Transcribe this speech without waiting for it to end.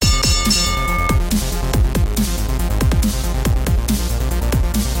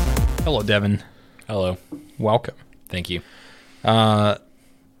Hello, Devin. Hello. Welcome. Thank you.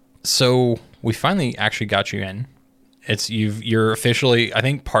 So we finally actually got you in. You're officially, I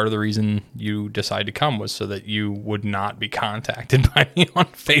think part of the reason you decided to come was so that you would not be contacted by me on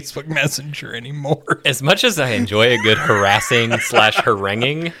Facebook Messenger anymore. As much as I enjoy a good harassing /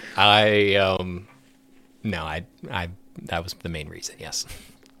 haranguing, that was the main reason. Yes.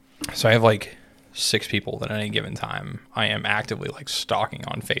 So I have like 6 people that at any given time I am actively like stalking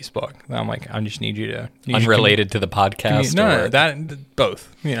on Facebook. I'm like, I just need you to unrelated to the podcast. No, that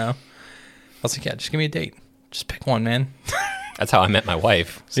both. I was like, yeah, just give me a date. Just pick one, man. That's how I met my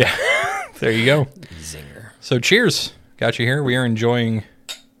wife. So. Yeah. There you go. Zinger. So cheers. Got you here. We are enjoying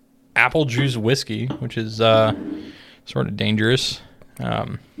apple juice whiskey, which is sort of dangerous.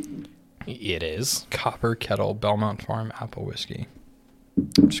 It is. Copper Kettle Belmont Farm apple whiskey.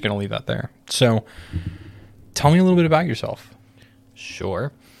 I'm just going to leave that there. So tell me a little bit about yourself.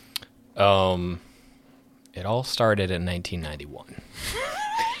 Sure. It all started in 1991.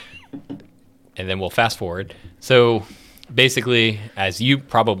 And then we'll fast forward. So basically, as you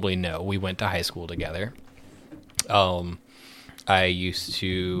probably know, we went to high school together. I used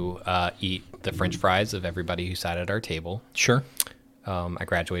to eat the French fries of everybody who sat at our table. Sure. I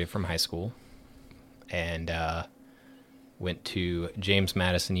graduated from high school and went to James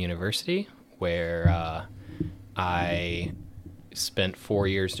Madison University, where I spent 4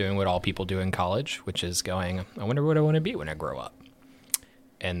 years doing what all people do in college, which is going, I wonder what I want to be when I grow up.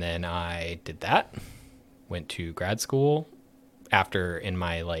 And then I did that, went to grad school after in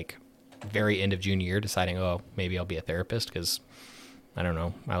my very end of junior year deciding, maybe I'll be a therapist because, I don't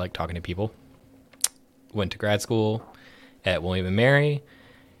know, I like talking to people. Went to grad school at William & Mary.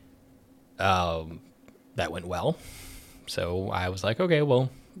 That went well. So I was like, okay,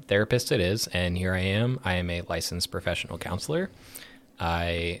 well, therapist it is. And here I am. I am a licensed professional counselor.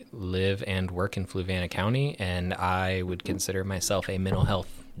 I live and work in Fluvanna County, and I would consider myself a mental health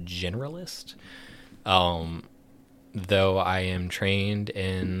generalist. Though I am trained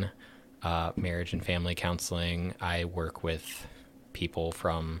in marriage and family counseling, I work with people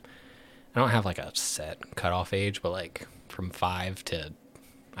from, I don't have a set cutoff age, but from 5 to,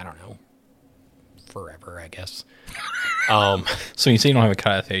 I don't know, forever, I guess. So you say you don't have a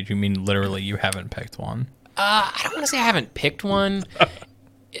cutoff age, you mean literally you haven't picked one? I don't want to say I haven't picked one.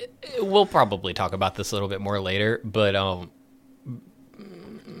 We'll probably talk about this a little bit more later, but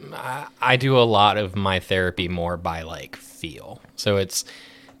I do a lot of my therapy more by feel. So it's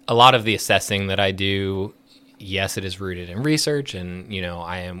a lot of the assessing that I do. Yes, it is rooted in research, and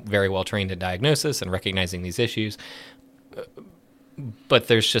I am very well trained in diagnosis and recognizing these issues. But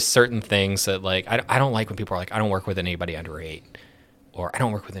there's just certain things that I don't like when people are like, I don't work with anybody under 8, or I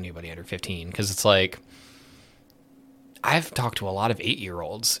don't work with anybody under 15, because it's I've talked to a lot of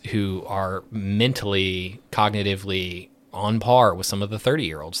 8-year-olds who are mentally, cognitively on par with some of the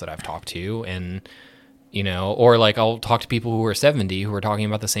 30-year-olds that I've talked to. And, or I'll talk to people who are 70 who are talking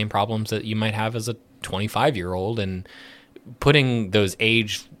about the same problems that you might have as a 25-year-old. And putting those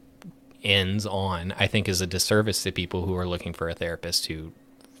age ends on, I think, is a disservice to people who are looking for a therapist who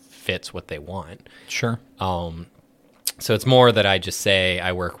fits what they want. Sure. So it's more that I just say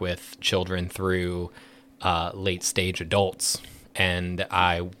I work with children through late stage adults, and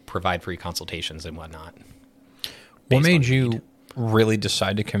I provide free consultations and whatnot. What made you really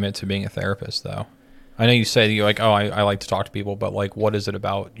decide to commit to being a therapist, though? I know you say that you're I like to talk to people, but what is it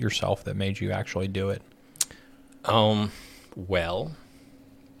about yourself that made you actually do it? Well,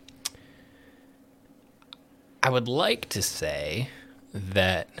 I would like to say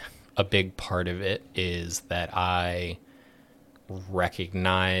that a big part of it is that I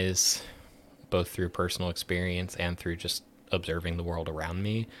recognize, both through personal experience and through just observing the world around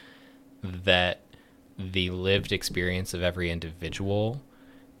me, that the lived experience of every individual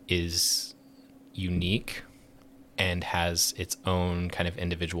is unique and has its own kind of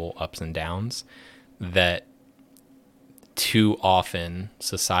individual ups and downs, that too often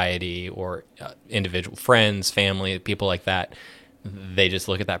society or individual friends, family, people like that, they just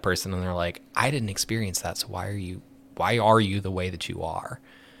look at that person and they're like, I didn't experience that, so why are you the way that you are?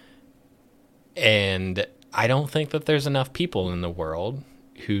 And I don't think that there's enough people in the world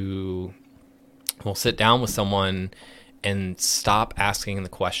who will sit down with someone and stop asking the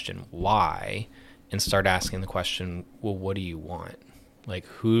question why and start asking the question, well, what do you want?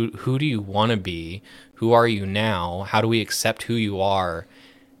 Who do you want to be? Who are you now? How do we accept who you are,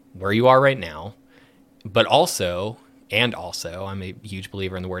 where you are right now? But also, I'm a huge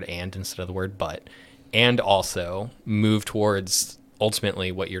believer in the word and instead of the word but, and also move towards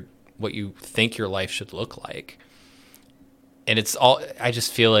ultimately what you think your life should look like. And it's all, I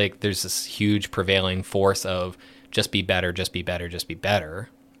just feel like there's this huge prevailing force of just be better, just be better, just be better,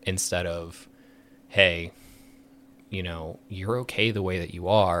 instead of, hey, you know, you're okay the way that you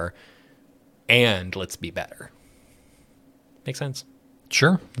are, and let's be better. Make sense?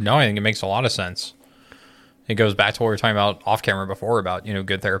 Sure. No, I think it makes a lot of sense. It goes back to what we were talking about off camera before about, you know,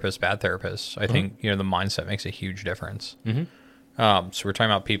 good therapists, bad therapists. I think, you know, the mindset makes a huge difference. So we're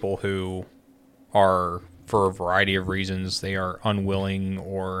talking about people who are, for a variety of reasons, they are unwilling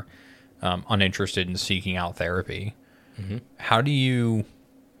or uninterested in seeking out therapy. How do you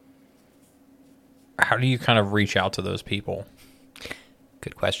kind of reach out to those people?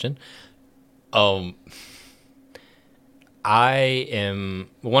 Good question. I am,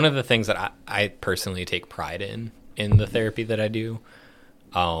 one of the things that I personally take pride in the therapy that I do,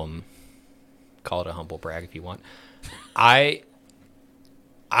 call it a humble brag if you want. I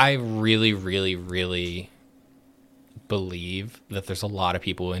really, really, really believe that there's a lot of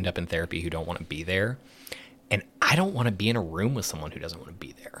people who end up in therapy who don't want to be there. And I don't want to be in a room with someone who doesn't want to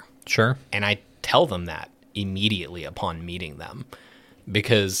be there. Sure. And I tell them that immediately upon meeting them,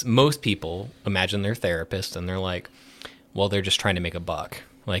 because most people imagine their therapist and they're like, well, they're just trying to make a buck.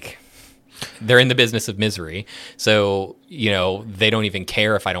 Like, they're in the business of misery. So, you know, they don't even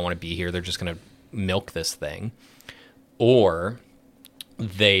care if I don't want to be here. They're just going to milk this thing. Or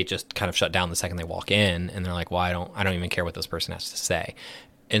they just kind of shut down the second they walk in and they're like, well, I don't even care what this person has to say.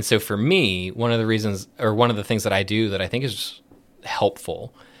 And so for me, one of the reasons, or one of the things that I do that I think is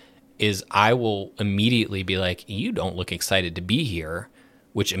helpful, is I will immediately be like, you don't look excited to be here,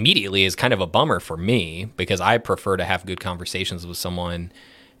 which immediately is kind of a bummer for me because I prefer to have good conversations with someone.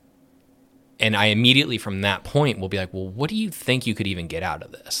 And I immediately from that point will be like, well, what do you think you could even get out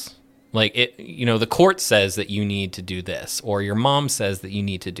of this? Like, it, you know, the court says that you need to do this, or your mom says that you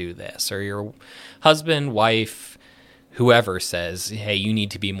need to do this, or your husband, wife, whoever says, hey, you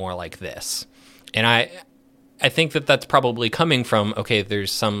need to be more like this. And I think that that's probably coming from, okay,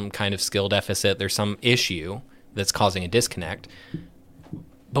 there's some kind of skill deficit, there's some issue that's causing a disconnect.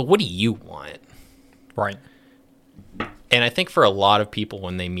 But what do you want? Right. And I think for a lot of people,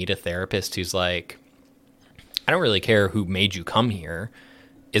 when they meet a therapist who's like, I don't really care who made you come here.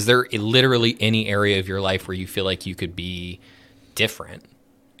 Is there literally any area of your life where you feel like you could be different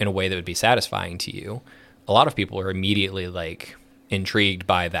in a way that would be satisfying to you? A lot of people are immediately like intrigued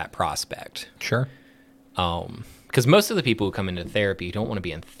by that prospect. Sure. Because most of the people who come into therapy who don't want to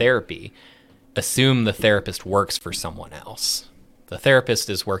be in therapy assume the therapist works for someone else. The therapist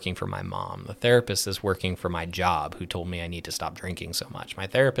is working for my mom. The therapist is working for my job who told me I need to stop drinking so much. My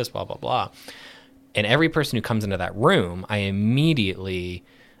therapist, blah, blah, blah. And every person who comes into that room, I immediately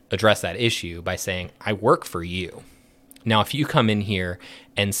address that issue by saying, I work for you. Now, if you come in here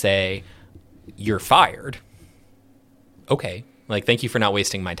and say, you're fired, okay, like, thank you for not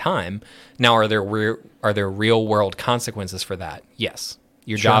wasting my time. Now, are there real world consequences for that? Yes.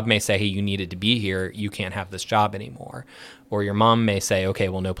 Your job may say, hey, you needed to be here. You can't have this job anymore. Or your mom may say, okay,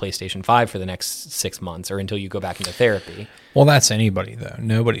 well, no PlayStation 5 for the next 6 months or until you go back into therapy. Well, that's anybody, though.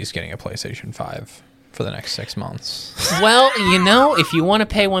 Nobody's getting a PlayStation 5 for the next 6 months. Well, you know, if you want to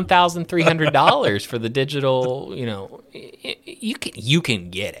pay $1,300 for the digital, you know, you can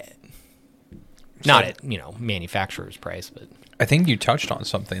get it. Not at, you know, manufacturer's price, but I think you touched on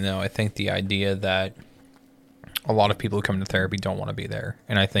something, though. I think the idea that a lot of people who come to therapy don't want to be there.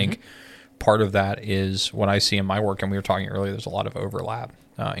 And I think part of that is what I see in my work, and we were talking earlier, there's a lot of overlap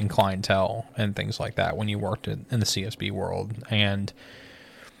in clientele and things like that when you worked in the CSB world. And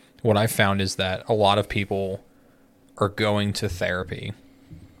what I found is that a lot of people are going to therapy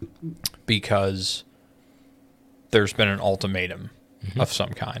because there's been an ultimatum of some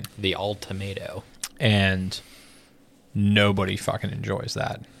kind. The ultimato. And nobody fucking enjoys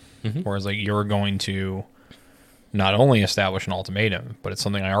that. Whereas, like, you're going to not only establish an ultimatum, but it's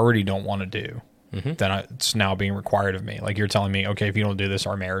something I already don't want to do. Then it's now being required of me. Like, you're telling me, okay, if you don't do this,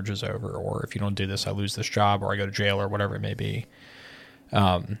 our marriage is over. Or if you don't do this, I lose this job, or I go to jail, or whatever it may be.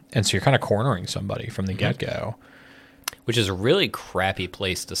 And so you're kind of cornering somebody from the get-go. Which is a really crappy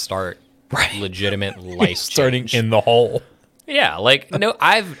place to start legitimate life Starting change. in the hole. Yeah, like, no,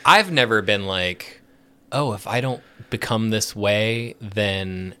 I've never been like, oh, if I don't become this way,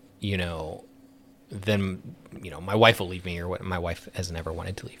 then my wife will leave me, or what. My wife has never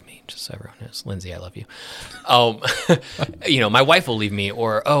wanted to leave me, just so everyone knows. Lindsay, I love you. My wife will leave me,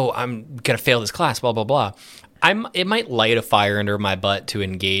 or, oh, I'm going to fail this class, blah, blah, blah. It might light a fire under my butt to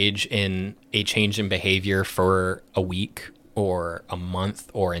engage in a change in behavior for a week or a month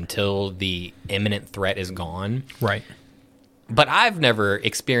or until the imminent threat is gone. Right. But I've never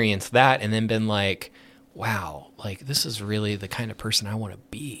experienced that and then been like, wow, like this is really the kind of person I want to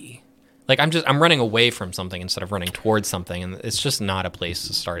be. Like I'm running away from something instead of running towards something, and it's just not a place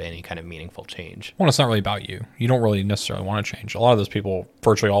to start any kind of meaningful change. Well, it's not really about you. You don't really necessarily want to change. A lot of those people,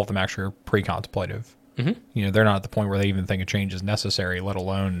 virtually all of them, actually are pre-contemplative. Mm-hmm. They're not at the point where they even think a change is necessary, let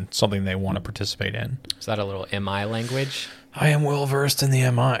alone something they want to participate in. Is that a little MI language? I am well versed in the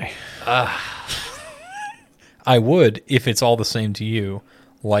MI. I would, if it's all the same to you,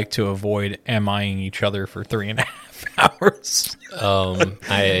 like to avoid MIing each other for 3.5 hours.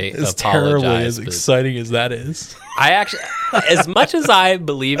 I as apologize. Terribly as exciting as that is. I actually, as much as I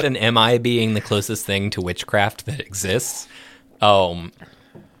believe in MI being the closest thing to witchcraft that exists, I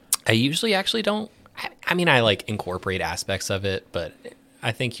usually actually don't. I mean, I like incorporate aspects of it, but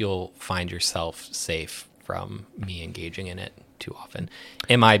I think you'll find yourself safe from me engaging in it too often.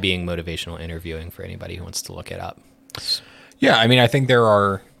 MI being motivational interviewing for anybody who wants to look it up. Yeah, I mean, I think there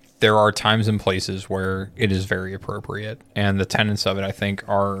are times and places where it is very appropriate, and the tenets of it, I think,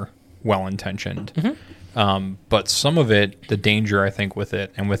 are well-intentioned. Mm-hmm. But some of it, the danger, I think, with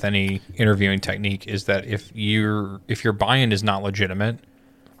it and with any interviewing technique is that if your buy-in is not legitimate,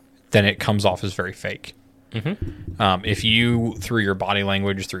 then it comes off as very fake. Mm-hmm. If you, through your body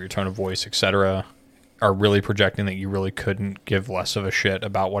language, through your tone of voice, etc., are really projecting that you really couldn't give less of a shit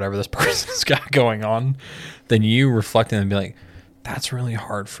about whatever this person's got going on, then you reflecting and be like, that's really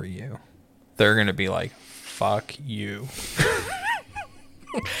hard for you. They're going to be like, fuck you.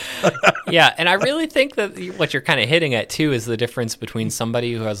 Yeah, and I really think that what you're kind of hitting at, too, is the difference between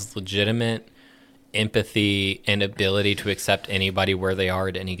somebody who has legitimate empathy and ability to accept anybody where they are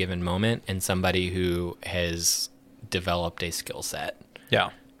at any given moment and somebody who has developed a skill set.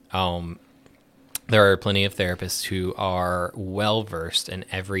 Yeah. There are plenty of therapists who are well-versed in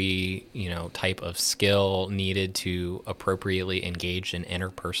every, type of skill needed to appropriately engage in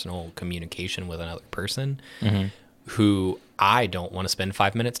interpersonal communication with another person, mm-hmm. who I don't want to spend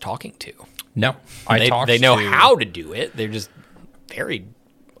 5 minutes talking to. No. They know how to do it. They're just very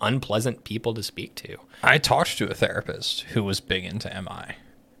unpleasant people to speak to. I talked to a therapist who was big into MI. Mm-hmm.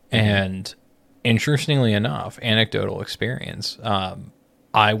 And interestingly enough, anecdotal experience,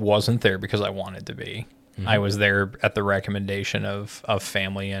 I wasn't there because I wanted to be. Mm-hmm. I was there at the recommendation of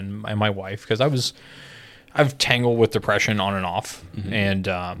family and my wife, because I've tangled with depression on and off. Mm-hmm. And,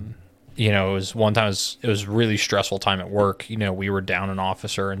 it was one time, it was a really stressful time at work. We were down an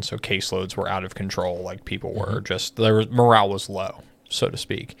officer, and so caseloads were out of control. Like, people were just, morale was low, so to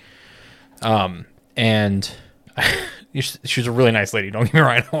speak. And she's a really nice lady. Don't get me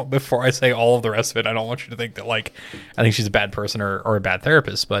wrong. Before I say all of the rest of it, I don't want you to think that, like, I think she's a bad person or a bad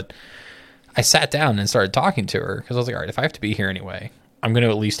therapist. But I sat down and started talking to her because I was like, all right, if I have to be here anyway, I'm going to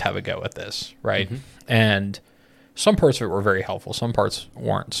at least have a go at this, right? Mm-hmm. And some parts of it were very helpful. Some parts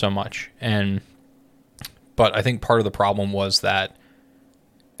weren't so much. But I think part of the problem was that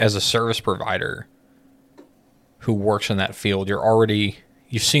as a service provider who works in that field,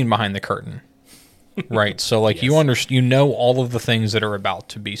 you've seen behind the curtain. Right. So, like, yes. You know all of the things that are about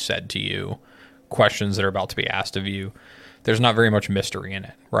to be said to you, questions that are about to be asked of you. There's not very much mystery in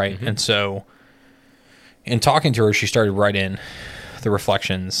it. Right. Mm-hmm. And so in talking to her, she started writing the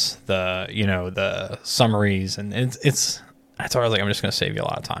reflections, the summaries, and I told her, I was like, I'm just going to save you a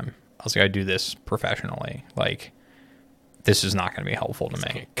lot of time. I was like, I do this professionally. Like, this is not going to be helpful to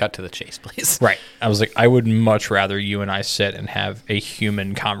me. Cut to the chase, please. Right. I was like, I would much rather you and I sit and have a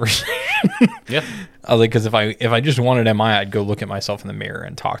human conversation. Yeah. I was like, because if I just wanted MI, I'd go look at myself in the mirror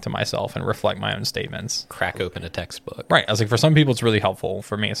and talk to myself and reflect my own statements. Crack open a textbook. Right. I was like, for some people, it's really helpful.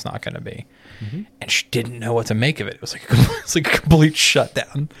 For me, it's not going to be. Mm-hmm. And she didn't know what to make of it. It was like a complete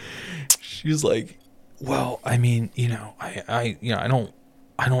shutdown. She was like, well, I mean,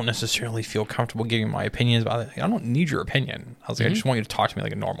 I don't necessarily feel comfortable giving my opinions about it. I don't need your opinion. I was like, I just want you to talk to me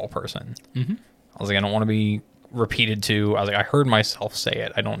like a normal person. Mm-hmm. I was like, I don't want to be repeated to. I was like, I heard myself say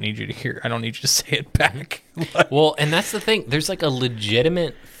it. I don't need you to hear. I don't need you to say it back. Well, and that's the thing. There's like a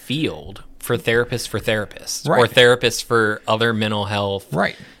legitimate field for therapists, right. Or therapists for other mental health,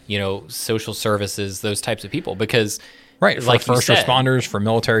 right? Social services, those types of people, because right, for like first responders, for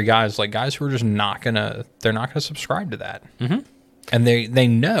military guys, like guys who are just they're not gonna subscribe to that. Mm-hmm. And they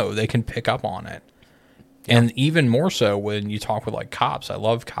know they can pick up on it. Yeah. And even more so when you talk with, like, cops. I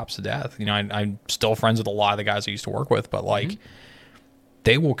love cops to death. I'm still friends with a lot of the guys I used to work with, but, like,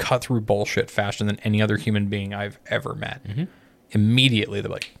 they will cut through bullshit faster than any other human being I've ever met. Mm-hmm. Immediately,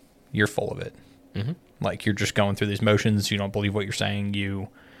 they're like, you're full of it. Mm-hmm. Like, you're just going through these motions. You don't believe what you're saying.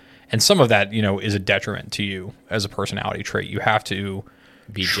 And some of that, is a detriment to you as a personality trait. You have to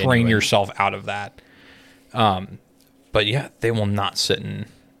train yourself out of that. But yeah, they will not sit and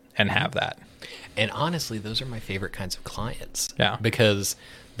have that. And honestly, those are my favorite kinds of clients. Yeah. Because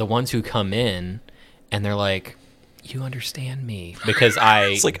the ones who come in and they're like, you understand me. Because I,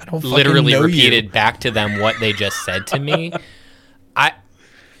 It's like, I don't fucking literally know repeated you. back to them what they just said to me.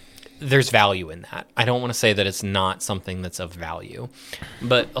 There's value in that. I don't want to say that it's not something that's of value.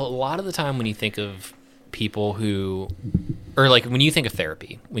 But a lot of the time when you think of people who, or like when you think of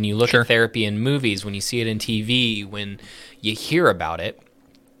therapy, when you look Sure. at therapy in movies, when you see it in TV, when you hear about it,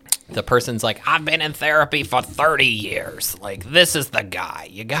 the person's like, I've been in therapy for 30 years. Like, this is the guy.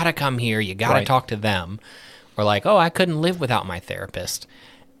 You got to come here. You got to Right. talk to them. Or like, oh, I couldn't live without my therapist.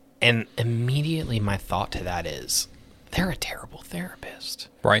 And immediately my thought to that is, they're a terrible therapist.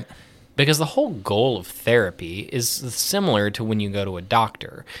 Right. Because the whole goal of therapy is similar to when you go to a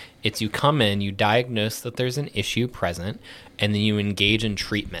doctor. It's you come in, you diagnose that there's an issue present, and then you engage in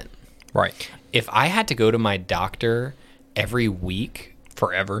treatment. Right. If I had to go to my doctor every week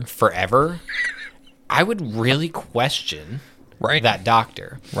Forever. I would really question Right. that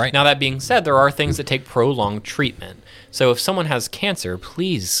doctor. Right. Now, that being said, there are things that take prolonged treatment. So if someone has cancer,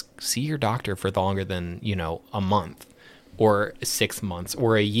 please see your doctor for longer than, a month or 6 months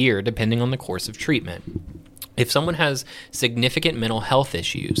or a year, depending on the course of treatment. If someone has significant mental health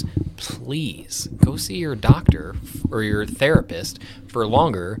issues, please go see your doctor or your therapist for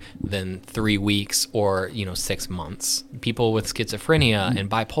longer than 3 weeks or 6 months. People with schizophrenia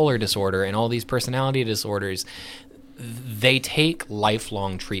and bipolar disorder and all these personality disorders, they take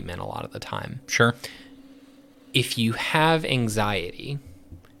lifelong treatment a lot of the time. Sure. If you have anxiety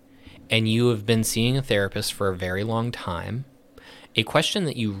and you have been seeing a therapist for a very long time, a question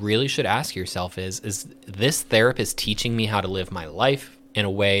that you really should ask yourself is this therapist teaching me how to live my life in a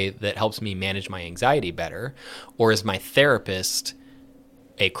way that helps me manage my anxiety better? Or is my therapist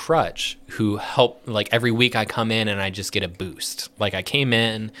a crutch who every week I come in and I just get a boost? Like, I came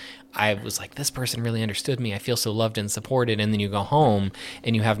in, I was like, this person really understood me. I feel so loved and supported. And then you go home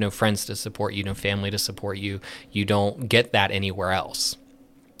and you have no friends to support you, no family to support you. You don't get that anywhere else.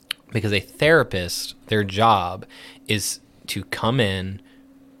 Because a therapist, their job is to come in,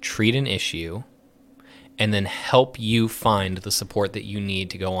 treat an issue, and then help you find the support that you need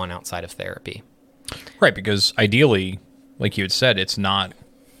to go on outside of therapy. Right, because ideally, like you had said, it's not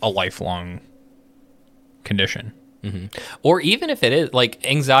a lifelong condition. Mm-hmm. Or even if it is, like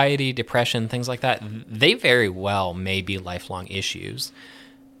anxiety, depression, things like that, they very well may be lifelong issues.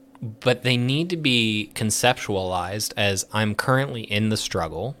 But they need to be conceptualized as, I'm currently in the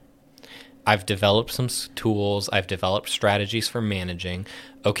struggle. I've developed some tools. I've developed strategies for managing.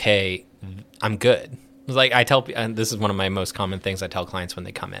 Okay, I'm good. Like I tell, and this is one of my most common things I tell clients when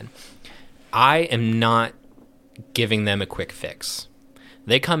they come in. I am not giving them a quick fix.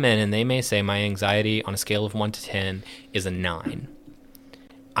 They come in and they may say my anxiety on a scale of 1 to 10 is a 9.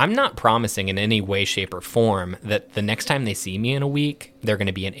 I'm not promising in any way, shape, or form that the next time they see me in a week, they're going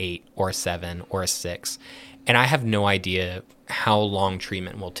to be an 8 or a 7 or a 6. And I have no idea how long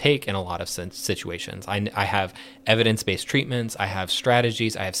treatment will take in a lot of situations. I have evidence-based treatments. I have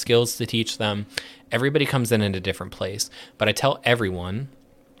strategies. I have skills to teach them. Everybody comes in a different place. But I tell everyone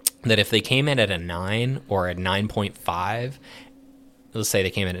that if they came in at a 9 or a 9.5, let's say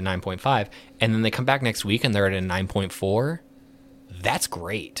they came in at 9.5, and then they come back next week and they're at a 9.4, that's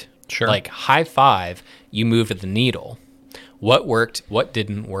great. Sure. Like, high five, you moved the needle. What worked, what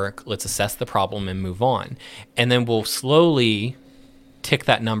didn't work, let's assess the problem and move on. And then we'll slowly tick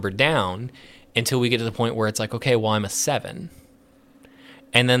that number down until we get to the point where it's like, okay, well, I'm a 7.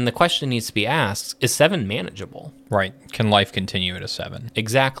 And then the question needs to be asked, is 7 manageable? Right. Can life continue at a 7?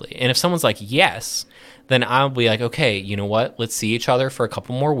 Exactly. And if someone's like, yes, then I'll be like, okay, you know what? Let's see each other for a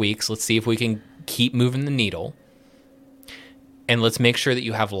couple more weeks. Let's see if we can keep moving the needle. And let's make sure that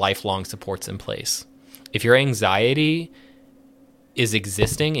you have lifelong supports in place. If your anxiety is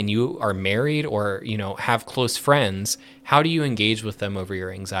existing and you are married or, have close friends, how do you engage with them over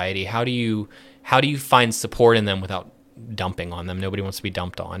your anxiety? How do you find support in them without dumping on them? Nobody wants to be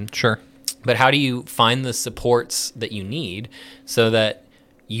dumped on. Sure. But how do you find the supports that you need so that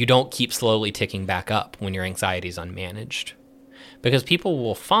you don't keep slowly ticking back up when your anxiety is unmanaged? Because people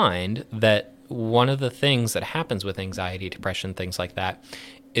will find that one of the things that happens with anxiety, depression, things like that,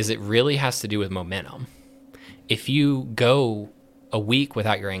 is it really has to do with momentum. If you go a week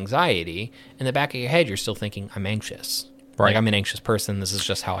without your anxiety, in the back of your head, you're still thinking, I'm anxious. Right. Like, I'm an anxious person. This is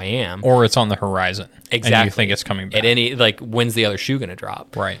just how I am. Or it's on the horizon. Exactly. And you think it's coming back. When's the other shoe going to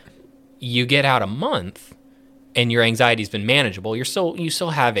drop? Right. You get out a month and your anxiety's been manageable. You still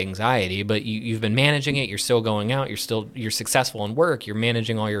have anxiety, but you've been managing it. You're still going out. You're successful in work. You're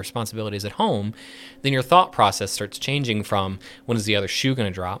managing all your responsibilities at home. Then your thought process starts changing from, when is the other shoe going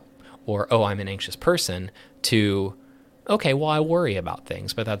to drop? or, oh, I'm an anxious person, to, okay, well, I worry about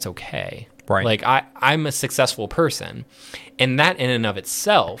things, but that's okay. Right. Like, I'm a successful person. And that in and of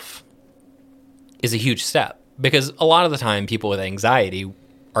itself is a huge step, because a lot of the time people with anxiety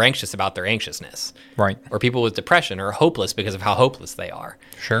are anxious about their anxiousness. Right. Or people with depression are hopeless because of how hopeless they are.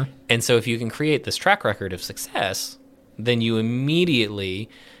 Sure. And so if you can create this track record of success, then you immediately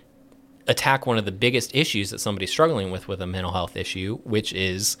attack one of the biggest issues that somebody's struggling with a mental health issue, which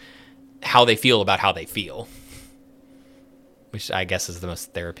is how they feel about how they feel. Which I guess is the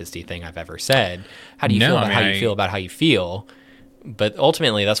most therapist-y thing I've ever said. How do you feel about how you feel about how you feel? But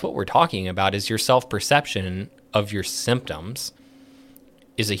ultimately, that's what we're talking about, is your self-perception of your symptoms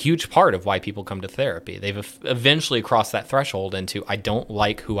is a huge part of why people come to therapy. They've eventually crossed that threshold into, I don't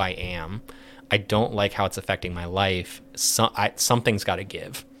like who I am. I don't like how it's affecting my life. Something's got to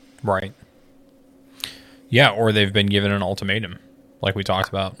give. Right. Yeah, or they've been given an ultimatum, like we talked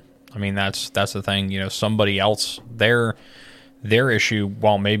about. I mean, that's the thing. You know, somebody else, their issue,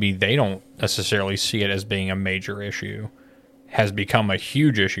 while maybe they don't necessarily see it as being a major issue, has become a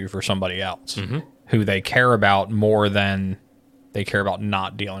huge issue for somebody else who they care about more than they care about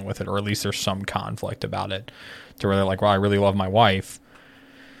not dealing with it, or at least there's some conflict about it, to where they're like, well, I really love my wife.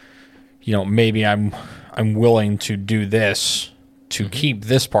 You know, maybe I'm willing to do this to keep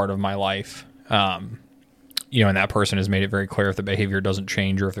this part of my life. You know, and that person has made it very clear, if the behavior doesn't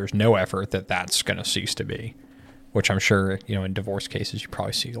change or if there's no effort, that that's going to cease to be, which I'm sure, you know, in divorce cases, you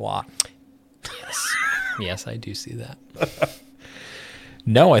probably see a lot. Yes. Yes, I do see that.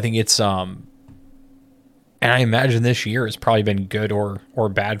 No, I think it's, and I imagine this year has probably been good or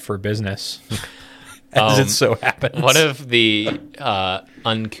bad for business, as it so happens. One of the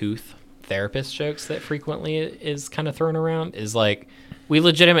uncouth therapist jokes that frequently is kind of thrown around is like, we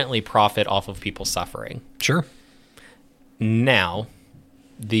legitimately profit off of people suffering. Sure. Now,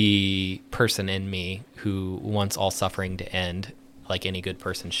 the person in me who wants all suffering to end, like any good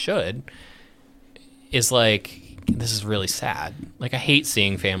person should, is like, this is really sad. Like, I hate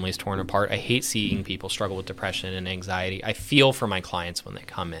seeing families torn apart. I hate seeing people struggle with depression and anxiety. I feel for my clients when they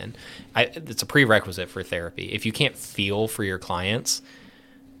come in. It's a prerequisite for therapy. If you can't feel for your clients,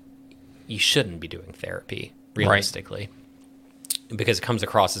 you shouldn't be doing therapy, realistically. Right. Because it comes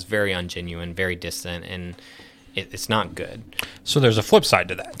across as very ungenuine, very distant, and it's not good. So there's a flip side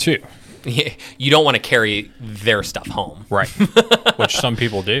to that, too. You don't want to carry their stuff home. Right. Which some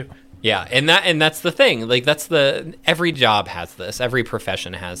people do. Yeah, and that's the thing. Like, every job has this. Every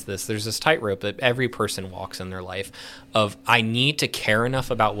profession has this. There's this tightrope that every person walks in their life of, I need to care enough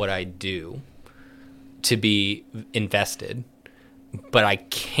about what I do to be invested, but I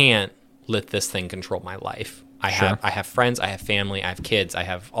can't let this thing control my life. I have friends, I have family, I have kids, I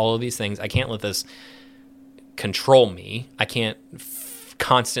have all of these things. I can't let this control me. I can't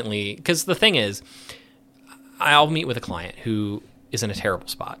constantly, because the thing is, I'll meet with a client who is in a terrible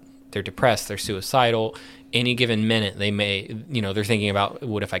spot. They're depressed, they're suicidal. Any given minute, they may, they're thinking about,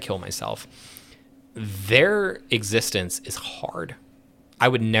 what if I kill myself? Their existence is hard. I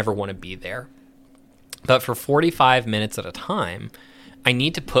would never want to be there. But for 45 minutes at a time, I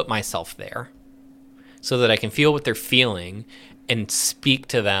need to put myself there, so that I can feel what they're feeling and speak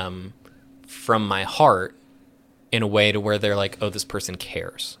to them from my heart in a way to where they're like, oh, this person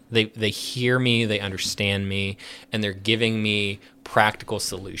cares. They hear me, they understand me, and they're giving me practical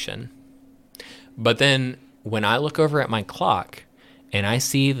solution. But then when I look over at my clock and I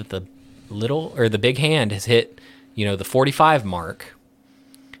see that the big hand has hit, the 45 mark,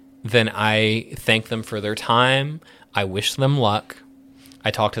 then I thank them for their time. I wish them luck. I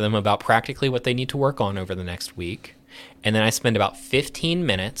talk to them about practically what they need to work on over the next week. And then I spend about 15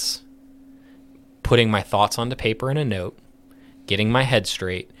 minutes putting my thoughts onto paper in a note, getting my head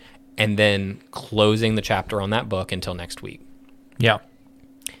straight, and then closing the chapter on that book until next week. Yeah.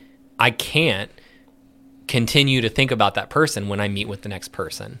 I can't continue to think about that person when I meet with the next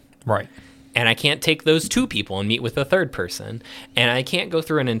person. Right. And I can't take those two people and meet with the third person. And I can't go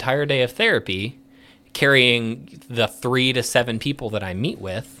through an entire day of therapy carrying the 3 to 7 people that I meet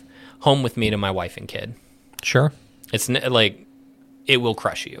with home with me to my wife and kid. Sure. It's like, it will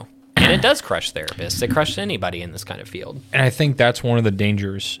crush you. And it does crush therapists. It crushes anybody in this kind of field. And I think that's one of the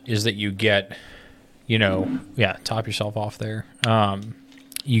dangers, is that you get, top yourself off there.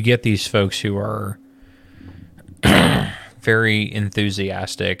 You get these folks who are very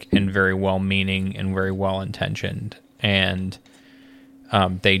enthusiastic and very well-meaning and very well-intentioned, and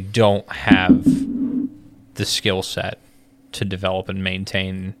they don't have the skill set to develop and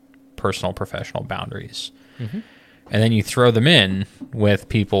maintain personal professional boundaries. Mm-hmm. And then you throw them in with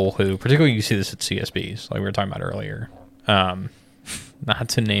people who, particularly you see this at CSBs, like we were talking about earlier, not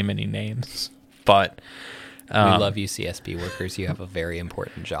to name any names, but we love you, CSB workers. You have a very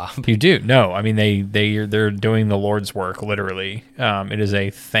important job. You do. No, I mean, they're doing the Lord's work, literally. It is a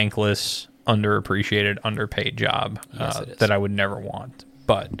thankless, underappreciated, underpaid job that I would never want.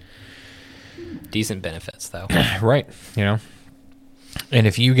 But decent benefits, though. Right. You know, and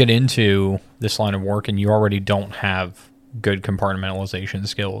if you get into this line of work and you already don't have good compartmentalization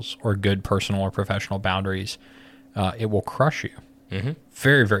skills or good personal or professional boundaries, it will crush you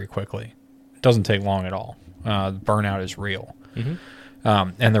very, very quickly. It doesn't take long at all. Burnout is real.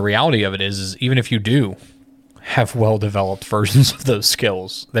 And the reality of it is even if you do have well-developed versions of those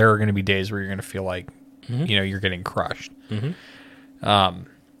skills, there are going to be days where you're going to feel like, you know, you're getting crushed.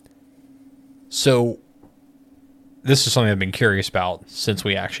 So this is something I've been curious about since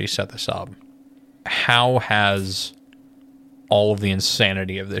we actually set this up. How has all of the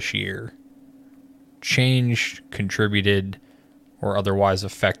insanity of this year changed, contributed, or otherwise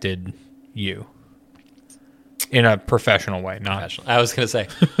affected you? In a professional way, not professional. I was going to say,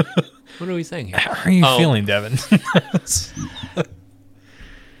 what are we saying here? How are you feeling, Devin?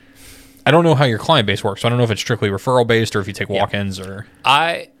 I don't know how your client base works. I don't know if it's strictly referral based or if you take walk-ins or.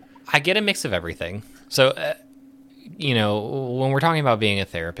 I get a mix of everything. So, you know, when we're talking about being a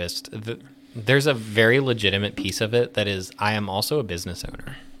therapist, there's a very legitimate piece of it that is I am also a business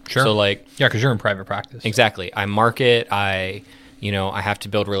owner. Sure. So like, yeah, because you're in private practice. Exactly. I market. I have to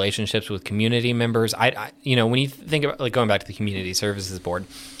build relationships with community members. I when you think about like going back to the community services board,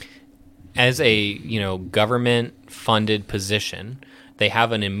 as a, you know, government funded position, they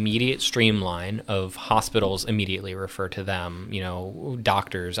have an immediate streamline of hospitals immediately refer to them, you know,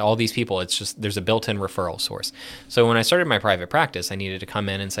 doctors, all these people. It's just, there's a built-in referral source. So when I started my private practice, I needed to come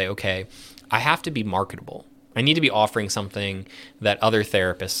in and say, okay, I have to be marketable. I need to be offering something that other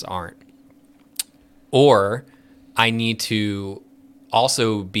therapists aren't. Or I need to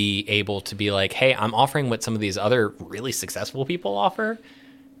also be able to be like, hey, I'm offering what some of these other really successful people offer,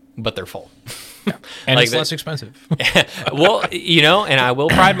 but they're full. Yeah. And like it's less expensive. Well, you know, and I will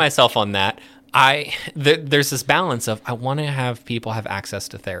pride myself on that. There's this balance of I want to have people have access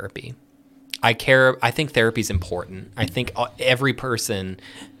to therapy. I think therapy is important. I think every person,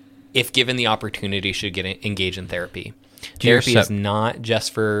 if given the opportunity, should engage in therapy. Therapy is not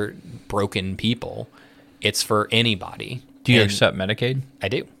just for broken people. It's for anybody. Do you accept Medicaid? I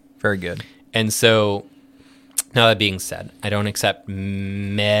do. Very good. And so, now that being said, I don't accept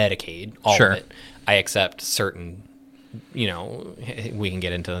Medicaid, all of it. I accept certain, you know, we can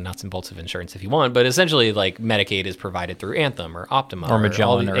get into the nuts and bolts of insurance if you want, but essentially, like, Medicaid is provided through Anthem or Optima. Or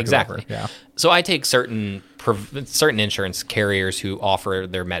Magellan or exactly. Whoever. Yeah. So I take certain insurance carriers who offer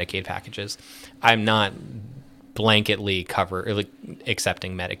their Medicaid packages. I'm not blanketly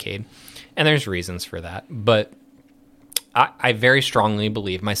accepting Medicaid. And there's reasons for that. But I very strongly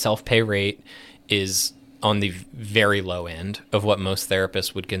believe my self-pay rate is on the very low end of what most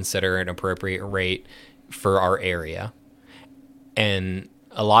therapists would consider an appropriate rate for our area. And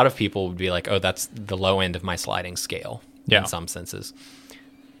a lot of people would be like, oh, that's the low end of my sliding scale in some senses.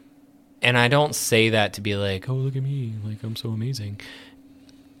 And I don't say that to be like, oh, look at me, like I'm so amazing.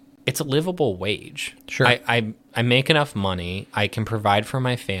 It's a livable wage. Sure. I make enough money. I can provide for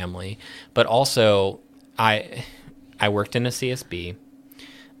my family, but also I worked in a CSB.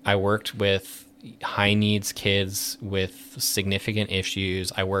 I worked with high needs kids with significant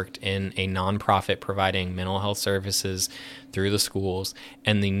issues. I worked in a nonprofit providing mental health services through the schools.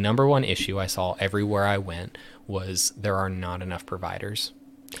 And the number one issue I saw everywhere I went was there are not enough providers.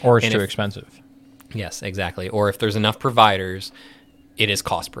 Or it's too expensive. Yes, exactly. Or if there's enough providers, it is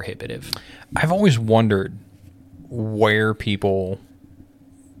cost prohibitive. I've always wondered where people,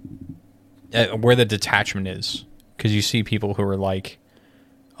 where the detachment is. Because you see people who are like,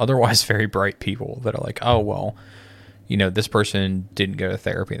 otherwise very bright people that are like, oh, well, you know, this person didn't go to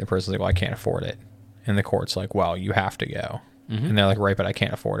therapy. And the person's like, well, I can't afford it. And the court's like, well, you have to go. Mm-hmm. And they're like, right, but I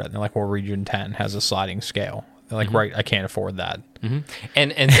can't afford it. And they're like, well, Region 10 has a sliding scale. They're like, right, I can't afford that. Mm-hmm.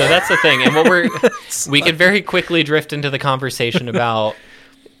 And so that's the thing. And we could very quickly drift into the conversation about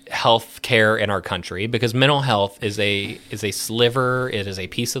health care in our country, because mental health is a sliver, it is a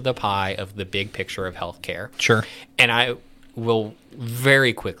piece of the pie of the big picture of health care. Sure. And I will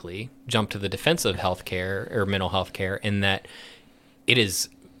very quickly jump to the defense of health care or mental health care in that it is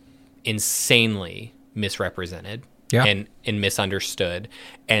insanely misrepresented and misunderstood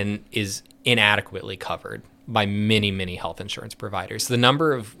and is inadequately covered by many, many health insurance providers. The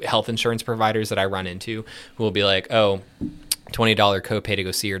number of health insurance providers that I run into who will be like, oh, $20 copay to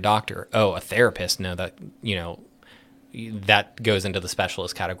go see your doctor. Oh, a therapist? No, that, you know, that goes into the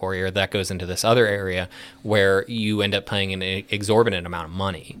specialist category, or that goes into this other area where you end up paying an exorbitant amount of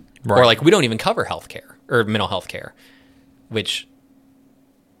money. Right. Or like we don't even cover healthcare or mental health care, which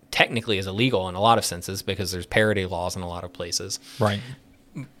technically is illegal in a lot of senses because there's parity laws in a lot of places. Right.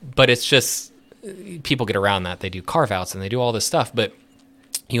 But it's just people get around that. They do carve-outs and they do all this stuff, but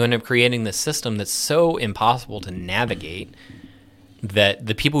you end up creating this system that's so impossible to navigate that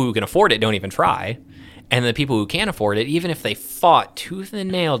the people who can afford it don't even try. And the people who can't afford it, even if they fought tooth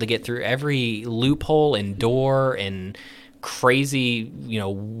and nail to get through every loophole and door and crazy,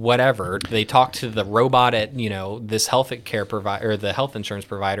 whatever, they talk to the robot at, this health care provider or the health insurance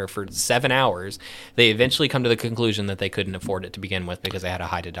provider for 7 hours. They eventually come to the conclusion that they couldn't afford it to begin with because they had a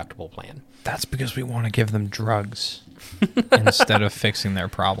high deductible plan. That's because we want to give them drugs instead of fixing their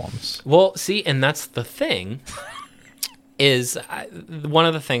problems. Well, see, and that's the thing. One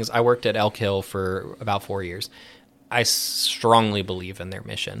of the things, I worked at Elk Hill for about 4 years. I strongly believe in their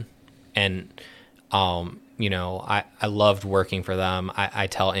mission. And, I loved working for them. I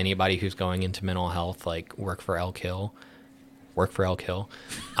tell anybody who's going into mental health, like, work for Elk Hill.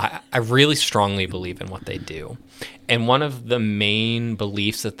 I really strongly believe in what they do. And one of the main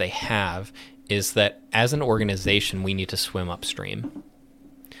beliefs that they have is that as an organization, we need to swim upstream.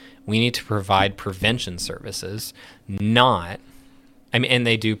 We need to provide prevention services, and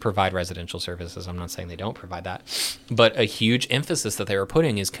they do provide residential services. I'm not saying they don't provide that. But a huge emphasis that they were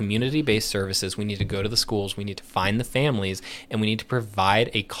putting is community-based services. We need to go to the schools. We need to find the families. And we need to provide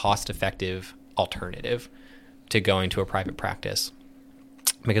a cost-effective alternative to going to a private practice.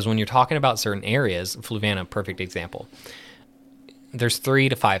 Because when you're talking about certain areas, Fluvanna, perfect example. There's 3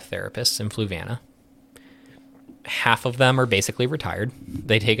 to 5 therapists in Fluvanna. Half of them are basically retired.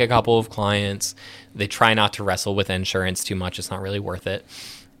 They take a couple of clients. They try not to wrestle with insurance too much. It's not really worth it.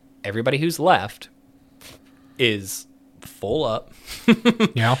 Everybody who's left is full up.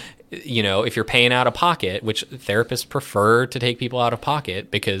 Yeah. If you're paying out of pocket, which therapists prefer to take people out of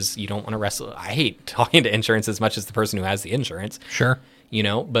pocket because you don't want to wrestle. I hate talking to insurance as much as the person who has the insurance. Sure.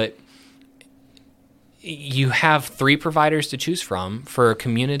 But you have 3 providers to choose from for a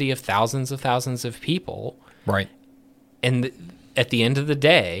community of thousands of people. Right. And at the end of the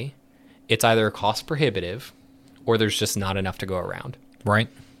day, it's either cost prohibitive or there's just not enough to go around. Right.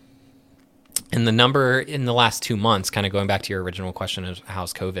 And the number in the last 2 months, kind of going back to your original question of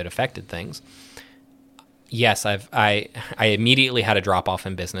how's COVID affected things. Yes, I immediately had a drop off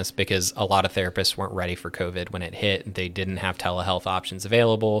in business because a lot of therapists weren't ready for COVID when it hit. They didn't have telehealth options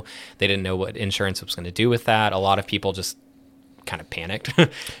available. They didn't know what insurance was going to do with that. A lot of people just kind of panicked.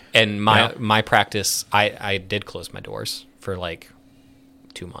 And my practice, I did close my doors for like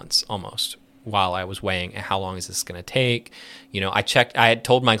 2 months almost while I was weighing how long is this going to take. I had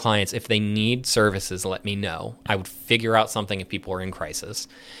told my clients if they need services, let me know. I would figure out something if people were in crisis.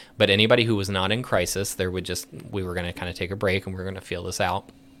 But anybody who was not in crisis, we were going to kind of take a break and we were going to feel this out.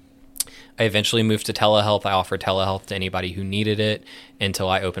 I eventually moved to telehealth. I offered telehealth to anybody who needed it until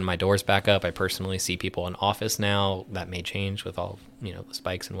I opened my doors back up. I personally see people in office now. That may change with all, the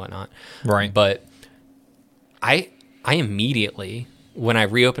spikes and whatnot. Right. But I immediately, when I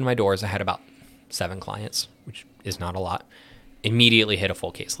reopened my doors, I had about 7 clients, which is not a lot, immediately hit a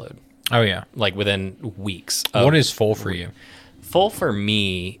full caseload. Oh, yeah. Like within weeks. What is full for you? Full for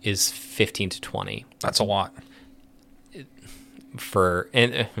me is 15 to 20. That's a lot.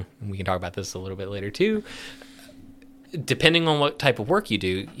 And we can talk about this a little bit later too. Depending on what type of work you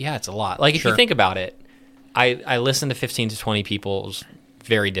do, yeah, it's a lot. Like if you think about it, I listen to 15 to 20 people's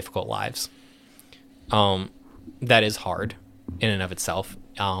very difficult lives. That is hard in and of itself.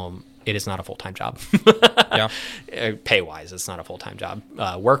 It is not a full-time job. Yeah. Pay-wise, it's not a full-time job.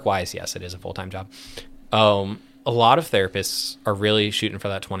 Work-wise, yes, it is a full-time job. A lot of therapists are really shooting for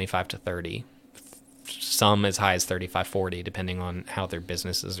that 25 to 30. Some as high as 35, 40, depending on how their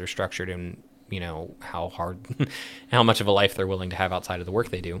businesses are structured and, how much of a life they're willing to have outside of the work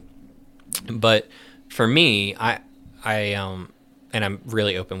they do. But for me, I and I'm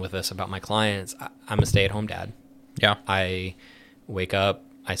really open with this about my clients, I'm a stay-at-home dad. Yeah. I wake up,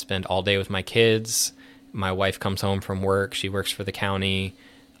 I spend all day with my kids. My wife comes home from work. She works for the county.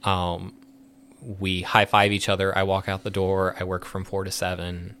 We high-five each other. I walk out the door. I work from 4 to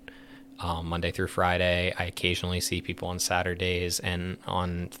 7. Monday through Friday. I occasionally see people on Saturdays, and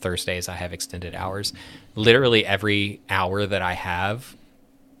on Thursdays I have extended hours. Literally every hour that I have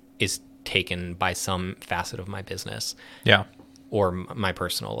is taken by some facet of my business. Yeah. Or my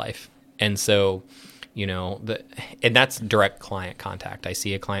personal life. And so, and that's direct client contact. I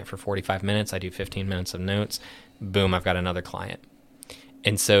see a client for 45 minutes. I do 15 minutes of notes. Boom, I've got another client.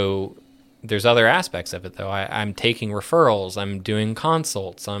 And so there's other aspects of it, though. I'm taking referrals. I'm doing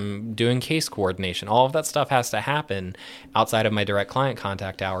consults. I'm doing case coordination. All of that stuff has to happen outside of my direct client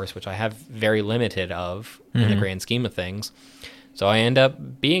contact hours, which I have very limited of in the grand scheme of things. So I end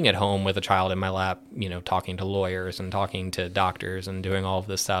up being at home with a child in my lap, talking to lawyers and talking to doctors and doing all of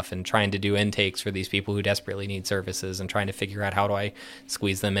this stuff and trying to do intakes for these people who desperately need services and trying to figure out how do I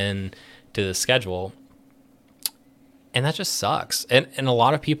squeeze them in to the schedule. And that just sucks. And a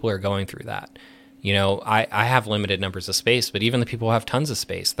lot of people are going through that. I have limited numbers of space, but even the people who have tons of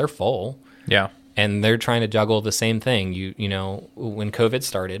space, they're full. Yeah. And they're trying to juggle the same thing. When COVID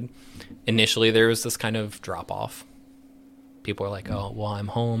started, initially there was this kind of drop off. People are like, oh, well, I'm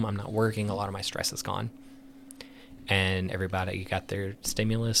home. I'm not working. A lot of my stress is gone. And everybody got their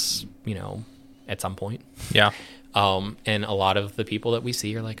stimulus, at some point. Yeah. And a lot of the people that we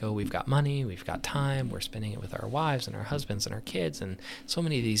see are like, oh, we've got money, we've got time, we're spending it with our wives and our husbands and our kids, and so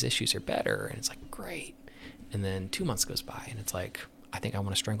many of these issues are better. And it's like, great. And then 2 months goes by, and it's like, I think I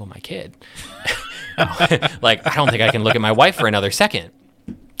want to strangle my kid. Like, I don't think I can look at my wife for another second.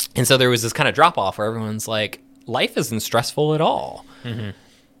 And so there was this kind of drop off where everyone's like, life isn't stressful at all. Mm-hmm.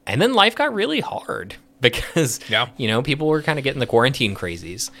 And then life got really hard because, people were kind of getting the quarantine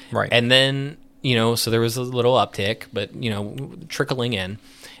crazies. Right. And then, so there was a little uptick, but, trickling in.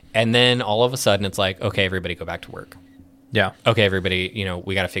 And then all of a sudden it's like, okay, everybody go back to work. Yeah. Okay, everybody,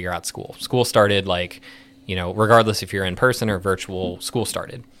 we got to figure out school. School started regardless if you're in person or virtual, school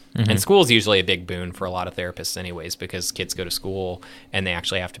started. Mm-hmm. And school is usually a big boon for a lot of therapists anyways, because kids go to school and they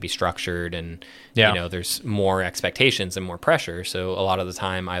actually have to be structured and, there's more expectations and more pressure. So a lot of the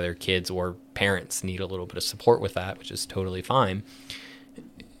time, either kids or parents need a little bit of support with that, which is totally fine.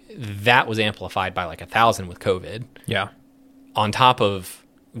 That was amplified by 1,000 with COVID. Yeah. On top of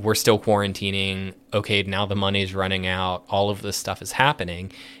we're still quarantining. Okay, now the money's running out. All of this stuff is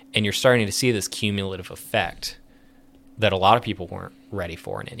happening. And you're starting to see this cumulative effect that a lot of people weren't ready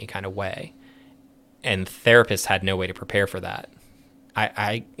for in any kind of way. And therapists had no way to prepare for that.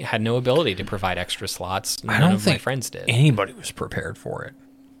 I had no ability to provide extra slots. None of my friends did. Anybody was prepared for it.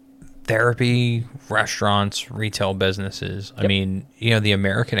 Therapy, restaurants, retail businesses. Yep. I mean, the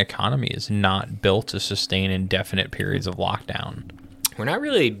American economy is not built to sustain indefinite periods of lockdown. We're not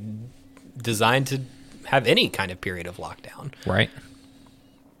really designed to have any kind of period of lockdown. Right.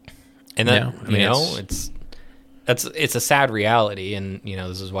 And then, it's a sad reality. And,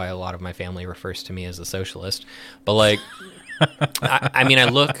 this is why a lot of my family refers to me as a socialist. But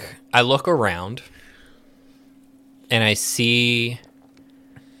I look around and I see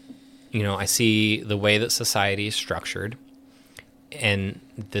the way that society is structured, and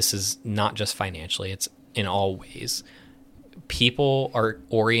this is not just financially, it's in all ways. People are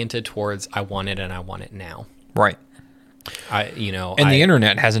oriented towards, I want it and I want it now. Right. The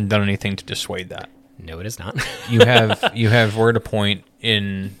internet hasn't done anything to dissuade that. No, it is not. we're at a point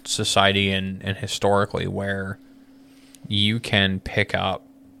in society and historically where you can pick up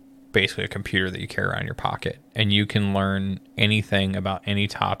basically a computer that you carry around in your pocket, and you can learn anything about any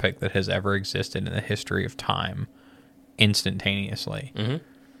topic that has ever existed in the history of time instantaneously. Mm-hmm.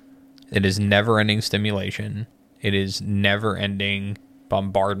 It is never-ending stimulation. It is never-ending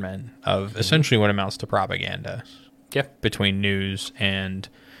bombardment of essentially what amounts to propaganda. Yeah. Between news and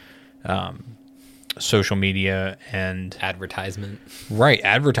social media and advertisement. Right,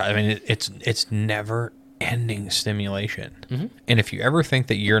 advertising. It's never ending stimulation. Mm-hmm. And if you ever think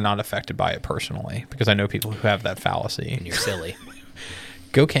that you're not affected by it personally, because I know people who have that fallacy, and you're silly,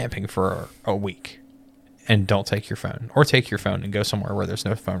 go camping for a week and don't take your phone, or take your phone and go somewhere where there's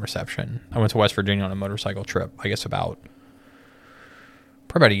no phone reception. I went to West Virginia on a motorcycle trip, I guess probably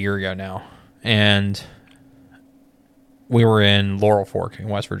about a year ago now, and we were in Laurel Fork in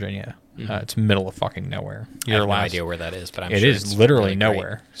West Virginia. Mm-hmm. It's middle of fucking nowhere. I have no idea where that is, but I'm sure it is literally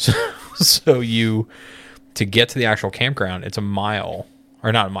nowhere. So to get to the actual campground, it's a mile,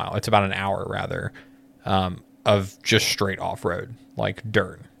 or not a mile, it's about an hour rather, of just straight off-road, like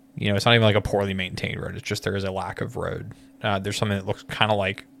dirt. It's not even like a poorly maintained road. It's just there is a lack of road. There's something that looks kind of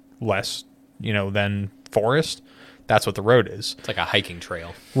like less, than forest. That's what the road is. It's like a hiking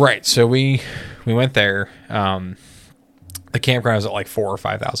trail. Right. So we went there. The campground is at like 4,000 or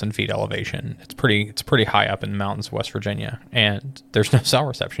 5,000 feet elevation. It's pretty high up in the mountains of West Virginia, and there's no cell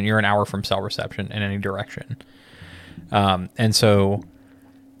reception. You're an hour from cell reception in any direction. And so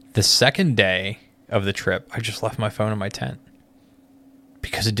the second day of the trip, I just left my phone in my tent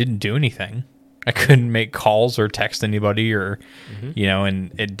because it didn't do anything. I couldn't make calls or text anybody or,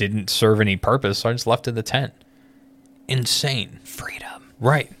 and it didn't serve any purpose. So I just left it in the tent. Insane. Freedom.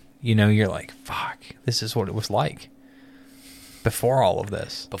 Right. You're like, fuck, this is what it was like. before all of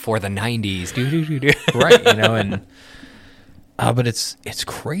this. Before the 90s. Right, and but it's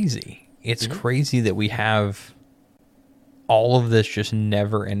crazy. It's crazy that we have all of this just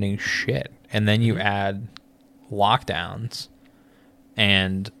never-ending shit. And then you add lockdowns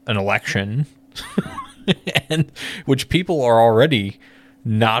and an election, and which people are already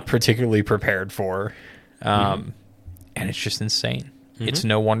not particularly prepared for. And it's just insane. It's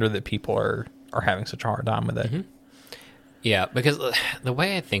no wonder that people are having such a hard time with it. Yeah, because the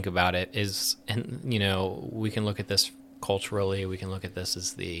way I think about it is, and we can look at this culturally, we can look at this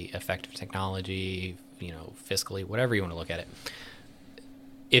as the effect of technology, fiscally, whatever you want to look at it.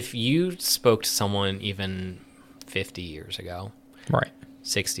 If you spoke to someone even 50 years ago, right,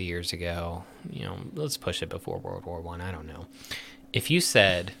 60 years ago, let's push it before World War I, I don't know. If you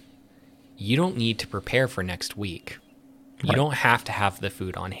said, you don't need to prepare for next week, you don't have to have the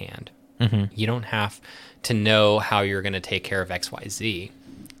food on hand, you don't have to know how you're going to take care of XYZ,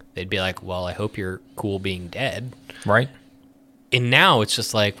 they'd be like, well, I hope you're cool being dead. Right. And now it's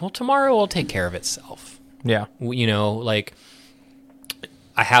just like, well, tomorrow will take care of itself. Yeah. Like,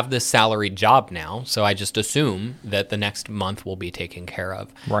 I have this salaried job now, so I just assume that the next month will be taken care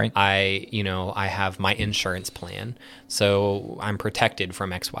of. Right. I have my insurance plan, so I'm protected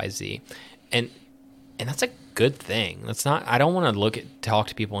from XYZ. And that's a good thing. That's not, I don't want to talk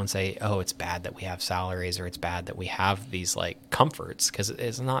to people and say, oh, it's bad that we have salaries, or it's bad that we have these like comforts, because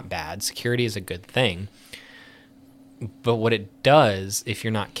it's not bad. Security is a good thing. But what it does, if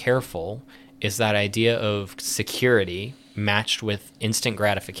you're not careful, is that idea of security matched with instant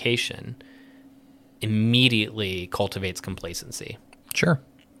gratification immediately cultivates complacency. Sure.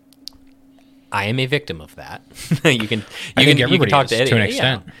 I am a victim of that. you can talk to an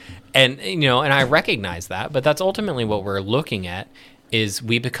extent. Yeah. And and I recognize that, but that's ultimately what we're looking at, is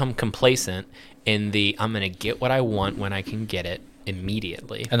we become complacent in the I'm going to get what I want when I can get it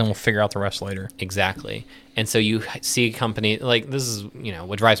immediately. And then we'll figure out the rest later. Exactly. And so you see a company, like, this is,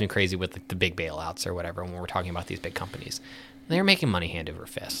 what drives me crazy with the big bailouts or whatever when we're talking about these big companies. They're making money hand over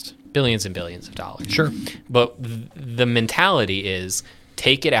fist. Billions and billions of dollars. Sure. But the mentality is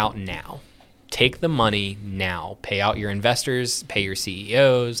take it out now. Take the money now. Pay out your investors, pay your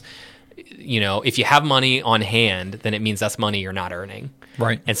CEOs. If you have money on hand, then it means that's money you're not earning.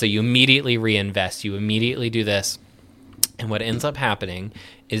 Right. And so you immediately reinvest. You immediately do this. And what ends up happening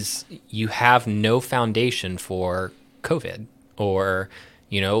is you have no foundation for COVID, or,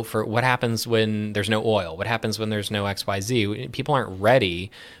 for what happens when there's no oil, what happens when there's no XYZ. People aren't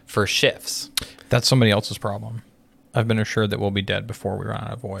ready for shifts. That's somebody else's problem. I've been assured that we'll be dead before we run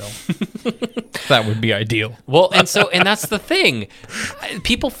out of oil. That would be ideal. Well, and that's the thing.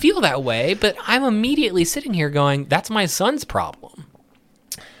 People feel that way, but I'm immediately sitting here going, that's my son's problem.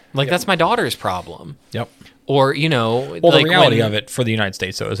 Like, that's my daughter's problem. Yep. Or, well, the reality of it for the United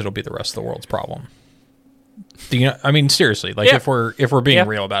States, though, is it'll be the rest of the world's problem. Seriously, like, if we're being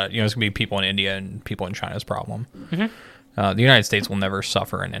real about it, it's going to be people in India and people in China's problem. The United States will never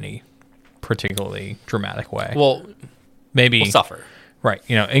suffer in any particularly dramatic way. Well, maybe we'll suffer. Right.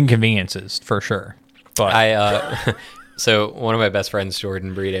 Inconveniences for sure. But so one of my best friends,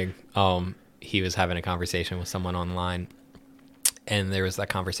 Jordan Breeding, he was having a conversation with someone online, and there was that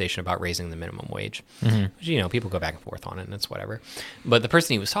conversation about raising the minimum wage. Which, people go back and forth on it, and it's whatever. But the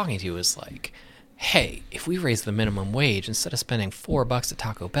person he was talking to was like, hey, if we raise the minimum wage, instead of spending $4 at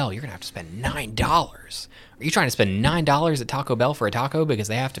Taco Bell, you're going to have to spend $9. Are you trying to spend $9 at Taco Bell for a taco because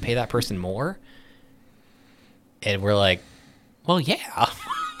they have to pay that person more? And we're like, well, yeah.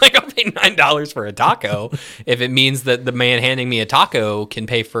 Like, I'll pay $9 for a taco if it means that the man handing me a taco can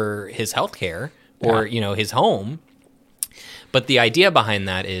pay for his health care or, his home. But the idea behind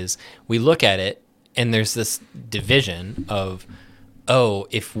that is we look at it and there's this division of, oh,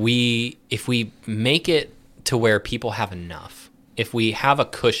 if we make it to where people have enough, if we have a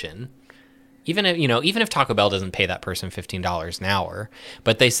cushion, even if Taco Bell doesn't pay that person $15 an hour,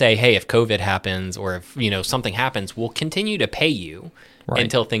 but they say, hey, if COVID happens or if something happens, we'll continue to pay you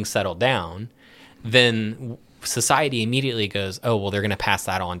until things settle down, then society immediately goes, oh, well, they're going to pass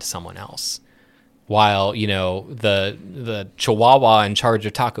that on to someone else. While, the Chihuahua in charge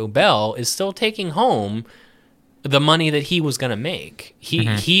of Taco Bell is still taking home the money that he was going to make. He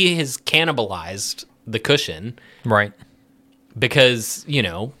has cannibalized the cushion. Right. Because,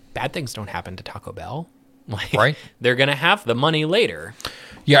 bad things don't happen to Taco Bell. Like, right. They're going to have the money later.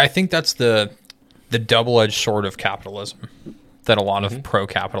 Yeah, I think that's the double-edged sword of capitalism that a lot of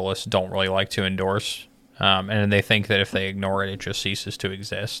pro-capitalists don't really like to endorse. And they think that if they ignore it, it just ceases to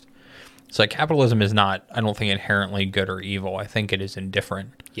exist. So capitalism is not, I don't think, inherently good or evil. I think it is indifferent.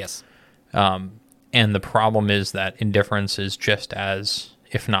 Yes. And the problem is that indifference is just as,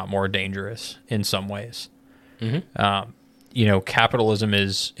 if not more dangerous in some ways. Capitalism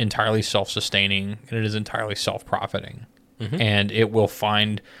is entirely self-sustaining and it is entirely self-profiting. And it will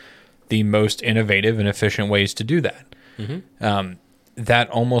find the most innovative and efficient ways to do that. That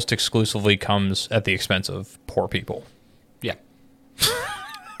almost exclusively comes at the expense of poor people. Yeah.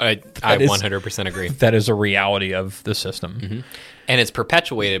 I 100% agree. That is a reality of the system. And it's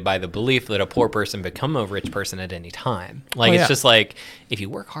perpetuated by the belief that a poor person become a rich person at any time. Like, yeah. It's just like, if you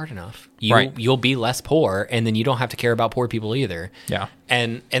work hard enough, you'll be less poor, and then you don't have to care about poor people either. Yeah.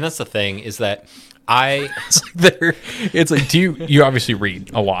 And that's the thing, is that it's like, you obviously read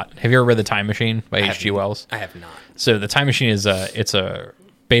a lot. Have you ever read The Time Machine by H.G. Wells? I have not. So The Time Machine is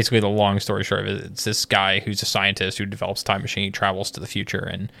basically the long story short of it. It's this guy who's a scientist who develops a time machine. He travels to the future,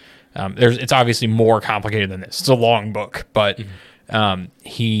 and it's obviously more complicated than this. It's a long book, but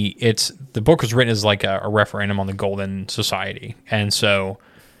the book was written as like a referendum on the golden society, and so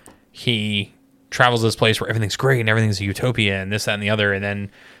he travels to this place where everything's great and everything's a utopia and this, that, and the other, and then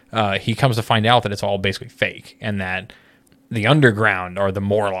he comes to find out that it's all basically fake, and that the underground are the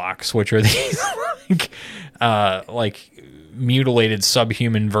Morlocks, which are these like mutilated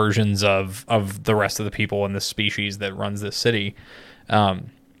subhuman versions of the rest of the people in the species that runs this city.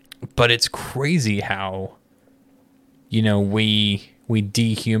 But it's crazy how we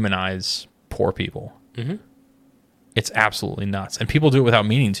dehumanize poor people. It's absolutely nuts, and people do it without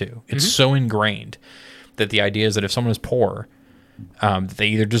meaning to. It's so ingrained that the idea is that if someone is poor, they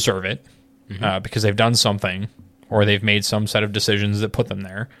either deserve it because they've done something, or they've made some set of decisions that put them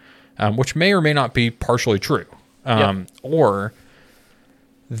there, which may or may not be partially true. Or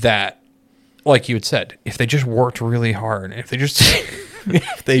that, like you had said, if they just worked really hard, if they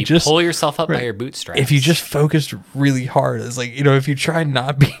just pull yourself up by your bootstraps. If you just focused really hard, it's like, if you try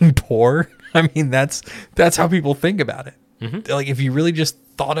not being poor, I mean, that's how people think about it. Like, if you really just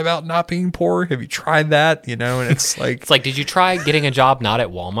thought about not being poor, have you tried that? And it's like, did you try getting a job not at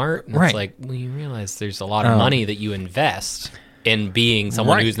Walmart? And right. It's like, well, you realize there's a lot of money that you invest in being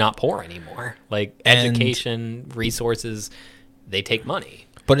someone who's not poor anymore. Like, education, resources, they take money.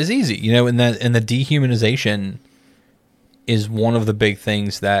 But it's easy, and the dehumanization is one of the big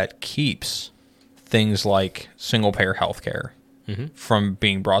things that keeps things like single-payer healthcare from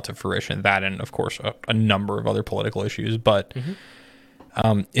being brought to fruition. That, and of course a number of other political issues, but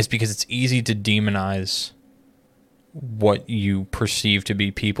it's because it's easy to demonize what you perceive to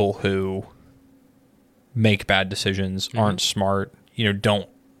be people who make bad decisions, aren't smart, don't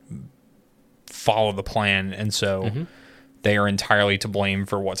follow the plan, and so they are entirely to blame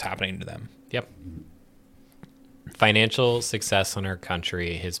for what's happening to them. Yep. Financial success in our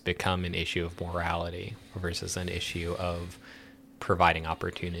country has become an issue of morality versus an issue of providing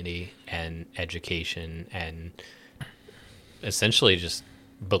opportunity and education, and essentially just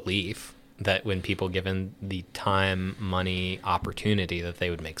belief that when people given the time, money, opportunity, that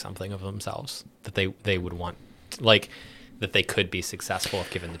they would make something of themselves, that they would want, like, that they could be successful if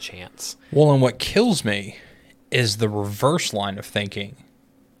given the chance. Well, and what kills me is the reverse line of thinking,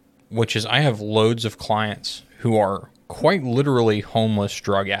 which is I have loads of clients who are quite literally homeless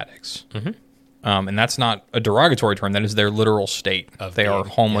drug addicts. And that's not a derogatory term. That is their literal state. They are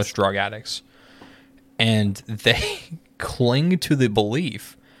homeless drug addicts. And they cling to the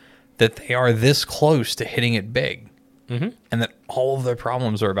belief that they are this close to hitting it big. And that all of their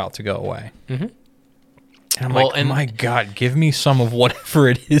problems are about to go away. And I'm like, my God, give me some of whatever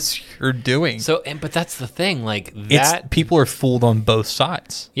it is you're doing. But that's the thing. Like, that... people are fooled on both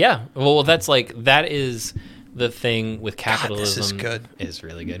sides. Yeah. Well, that is... the thing with capitalism. God, this is good. Is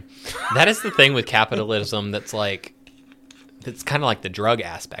really good. That is the thing with capitalism that's kind of like the drug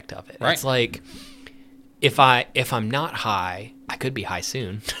aspect of it. Right. It's like, if I'm not high, I could be high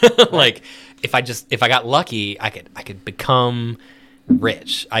soon. Like, if I got lucky, I could become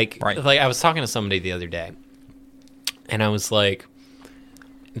rich. Like, I was talking to somebody the other day, and I was like,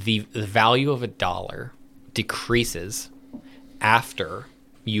 the value of $1 decreases after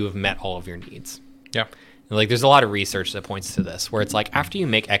you have met all of your needs. Yeah. Like, there's a lot of research that points to this, where it's like, after you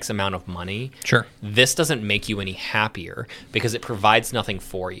make X amount of money, this doesn't make you any happier because it provides nothing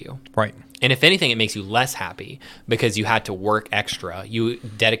for you. Right. And if anything, it makes you less happy because you had to work extra. You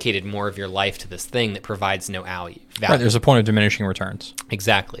dedicated more of your life to this thing that provides no value. Right. There's a point of diminishing returns.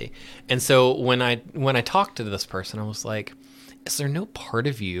 Exactly. And so when I talked to this person, I was like, is there no part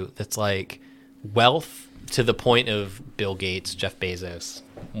of you that's like wealth to the point of Bill Gates, Jeff Bezos?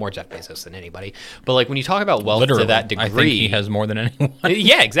 More Jeff Bezos than anybody. But like, when you talk about wealth to that degree... I think he has more than anyone.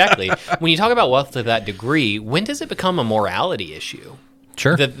 Yeah, exactly. When you talk about wealth to that degree, when does it become a morality issue?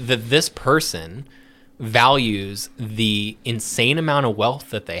 Sure. That this person values the insane amount of wealth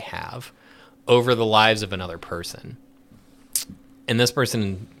that they have over the lives of another person. And this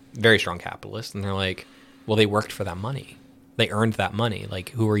person, very strong capitalist, and they're like, well, they worked for that money. They earned that money. Like,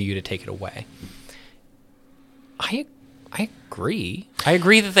 who are you to take it away? I agree. I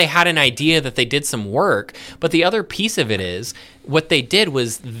agree that they had an idea, that they did some work, but the other piece of it is what they did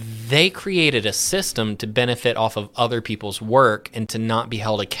was they created a system to benefit off of other people's work and to not be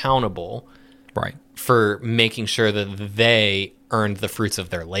held accountable Right. for making sure that they earned the fruits of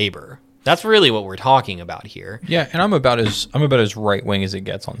their labor. That's really what we're talking about here. Yeah, and I'm about as right wing as it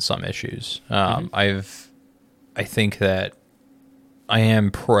gets on some issues. I think that I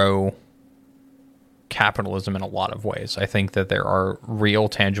am pro capitalism in a lot of ways. I think that there are real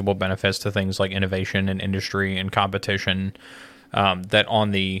tangible benefits to things like innovation and industry and competition that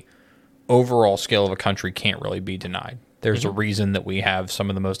on the overall scale of a country can't really be denied. There's a reason that we have some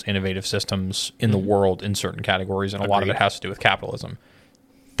of the most innovative systems in the world in certain categories, and a lot of it has to do with capitalism.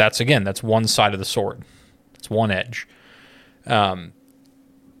 That's one side of the sword. It's one edge.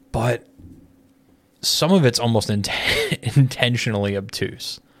 But some of it's almost intentionally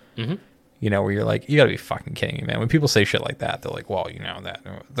obtuse. Mm-hmm. You know, where you're like, you got to be fucking kidding me, man. When people say shit like that, they're like, well, you know,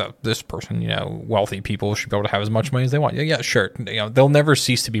 this person, you know, wealthy people should be able to have as much money as they want. Yeah, sure. You know, they'll never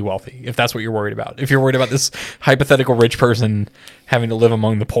cease to be wealthy if that's what you're worried about. If you're worried about this hypothetical rich person having to live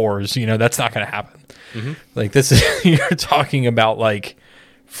among the poor, you know, that's not going to happen. Mm-hmm. Like, this is, you're talking about like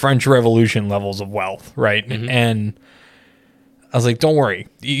French Revolution levels of wealth, right? Mm-hmm. And I was like, don't worry,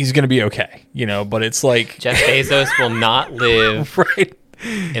 he's going to be okay, you know, but it's like Jeff Bezos will not live right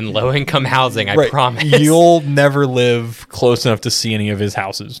in low-income housing, I promise. You'll never live close enough to see any of his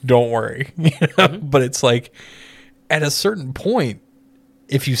houses. Don't worry. You know? Mm-hmm. But it's like, at a certain point,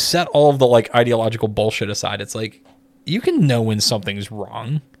 if you set all of the like ideological bullshit aside, it's like, you can know when something's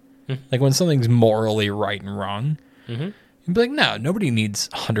wrong. Mm-hmm. Like when something's morally right and wrong. Mm-hmm. You'd be like, no, nobody needs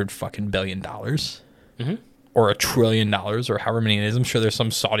 $100 billion. Mm-hmm. Or $1 trillion, or however many it is. I'm sure there's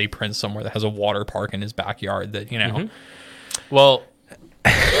some Saudi prince somewhere that has a water park in his backyard that, you know. Mm-hmm. Well,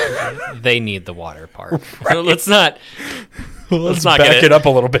 they need the water park. Right. So let's not back it up a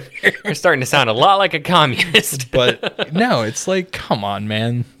little bit here. You're starting to sound a lot like a communist. But no, it's like, come on,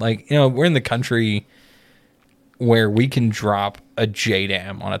 man. Like, you know, we're in the country where we can drop a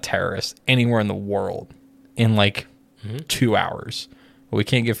JDAM on a terrorist anywhere in the world in like 2 hours. But we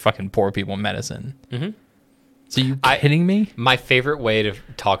can't give fucking poor people medicine. Mm-hmm. So you kidding me? My favorite way to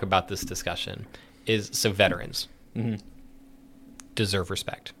talk about this discussion is, so veterans. Mm-hmm. Deserve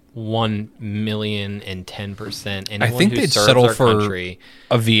respect. 1,010%. I think they'd settle for country,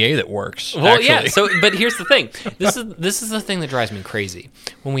 a VA that works. Well, actually. Yeah. So, but here's the thing. This is the thing that drives me crazy.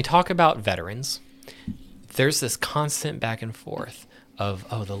 When we talk about veterans, there's this constant back and forth of,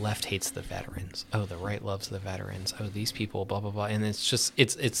 oh, the left hates the veterans. Oh, the right loves the veterans. Oh, these people, blah blah blah. And it's just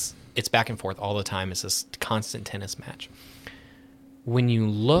it's back and forth all the time. It's this constant tennis match. When you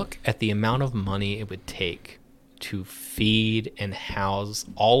look at the amount of money it would take to feed and house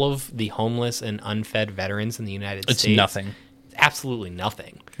all of the homeless and unfed veterans in the United States. It's nothing. It's absolutely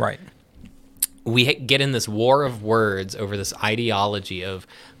nothing. Right. We get in this war of words over this ideology of,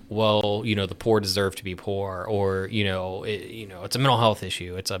 well, you know, the poor deserve to be poor, or, you know, it's a mental health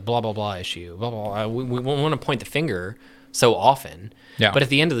issue. It's a blah, blah, blah issue. Blah, blah, blah. We want to point the finger so often. Yeah. But at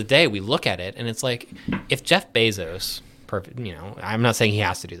the end of the day, we look at it and it's like, if Jeff Bezos, you know, I'm not saying he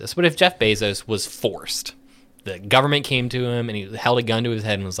has to do this, but if Jeff Bezos was forced, the government came to him and he held a gun to his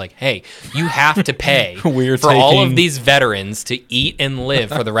head and was like, hey, you have to pay for all of these veterans to eat and live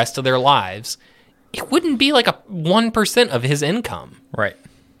for the rest of their lives, it wouldn't be like a 1% of his income. Right.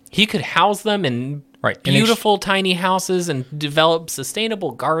 He could house them in beautiful tiny houses and develop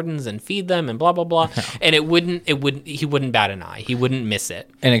sustainable gardens and feed them and blah, blah, blah. No. And he wouldn't bat an eye. He wouldn't miss it.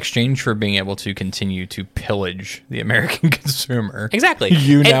 In exchange for being able to continue to pillage the American consumer. Exactly.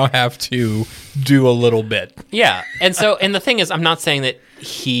 Now have to do a little bit. Yeah. And so, and the thing is, I'm not saying that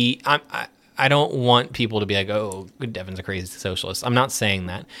I don't want people to be like, oh, Devin's a crazy socialist. I'm not saying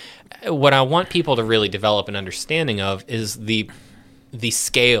that. What I want people to really develop an understanding of is the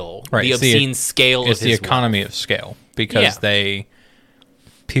scale, the obscene scale of his wealth. It's the economy of scale, because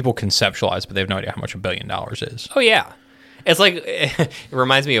people conceptualize, but they have no idea how much $1 billion is. Oh, yeah. It's like it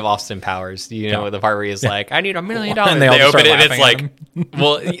reminds me of Austin Powers. You know the part where he's like, "I need $1 million," And and they all they just open it, start and it's like, laughing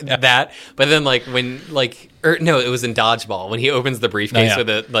well, that. But then like when no, it was in Dodgeball when he opens the briefcase with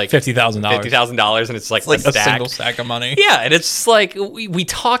it like $50,000, and it's like, like a a stack. single stack of money. Yeah, and it's just like we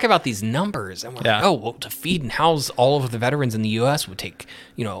talk about these numbers, and we're Yeah. like, oh, well, to feed and house all of the veterans in the U.S. would take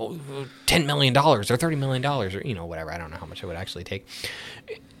 $10 million or $30 million or whatever. I don't know how much it would actually take.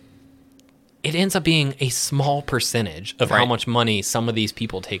 It ends up being a small percentage of how much money some of these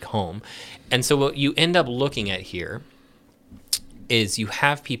people take home. And so what you end up looking at here is you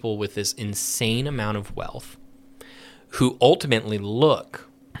have people with this insane amount of wealth who ultimately look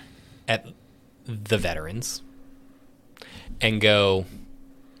at the veterans and go,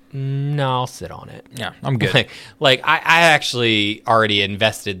 no, I'll sit on it. Yeah, I'm good. Like I actually already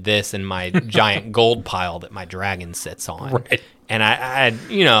invested this in my giant gold pile that my dragon sits on. Right. And I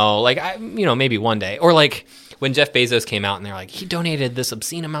maybe one day. Or like when Jeff Bezos came out and they're like, he donated this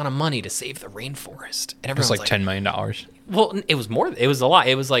obscene amount of money to save the rainforest. And It was everyone's like $10 million. well, it was more. It was a lot.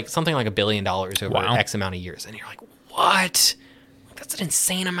 It was like something like $1 billion over Wow. X amount of years. And you're like, what? That's an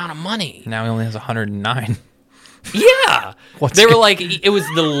insane amount of money. Now he only has 109. Yeah. What's They were it- like, it was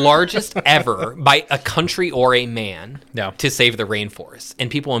the largest ever by a country or a man Yeah. to save the rainforest. And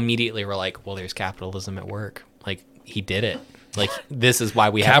people immediately were like, well, there's capitalism at work. Like, he did it. Like, this is why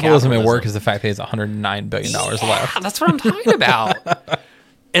we have Capitalism capitalism at work is the fact that he has $109 billion left. That's what I'm talking about.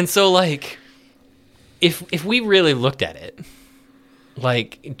 And so, like, if we really looked at it,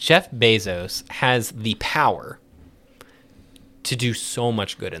 like, Jeff Bezos has the power to do so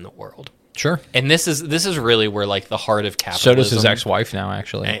much good in the world. Sure. And this is really where like the heart of capitalism. So does his ex-wife now,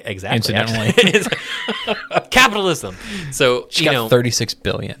 actually. Exactly. Incidentally. Capitalism. So She got $36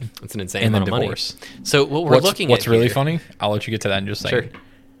 billion. it's an insane and then amount of divorce. money. So what we're looking at What's really here- funny, I'll let you get to that in just a second. Sure.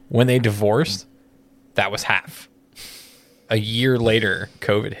 When they divorced, that was half. A year later,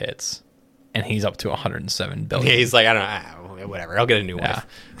 COVID hits, and he's up to $107 billion. Yeah, he's like, I don't know, whatever. I'll get a new Yeah.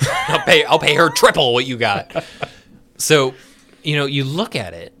 wife. I'll pay her triple what you got. So, you look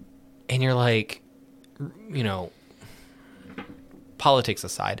at it and you're like, politics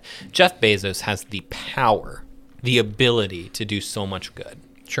aside, Jeff Bezos has the power, the ability to do so much good.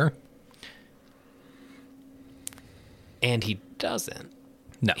 Sure. And he doesn't.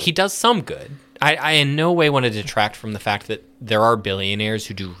 No. He does some good. I in no way want to detract from the fact that there are billionaires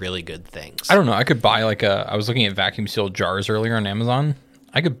who do really good things. I don't know. I could buy I was looking at vacuum sealed jars earlier on Amazon.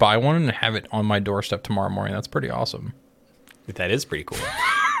 I could buy one and have it on my doorstep tomorrow morning. That's pretty awesome. That is pretty cool.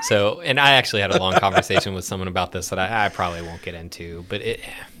 So, and I actually had a long conversation with someone about this that I probably won't get into, but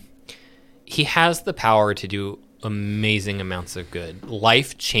he has the power to do amazing amounts of good,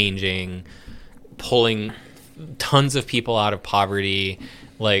 life-changing, pulling tons of people out of poverty.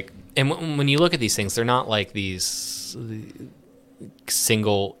 Like, and when you look at these things, they're not like these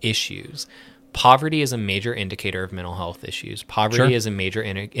single issues. Poverty is a major indicator of mental health issues. Poverty Sure. is a major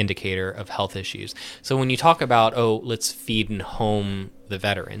indicator of health issues. So when you talk about, let's feed and home the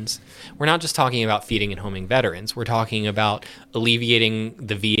veterans, we're not just talking about feeding and homing veterans. We're talking about alleviating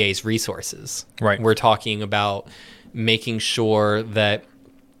the VA's resources. Right. We're talking about making sure that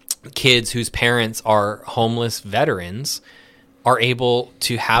kids whose parents are homeless veterans are able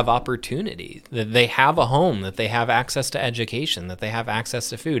to have opportunity, that they have a home, that they have access to education, that they have access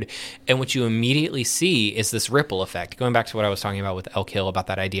to food. And what you immediately see is this ripple effect. Going back to what I was talking about with Elk Hill about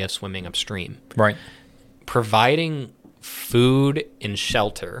that idea of swimming upstream. Right. Providing food and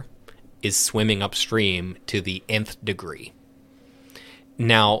shelter is swimming upstream to the nth degree.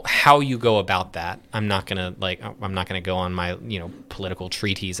 Now, how you go about that, I'm not gonna go on my political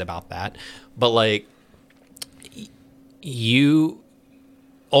treatise about that, but like, you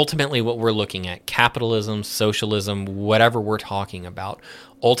ultimately what we're looking at, capitalism, socialism, whatever we're talking about,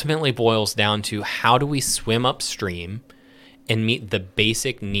 ultimately boils down to how do we swim upstream and meet the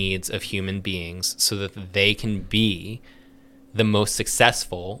basic needs of human beings so that they can be the most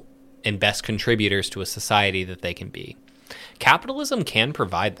successful and best contributors to a society that they can be. Capitalism can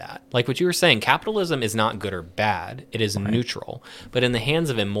provide that. Like what you were saying, capitalism is not good or bad. It is neutral. But in the hands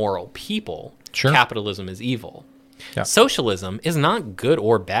of immoral people, Sure. capitalism is evil. Yeah. Socialism is not good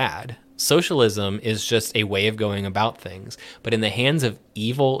or bad. Socialism is just a way of going about things. But in the hands of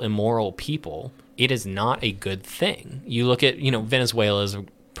evil, immoral people, it is not a good thing. You look at, Venezuela is a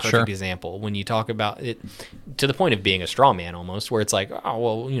perfect Sure. example. When you talk about it to the point of being a straw man almost, where it's like, oh,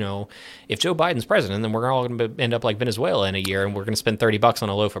 well, if Joe Biden's president, then we're all going to end up like Venezuela in a year and we're going to spend $30 on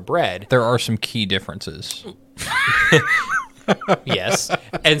a loaf of bread. There are some key differences. Yes.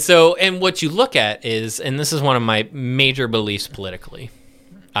 And what you look at is, and this is one of my major beliefs politically,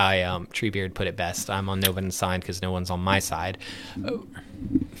 Treebeard put it best. I'm on no one's side because no one's on my side.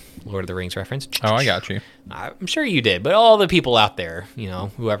 Lord of the Rings reference. Oh, I got you. I'm sure you did, but all the people out there,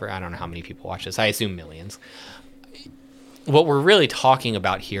 whoever, I don't know how many people watch this. I assume millions. What we're really talking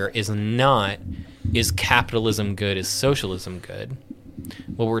about here is not, is capitalism good, is socialism good?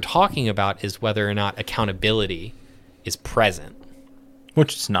 What we're talking about is whether or not accountability is present.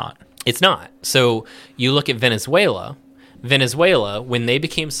 Which it's not. It's not. So you look at Venezuela. Venezuela, when they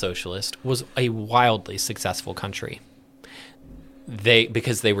became socialist, was a wildly successful country.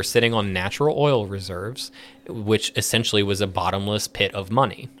 Because they were sitting on natural oil reserves, which essentially was a bottomless pit of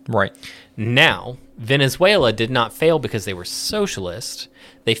money. Right. Now, Venezuela did not fail because they were socialist.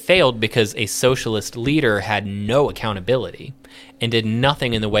 They failed because a socialist leader had no accountability and did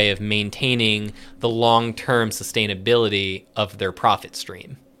nothing in the way of maintaining the long-term sustainability of their profit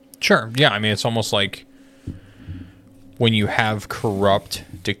stream. Sure. Yeah. I mean, it's almost like when you have corrupt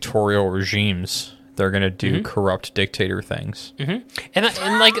dictatorial regimes, they're going to do corrupt dictator things. Mm-hmm.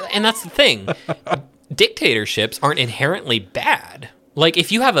 And that's the thing. Dictatorships aren't inherently bad. Like,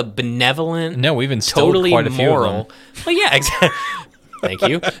 if you have a benevolent, no, we've instilled totally quite a few moral, of them. well, yeah, exactly. Thank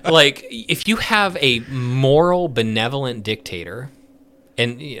you. Like, if you have a moral, benevolent dictator,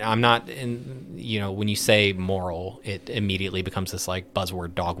 and I'm not, when you say moral, it immediately becomes this like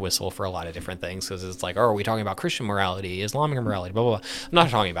buzzword dog whistle for a lot of different things, because it's like, oh, are we talking about Christian morality, Islamic morality, blah, blah, blah. I'm not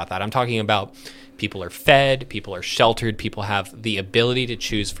talking about that. I'm talking about people are fed, people are sheltered, people have the ability to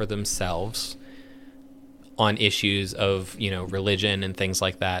choose for themselves on issues of, religion and things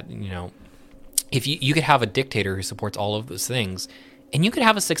like that. If you could have a dictator who supports all of those things, and you could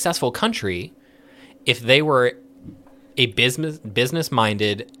have a successful country if they were a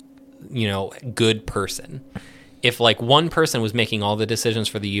business-minded, good person. If like one person was making all the decisions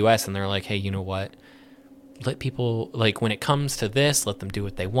for the U.S. and they're like, hey, you know what? Let people, like, when it comes to this, let them do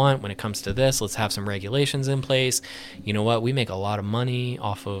what they want. When it comes to this, let's have some regulations in place. You know what? We make a lot of money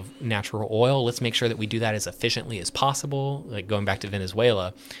off of natural oil. Let's make sure that we do that as efficiently as possible. Like, going back to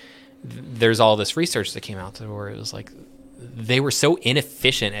Venezuela, there's all this research that came out where it was like they were so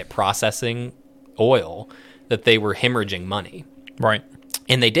inefficient at processing oil that they were hemorrhaging money. Right.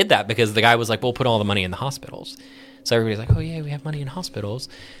 And they did that because the guy was like, we'll put all the money in the hospitals. So everybody's like, oh, yeah, we have money in hospitals.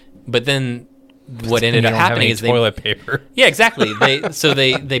 But then what ended up happening is toilet paper. Yeah, exactly.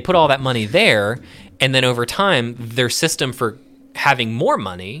 They put all that money there, and then over time, their system for having more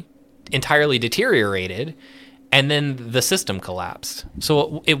money entirely deteriorated, and then the system collapsed.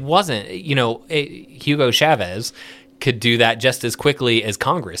 So it wasn't, Hugo Chavez could do that just as quickly as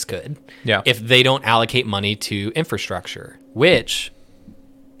Congress could. Yeah. If they don't allocate money to infrastructure, which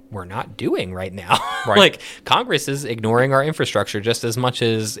we're not doing right now. Right. Like, Congress is ignoring our infrastructure just as much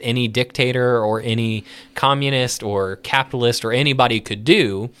as any dictator or any communist or capitalist or anybody could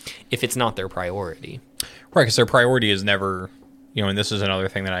do if it's not their priority. Right, because their priority is never, and this is another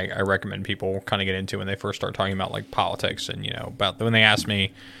thing that I recommend people kind of get into when they first start talking about like politics and, about when they ask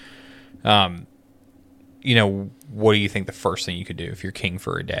me, what do you think the first thing you could do if you're king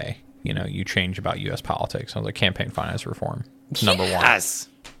for a day? You change about U.S. politics. I was like, campaign finance reform. It's number one. Yes.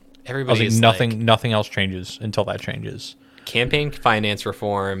 Everybody's nothing else changes until that changes. Campaign finance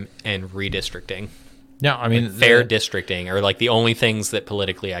reform and redistricting. Yeah, I mean, fair districting are like the only things that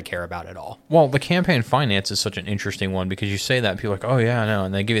politically I care about at all. Well, the campaign finance is such an interesting one because you say that and people are like, oh yeah, I know,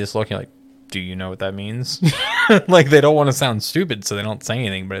 and they give you this look, and you're like, do you know what that means? Like, they don't want to sound stupid, so they don't say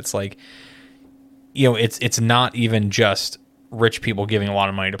anything. But it's like, it's not even just rich people giving a lot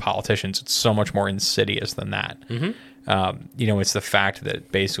of money to politicians. It's so much more insidious than that. Mm-hmm. It's the fact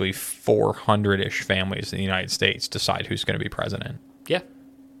that basically 400-ish families in the United States decide who's going to be president. Yeah.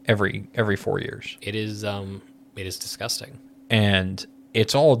 Every 4 years. It is disgusting. And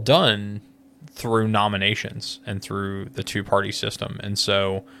it's all done through nominations and through the two-party system. And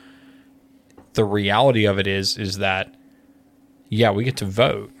so the reality of it is that, yeah, we get to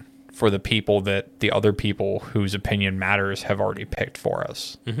vote for the people that the other people whose opinion matters have already picked for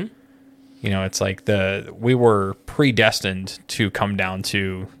us. Mm-hmm. It's like we were predestined to come down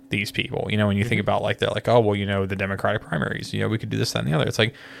to these people. When you think about like, they're like, oh, well, the Democratic primaries, we could do this, that, and the other. It's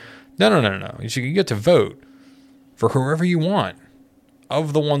like, no. You get to vote for whoever you want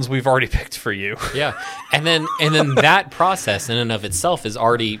of the ones we've already picked for you. Yeah. And then that process in and of itself is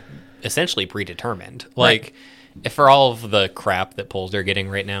already essentially predetermined. Like, right. For all of the crap that polls are getting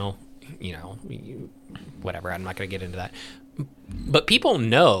right now, whatever, I'm not going to get into that. But people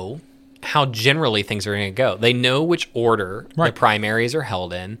know how generally things are going to go. They know which order the primaries are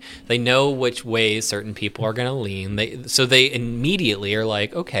held in. They know which ways certain people are going to lean. So they immediately are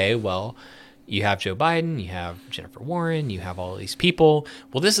like, okay, well, You have Joe Biden, you have Jennifer Warren, you have all these people.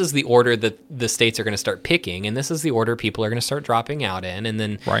 Well, this is the order that the states are going to start picking, and this is the order people are going to start dropping out in. And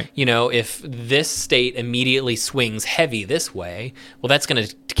then, if this state immediately swings heavy this way, well, that's going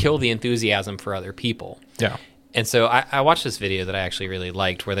to kill the enthusiasm for other people. Yeah. And so I watched this video that I actually really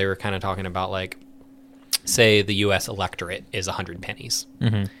liked where they were kind of talking about, like, say the U.S. electorate is 100 pennies.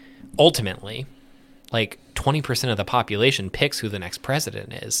 Mm-hmm. Ultimately, like 20% of the population picks who the next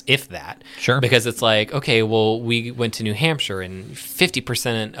president is, if that. Sure. Because it's like, okay, well, we went to New Hampshire and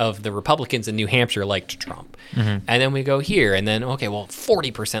 50% of the Republicans in New Hampshire liked Trump. Mm-hmm. And then we go here and then, okay, well,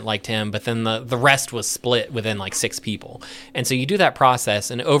 40% liked him, but then the rest was split within like 6 people. And so you do that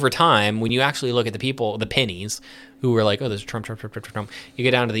process, and over time, when you actually look at the people, the pennies, who were like, oh, there's Trump, you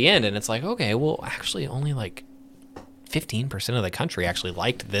get down to the end and it's like, okay, well, actually only like 15% of the country actually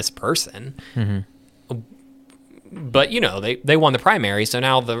liked this person. Mm-hmm. But, they won the primary, so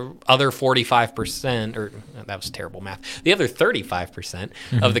now the other 45%, or that was terrible math, the other 35%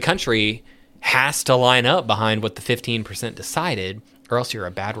 of the country has to line up behind what the 15% decided, or else you're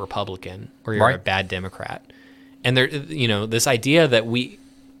a bad Republican or you're a bad Democrat. And there, this idea that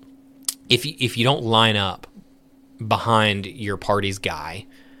if you don't line up behind your party's guy,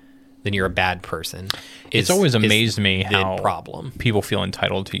 then you're a bad person. It's always amazed me the how problem. People feel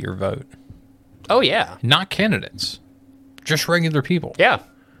entitled to your vote. Oh, yeah. Not candidates. Just regular people. Yeah.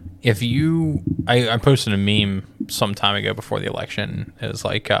 If you... I posted a meme some time ago before the election. It was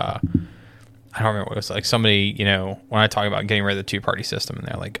like... I don't remember what it was like. Somebody, when I talk about getting rid of the two-party system, and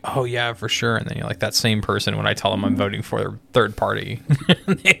they're like, oh, yeah, for sure. And then you're like, that same person, when I tell them I'm voting for their third party,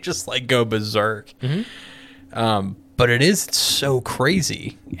 they just, like, go berserk. Mm-hmm. But it's so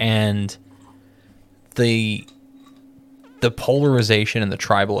crazy. And the polarization and the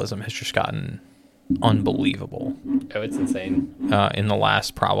tribalism has just gotten unbelievable. Oh, it's insane. In the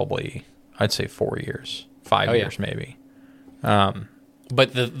last probably, I'd say 4 years, 5 years maybe.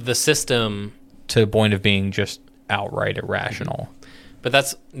 But the system... To the point of being just outright irrational. But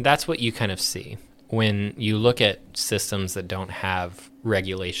that's what you kind of see when you look at systems that don't have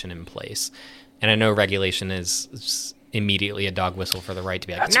regulation in place. And I know regulation is immediately a dog whistle for the right to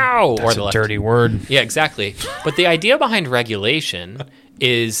be like, no! That's a dirty word. Yeah, exactly. But the idea behind regulation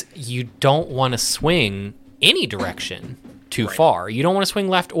is you don't want to swing any direction too far. You don't want to swing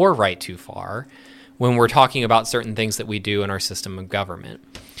left or right too far when we're talking about certain things that we do in our system of government.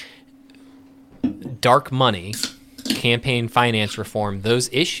 Dark money, campaign finance reform, those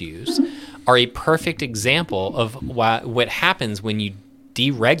issues are a perfect example of what happens when you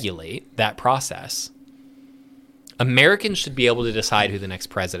deregulate that process. Americans should be able to decide who the next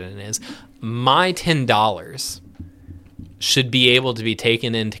president is. My $10 should be able to be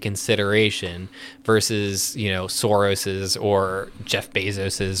taken into consideration versus, Soros's or Jeff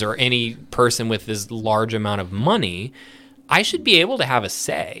Bezos's or any person with this large amount of money. I should be able to have a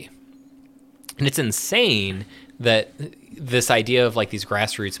say. And it's insane that this idea of like these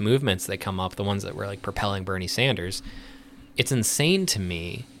grassroots movements that come up, the ones that were like propelling Bernie Sanders, it's insane to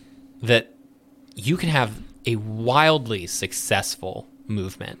me that you can have a wildly successful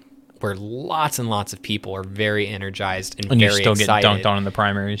movement where lots and lots of people are very energized and very excited. And you still get dunked on in the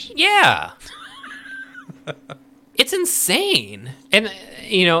primaries. Yeah. It's insane. And,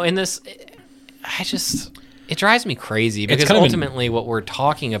 in this, it drives me crazy because ultimately what we're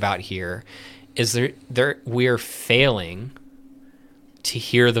talking about here is we're failing to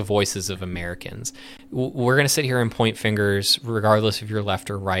hear the voices of Americans. We're going to sit here and point fingers regardless if you're left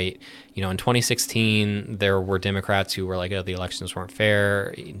or right. In 2016, there were Democrats who were like, oh, the elections weren't fair.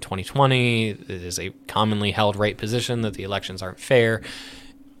 In 2020, it is a commonly held right position that the elections aren't fair.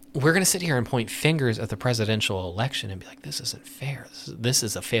 We're going to sit here and point fingers at the presidential election and be like, this isn't fair. This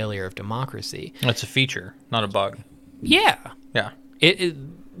is a failure of democracy. It's a feature, not a bug. Yeah. Yeah.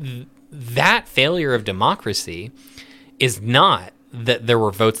 That failure of democracy is not that there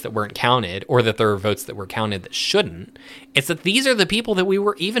were votes that weren't counted or that there were votes that were counted that shouldn't. It's that these are the people that we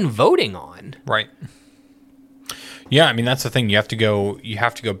were even voting on. Right. Yeah, I mean, that's the thing. You have to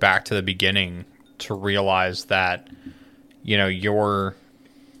go back to the beginning to realize that,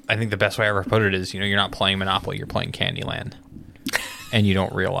 I think the best way I ever put it is, you're not playing Monopoly, you're playing Candyland. And you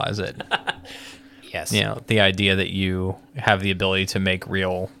don't realize it. Yes. The idea that you have the ability to make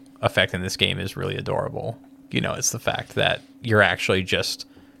real effect in this game is really adorable. It's the fact that you're actually just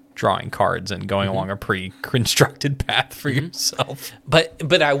drawing cards and going along a pre-constructed path for yourself.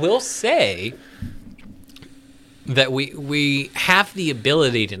 But I will say that we have the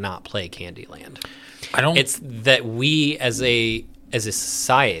ability to not play Candyland. It's that we as a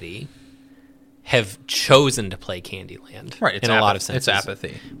society have chosen to play Candyland. Right. It's in a lot of senses. It's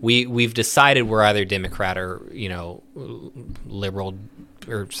apathy. We've decided we're either Democrat or,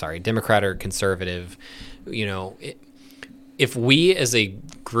 Democrat or conservative. If we as a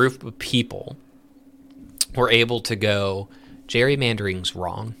group of people were able to go, gerrymandering's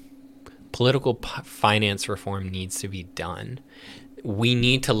wrong, political finance reform needs to be done, we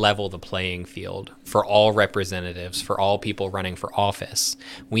need to level the playing field for all representatives, for all people running for office.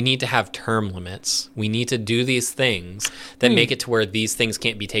 We need to have term limits. We need to do these things that make it to where these things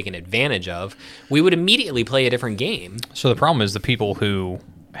can't be taken advantage of. We would immediately play a different game. So the problem is the people who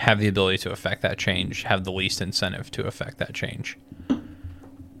have the ability to affect that change have the least incentive to affect that change.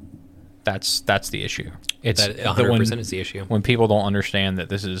 That's the issue. It's that 100% is the issue. When people don't understand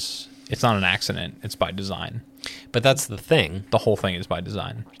that it's not an accident, it's by design. But that's the thing. The whole thing is by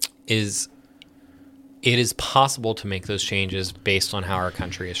design. It is possible to make those changes based on how our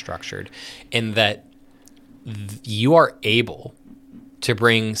country is structured, in that you are able to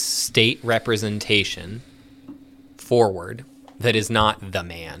bring state representation forward that is not the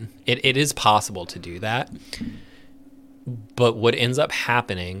man. It is possible to do that. But what ends up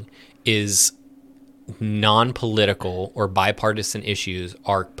happening is non-political or bipartisan issues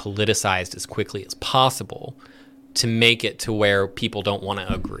are politicized as quickly as possible to make it to where people don't want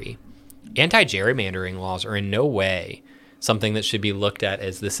to agree. Anti-gerrymandering laws are in no way something that should be looked at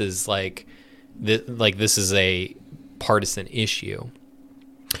as this is this is a partisan issue.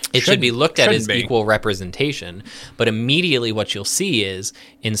 It should be looked at as equal representation. But immediately what you'll see is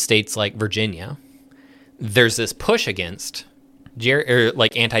in states like Virginia, there's this push against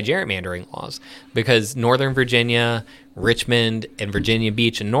anti-gerrymandering laws because Northern Virginia, Richmond, and Virginia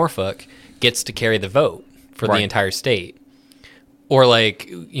Beach and Norfolk gets to carry the vote for the entire state. Or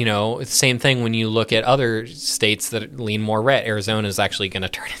same thing when you look at other states that lean more red. Arizona is actually going to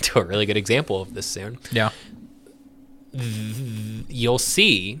turn into a really good example of this soon. Yeah. You'll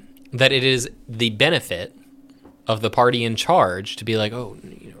see that it is the benefit of the party in charge to be like,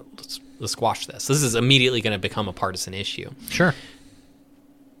 let's squash this. This is immediately going to become a partisan issue. Sure.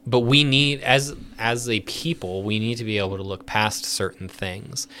 But we need, as a people, we need to be able to look past certain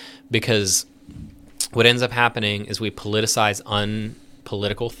things, because what ends up happening is we politicize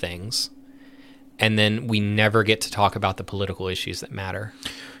unpolitical things, and then we never get to talk about the political issues that matter.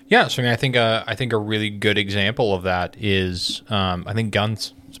 Yeah, so I think a really good example of that is I think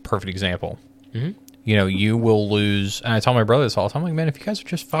guns is a perfect example. Mm-hmm. You will lose, and I tell my brother this all the time, I'm like, man, if you guys would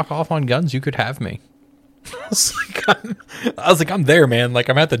just fuck off on guns, you could have me. I was like, I'm there, man. Like,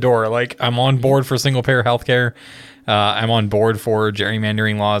 I'm at the door. Like, I'm on board for single payer healthcare. I'm on board for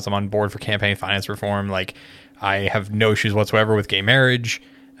gerrymandering laws. I'm on board for campaign finance reform. Like, I have no issues whatsoever with gay marriage.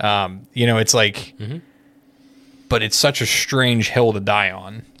 It's like, mm-hmm. But it's such a strange hill to die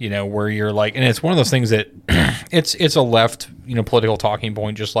on, where you're like, and it's one of those things that it's a left, political talking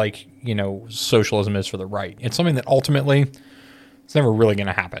point, just like, socialism is for the right. It's something that ultimately it's never really going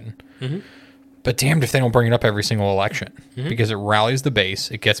to happen. Mm-hmm. But damned if they don't bring it up every single election, mm-hmm. because it rallies the base,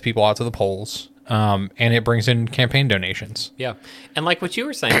 it gets people out to the polls, and it brings in campaign donations. Yeah. And like what you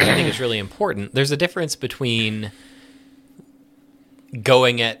were saying, I think is really important. There's a difference between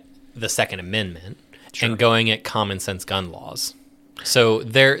going at the Second Amendment and going at common sense gun laws. So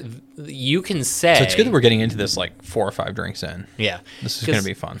you can say... So it's good that we're getting into this like 4 or 5 drinks in. Yeah. This is going to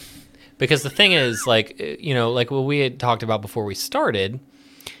be fun. Because the thing is, like what we had talked about before we started,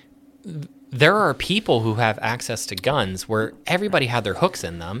 there are people who have access to guns where everybody had their hooks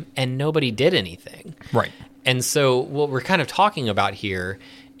in them and nobody did anything. Right. And so what we're kind of talking about here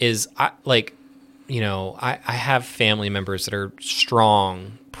is I have family members that are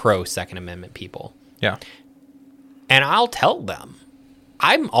strong pro Second Amendment people. Yeah. And I'll tell them,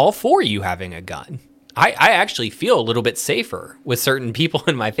 I'm all for you having a gun. I actually feel a little bit safer with certain people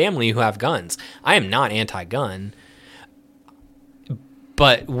in my family who have guns. I am not anti-gun.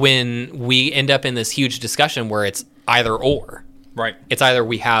 But when we end up in this huge discussion where it's either or, right? It's either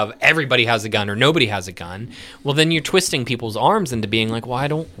everybody has a gun or nobody has a gun. Well, then you're twisting people's arms into being like, well, I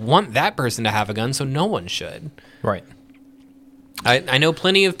don't want that person to have a gun, so no one should. Right. I know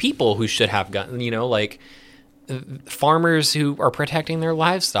plenty of people who should have guns, like farmers who are protecting their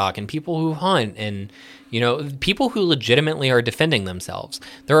livestock and people who hunt and, people who legitimately are defending themselves.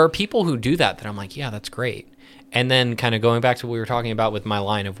 There are people who do that I'm like, yeah, that's great. And then kind of going back to what we were talking about with my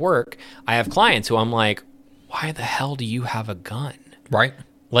line of work, I have clients who I'm like, why the hell do you have a gun? Right.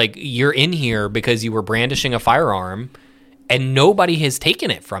 Like, you're in here because you were brandishing a firearm and nobody has taken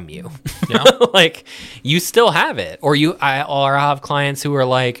it from you. Like, you still have it. Or I'll have clients who are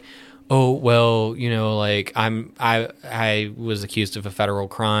like, oh, well, like I was accused of a federal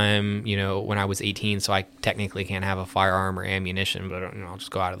crime, when I was 18, so I technically can't have a firearm or ammunition, but I'll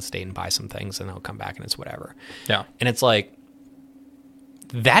just go out of the state and buy some things and they'll come back and it's whatever. Yeah. And it's like,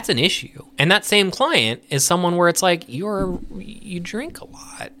 that's an issue. And that same client is someone where it's like, you drink a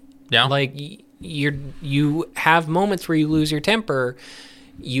lot. Yeah. Like you have moments where you lose your temper.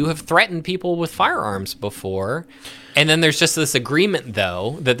 You have threatened people with firearms before. And then there's just this agreement,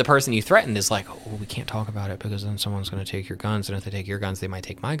 though, that the person you threatened is like, oh, we can't talk about it because then someone's going to take your guns. And if they take your guns, they might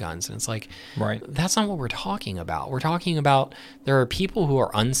take my guns. And it's like, right. That's not what we're talking about. We're talking about there are people who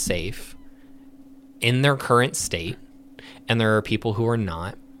are unsafe in their current state, and there are people who are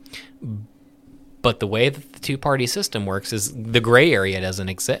not. But the way that the two-party system works is the gray area doesn't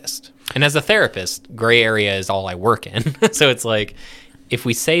exist. And as a therapist, gray area is all I work in. So it's like, if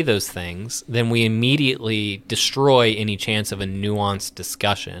we say those things, then we immediately destroy any chance of a nuanced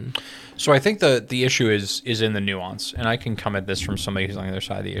discussion. So I think the issue is in the nuance, and I can come at this from somebody who's on the other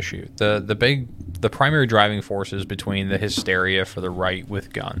side of the issue. The primary driving forces between the hysteria for the right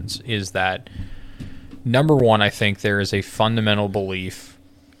with guns is that, number one, I think there is a fundamental belief.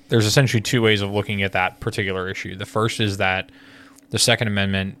 There's essentially two ways of looking at that particular issue. The first is that the Second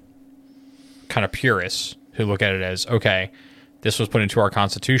Amendment kind of purists who look at it as, okay, this was put into our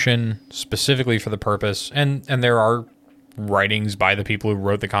Constitution specifically for the purpose, and there are writings by the people who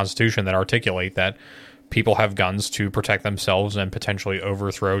wrote the Constitution that articulate that people have guns to protect themselves and potentially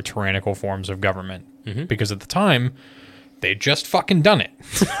overthrow tyrannical forms of government. Mm-hmm. Because at the time, they'd just fucking done it.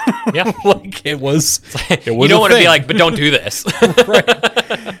 Yeah. Like it was you don't want to be like, but don't do this.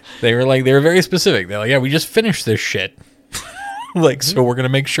 Right. They were very specific. They're like, yeah, we just finished this shit. Like, so we're going to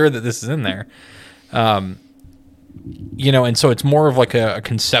make sure that this is in there. And so it's more of like a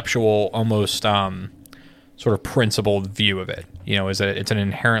conceptual, almost sort of principled view of it. Is that it's an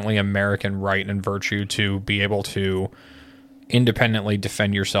inherently American right and virtue to be able to independently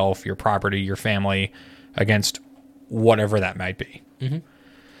defend yourself, your property, your family against whatever that might be. Mm-hmm.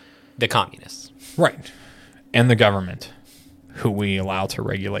 The communists. Right. And the government, who we allow to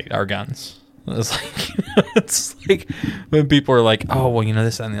regulate our guns. It's like when people are like, oh, well,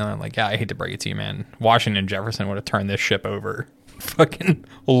 this and the other. I'm like, yeah, I hate to break it to you, man. Washington and Jefferson would have turned this ship over fucking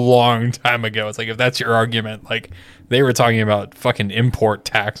a long time ago. It's like, if that's your argument, like they were talking about fucking import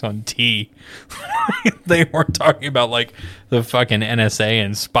tax on tea. They weren't talking about like the fucking NSA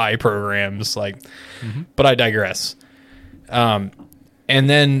and spy programs. Like, But I digress. And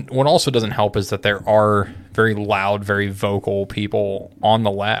then what also doesn't help is that there are very loud, very vocal people on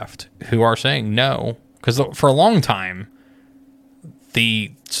the left who are saying no. Because for a long time,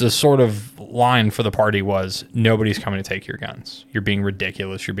 the sort of line for the party was, nobody's coming to take your guns. You're being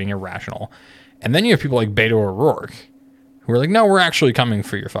ridiculous. You're being irrational. And then you have people like Beto O'Rourke who are like, no, we're actually coming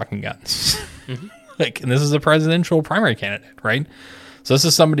for your fucking guns. Mm-hmm. And this is a presidential primary candidate, right? So this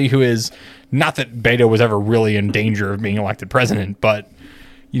is somebody who is, not that Beto was ever really in danger of being elected president, but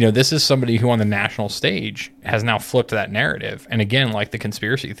this is somebody who on the national stage has now flipped that narrative. And again, like the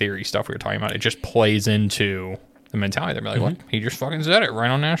conspiracy theory stuff we were talking about, it just plays into the mentality. They're like, what? He just fucking said it right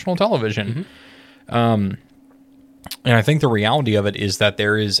on national television. Mm-hmm. And I think the reality of it is that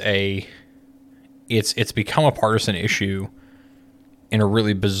there is it's become a partisan issue in a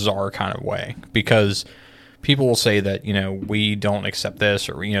really bizarre kind of way, because people will say that, we don't accept this,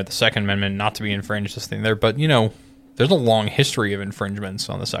 or, the Second Amendment not to be infringed, this thing there. But, there's a long history of infringements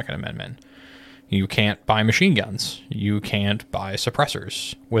on the Second Amendment. You can't buy machine guns. You can't buy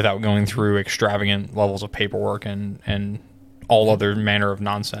suppressors without going through extravagant levels of paperwork and all other manner of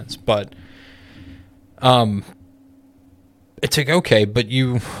nonsense. But it's like, okay, but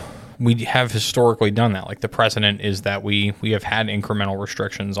we have historically done that. Like the precedent is that we have had incremental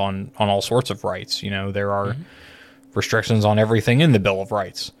restrictions on all sorts of rights. There are restrictions on everything in the Bill of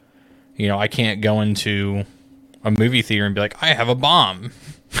Rights. I can't go into a movie theater and be like, I have a bomb.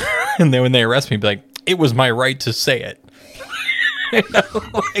 And then when they arrest me, be like, it was my right to say it.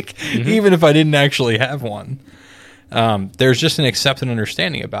 Even if I didn't actually have one. There's just an accepted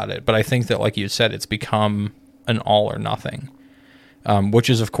understanding about it. But I think that, like you said, it's become an all or nothing, which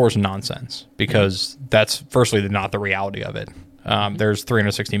is, of course, nonsense, because that's, firstly, not the reality of it. There's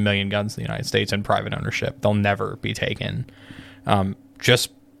 360 million guns in the United States in private ownership. They'll never be taken.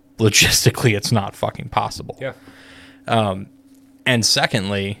 Just logistically, it's not fucking possible. Yeah. And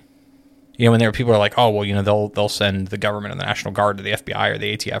secondly, when there are people who are like, oh, well, they'll send the government and the National Guard to the FBI or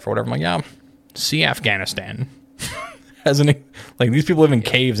the ATF or whatever. I'm like, yeah, see Afghanistan. These people live in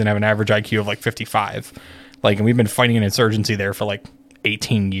caves and have an average IQ of like 55. And we've been fighting an insurgency there for like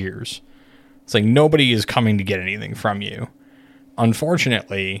 18 years. It's like nobody is coming to get anything from you.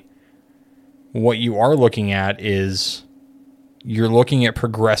 Unfortunately, What you are looking at is you're looking at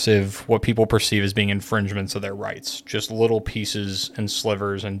progressive, what people perceive as being infringements of their rights, just little pieces and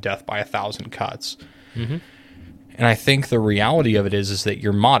slivers and death by 1,000 cuts. Mm-hmm. And I think the reality of it is that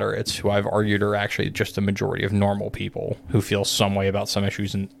your moderates, who I've argued are actually just a majority of normal people who feel some way about some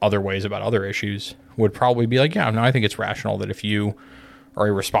issues and other ways about other issues, would probably be like, yeah, no, I think it's rational that if you are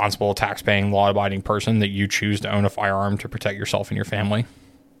a responsible, tax-paying, law-abiding person, that you choose to own a firearm to protect yourself and your family.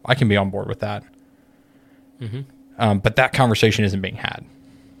 I can be on board with that. Mm-hmm. But that conversation isn't being had.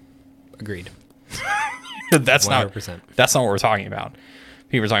 Agreed. That's 100%. not what we're talking about.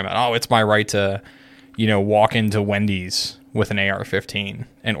 People are talking about, oh, it's my right to, walk into Wendy's with an AR-15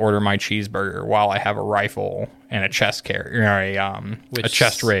 and order my cheeseburger while I have a rifle and a chest carry, a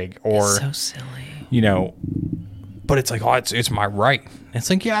chest rig, or so silly. But it's like, oh, it's my right. It's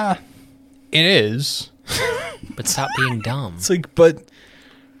like, yeah, it is. But stop being dumb. It's like, but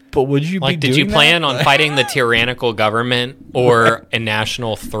would you be doing did you plan that? on fighting the tyrannical government or a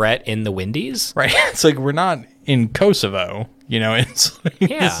national threat in the Windies? Right. It's like, we're not in Kosovo, it's like,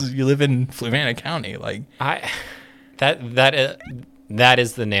 Yeah. You live in Fluvanna County. Like, that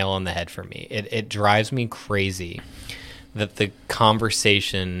is the nail on the head for me. It drives me crazy that the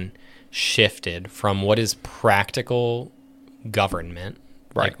conversation shifted from what is practical government,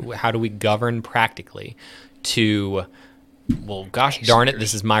 right? Like how do we govern practically, to, well, gosh darn it,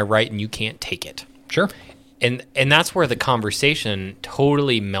 this is my right and you can't take it. Sure. And that's where the conversation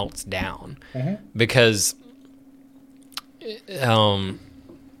totally melts down, because I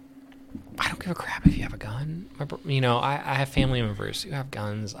don't give a crap if you have a gun. I have family members who have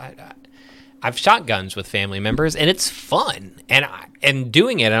guns. I've shot guns with family members, and it's fun. And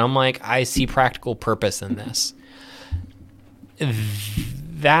doing it, and I'm like, I see practical purpose in this.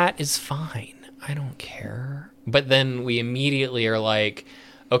 That is fine. I don't care. But then we immediately are like,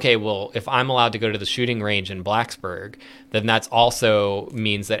 okay, well, if I'm allowed to go to the shooting range in Blacksburg, then that's also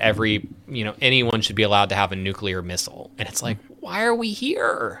means that anyone should be allowed to have a nuclear missile. And it's like, why are we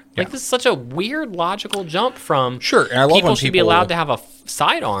here? Yeah. Like, this is such a weird logical jump from sure. And I love people when should be allowed to have a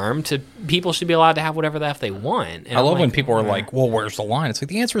sidearm to people should be allowed to have whatever the F they want. And I love when people are like, well, where's the line? It's like,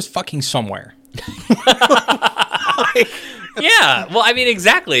 the answer is fucking somewhere. Yeah, well, I mean,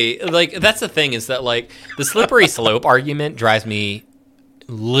 exactly. Like, that's the thing, is that, like, the slippery slope argument drives me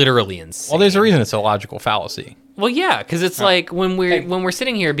literally insane. Well, there's a reason it's a logical fallacy. Well, yeah, because it's like when we're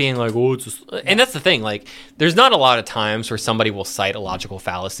sitting here being like, oh, it's just, and that's the thing. Like, there's not a lot of times where somebody will cite a logical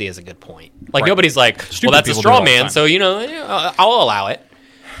fallacy as a good point. Like, nobody's like, well, that's a straw man, so I'll allow it.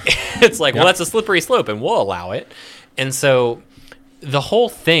 It's like, well, that's a slippery slope, and we'll allow it. And so, the whole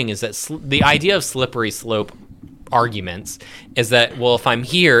thing is that the idea of slippery slope arguments is that, well, if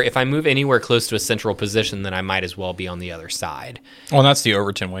I move anywhere close to a central position, then I might as well be on the other side. Well, and that's the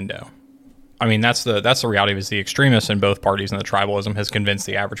Overton window. I mean, that's the reality, is the extremists in both parties and the tribalism has convinced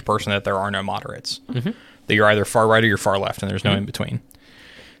the average person that there are no moderates. Mm-hmm. That you're either far right or you're far left, and there's no in between.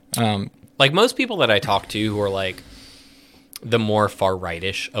 Like, most people that I talk to who are like the more far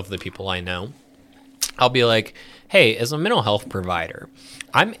rightish of the people I know, I'll be like, hey, as a mental health provider,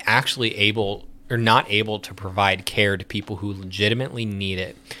 I'm actually not able to provide care to people who legitimately need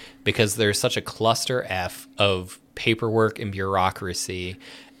it, because there's such a cluster F of paperwork and bureaucracy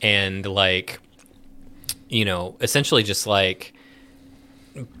and, like, essentially just like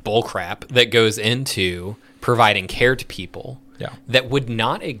bullcrap that goes into providing care to people that would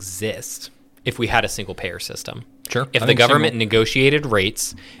not exist if we had a single payer system. Sure. If the government negotiated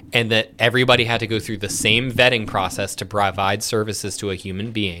rates and that everybody had to go through the same vetting process to provide services to a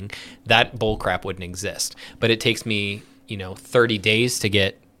human being, that bullcrap wouldn't exist. But it takes me, 30 days to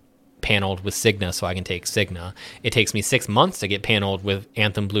get paneled with Cigna so I can take Cigna. It takes me 6 months to get paneled with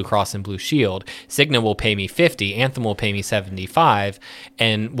Anthem, Blue Cross, and Blue Shield. Cigna will pay me $50, Anthem will pay me $75,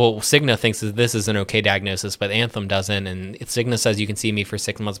 and, well, Cigna thinks that this is an okay diagnosis, but Anthem doesn't, and Cigna says you can see me for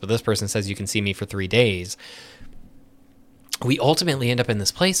 6 months, but this person says you can see me for 3 days. We ultimately end up in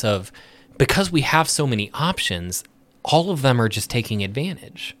this place of, because we have so many options, all of them are just taking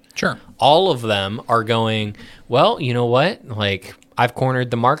advantage. Sure. All of them are going, well, you know what? Like, I've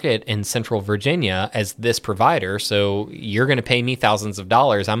cornered the market in Central Virginia as this provider, so you're going to pay me thousands of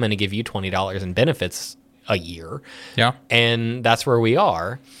dollars. I'm going to give you $20 in benefits a year. Yeah. And that's where we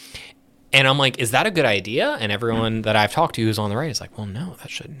are. And I'm like, is that a good idea? And everyone that I've talked to who's on the right is like, well, no, that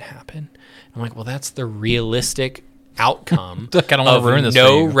shouldn't happen. I'm like, well, that's the realistic outcome Look, I don't want of to ruin this no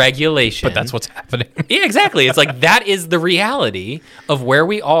for you, regulation. but that's what's happening. Yeah, exactly. It's like, that is the reality of where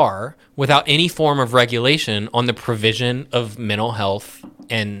we are without any form of regulation on the provision of mental health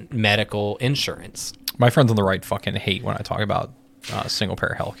and medical insurance. My friends on the right fucking hate when I talk about single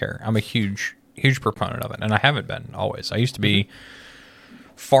payer healthcare. I'm a huge huge proponent of it, and I haven't been always. I used to be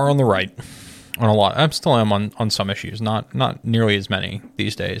far on the right on a lot. I still am on some issues, not nearly as many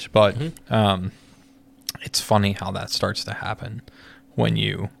these days, but it's funny how that starts to happen when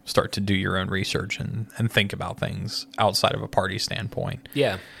you start to do your own research and think about things outside of a party standpoint.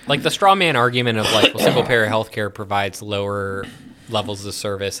 Yeah. Like the straw man argument of like, well, single payer healthcare provides lower levels of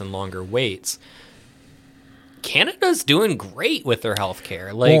service and longer waits. Canada's doing great with their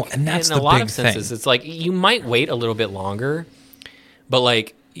healthcare. Like, and that's in the a lot big of senses, thing. it's like you might wait a little bit longer, but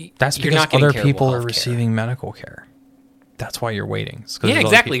like That's you're because not getting other people terrible are healthcare. receiving medical care. That's why you're waiting. It's 'cause Yeah, there's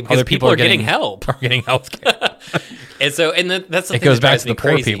exactly. Because people are getting help. Are getting health care. And so, that's the It thing goes that back drives to me the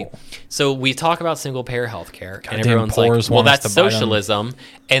poor crazy. people. So we talk about single payer healthcare, and Goddamn everyone's like, poors "Well, want us that's to buy them." socialism."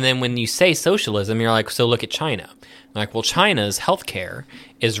 And then when you say socialism, you're like, "So look at China." Like, well, China's healthcare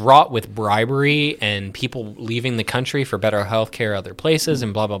is wrought with bribery and people leaving the country for better healthcare other places,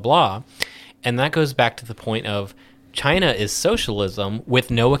 and blah blah blah. And that goes back to the point of China is socialism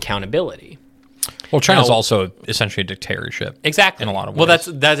with no accountability. Well, China's Now- also essentially a dictatorship. Exactly. In a lot of Well, ways.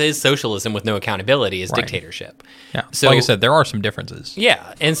 that is socialism with no accountability, is Right. dictatorship. Yeah. So- like I said, there are some differences.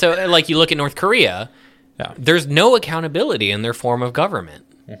 Yeah, and so like you look at North Korea, Yeah. there's no accountability in their form of government.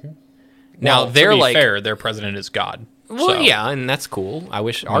 Now Well, to they're be like, fair, their president is God. well, so, yeah, and that's cool. I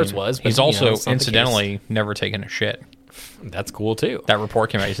wish ours was. But, He's you know, also it's not the case. incidentally never taken a shit. That's cool too, That report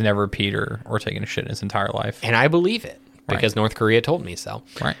came out. He's never peed or taken a shit in his entire life. and I believe it because North Korea told me so.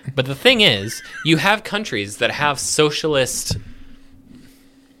 Right. But the thing is, you have countries that have socialist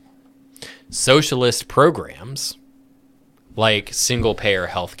programs like single payer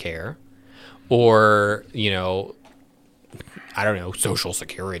healthcare or, I don't know, Social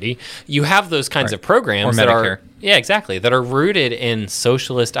Security. You have those kinds of programs Or that Medicare. are, yeah, exactly, that are rooted in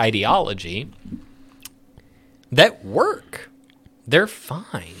socialist ideology that work. They're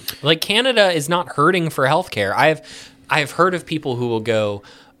fine. Like Canada is not hurting for healthcare. I've heard of people who will go,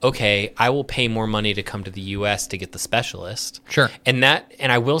 okay, I will pay more money to come to the U.S. to get the specialist. Sure. And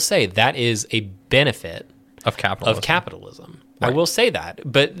I will say that is a benefit Of capitalism. of capitalism. I Right. will say that.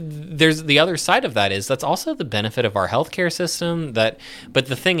 But there's the other side of that is that's also the benefit of our healthcare system. But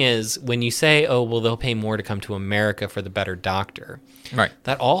the thing is, when you say, oh, well, they'll pay more to come to America for the better doctor, Right.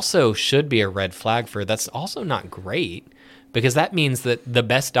 that also should be a red flag for that's also not great. Because that means that the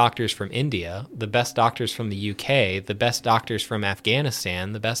best doctors from India, the best doctors from the UK, the best doctors from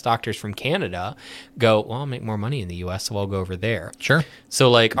Afghanistan, the best doctors from Canada go, well, I'll make more money in the US, so I'll go over there. Sure.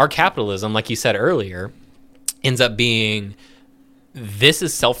 So, like, our capitalism, like you said earlier, ends up being this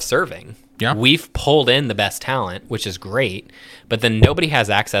is self-serving. Yeah. We've pulled in the best talent, which is great, but then nobody has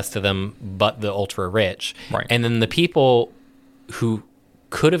access to them but the ultra-rich. Right. And then the people who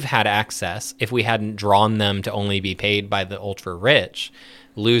could have had access if we hadn't drawn them to only be paid by the ultra rich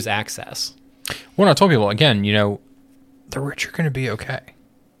lose access. When I told people, again, the rich are going to be okay.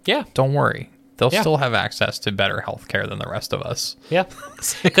 Yeah. Don't worry. They'll Yeah. still have access to better health care than the rest of us. Yeah.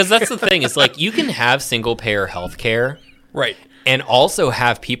 Because that's the thing. It's like you can have single payer healthcare Right. and also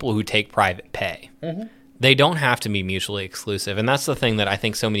have people who take private pay. They don't have to be mutually exclusive. And that's the thing that I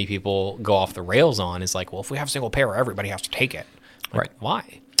think so many people go off the rails on is like, well, if we have single payer, everybody has to take it. Like, Right.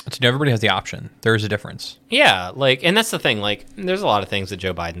 Why? So everybody has the option. There's a difference. Yeah, like, and that's the thing. Like, there's a lot of things that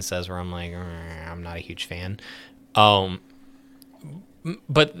Joe Biden says where I'm like, I'm not a huge fan.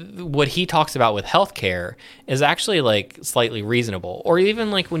 But what he talks about with healthcare is actually like slightly reasonable. Or even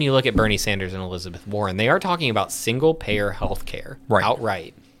like when you look at Bernie Sanders and Elizabeth Warren, they are talking about single payer healthcare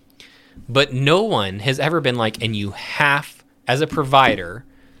outright. But no one has ever been like, and you have, as a provider,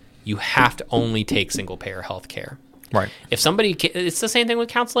 you have to only take single payer healthcare. Right. If somebody, it's the same thing with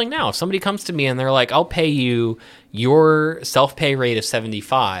counseling now. If somebody comes to me and they're like, I'll pay you your self-pay rate of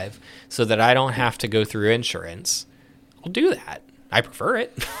 75 so that I don't have to go through insurance, I'll do that. I prefer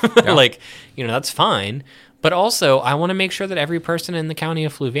it. Yeah. Like, that's fine. But also, I want to make sure that every person in the county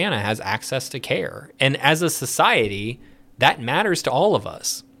of Fluvanna has access to care. And as a society, that matters to all of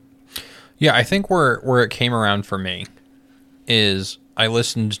us. Yeah, I think where it came around for me is I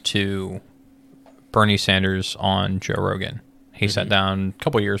listened to Bernie Sanders on Joe Rogan. He sat down a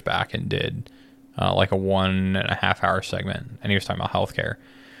couple of years back and did like a 1.5 hour segment, and he was talking about healthcare.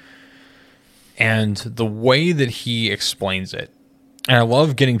 And the way that he explains it, and I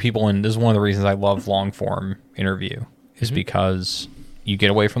love getting people in, this is one of the reasons I love long form interview, is because you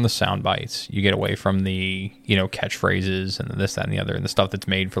get away from the sound bites, you get away from the catchphrases and this, that, and the other, and the stuff that's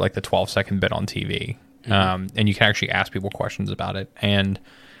made for like the 12-second bit on TV, and you can actually ask people questions about it. And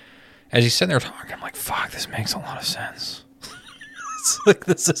as he's sitting there talking, I'm like, fuck, this makes a lot of sense. It's like,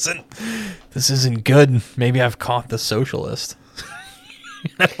 this isn't good. Maybe I've caught the socialist.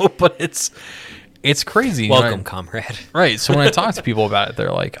 But it's crazy. Welcome, comrade. Right. So when I talk to people about it,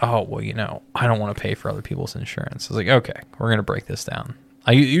 they're like, oh, well, I don't want to pay for other people's insurance. I was like, okay, we're going to break this down.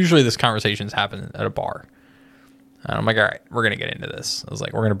 Usually this conversations happen at a bar. And I'm like, all right, we're going to get into this. I was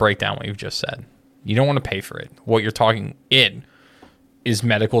like, we're going to break down what you've just said. You don't want to pay for it. What you're talking in is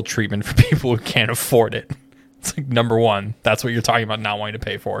medical treatment for people who can't afford it. It's like, number one, that's what you're talking about not wanting to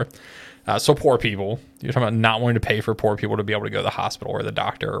pay for. So poor people, you're talking about not wanting to pay for poor people to be able to go to the hospital or the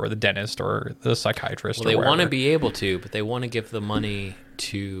doctor or the dentist or the psychiatrist. Well, they want to be able to, but they want to give the money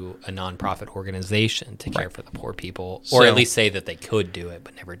to a nonprofit organization to care for the poor people, or at least say that they could do it,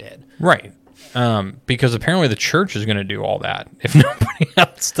 but never did. Right. Because apparently the church is going to do all that if nobody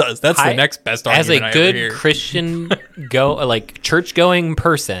else does. That's the next best argument. As a good Christian church-going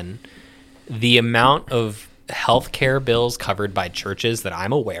person, the amount of healthcare bills covered by churches that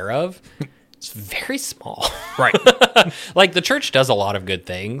I'm aware of, it's very small. Right. Like, the church does a lot of good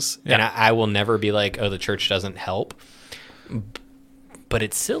things, and I will never be like, oh, the church doesn't help. But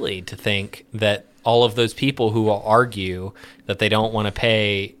it's silly to think that all of those people who will argue that they don't want to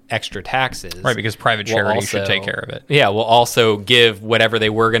pay extra taxes. Right, because private charity should take care of it. Yeah, will also give whatever they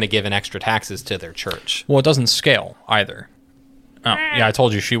were going to give in extra taxes to their church. Well, it doesn't scale either. Oh, yeah, I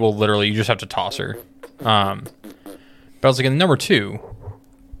told you, she will literally, you just have to toss her. But I was like, and number two,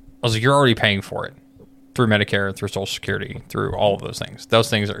 I was like, you're already paying for it through Medicare, through Social Security, through all of those things. Those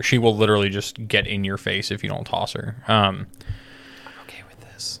things she will literally just get in your face if you don't toss her. I'm okay with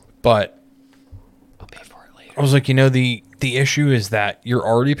this. But I'll pay for it later. I was like, the issue is that you're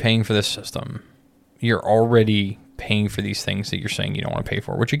already paying for this system. You're already paying for these things that you're saying you don't want to pay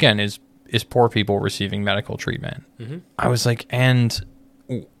for, which again is poor people receiving medical treatment. Mm-hmm. I was like,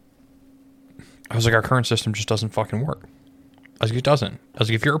 our current system just doesn't fucking work. I was like, it doesn't. I was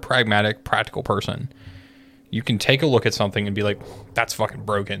like, if you're a pragmatic, practical person, you can take a look at something and be like, that's fucking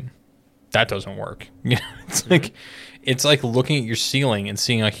broken. That doesn't work. It's like looking at your ceiling and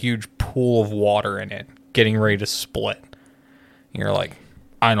seeing a huge pool of water in it getting ready to split. And you're like,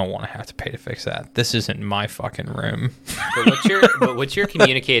 I don't want to have to pay to fix that. This isn't my fucking room. But what you're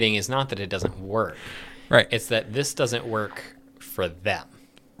communicating is not that it doesn't work. Right. It's that this doesn't work for them.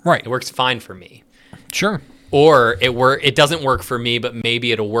 Right. It works fine for me. Sure. Or it doesn't work for me, but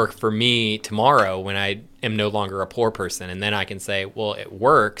maybe it'll work for me tomorrow when I am no longer a poor person. And then I can say, well, it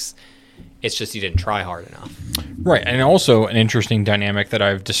works. It's just you didn't try hard enough. Right. And also an interesting dynamic that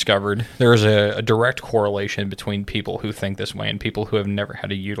I've discovered, there's a direct correlation between people who think this way and people who have never had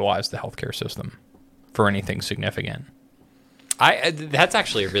to utilize the healthcare system for anything significant. That's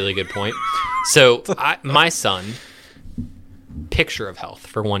actually a really good point. So my son, picture of health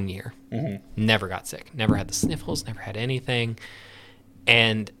for 1 year, never got sick, never had the sniffles, never had anything.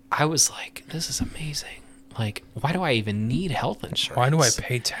 And I was like, this is amazing. Like, why do I even need health insurance? Why do I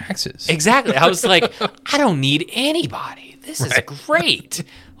pay taxes? Exactly. I was like, I don't need anybody. This is great.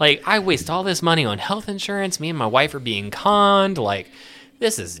 Like, I waste all this money on health insurance. Me and my wife are being conned. Like,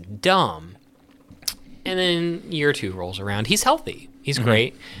 this is dumb. And then year 2 rolls around. He's healthy. He's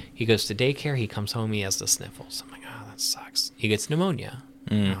great. He goes to daycare. He comes home. He has the sniffles. I'm like, oh, that sucks. He gets pneumonia.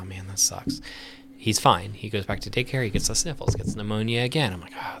 Oh, man, that sucks. He's fine. He goes back to daycare. He gets the sniffles. Gets pneumonia again. I'm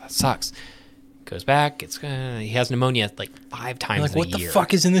like, oh, that sucks. Goes back, he has pneumonia like 5 times in a year. What the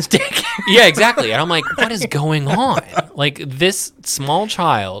fuck is in this daycare? Yeah, exactly. And I'm like, what is going on? Like, this small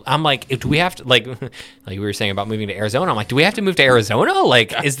child, I'm like, do we have to, like we were saying about moving to Arizona, I'm like, do we have to move to Arizona?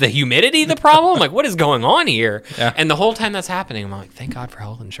 Like, is the humidity the problem? Like, what is going on here? Yeah. And the whole time that's happening, I'm like, thank God for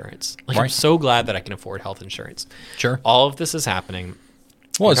health insurance. Like, I'm so glad that I can afford health insurance. Sure. All of this is happening.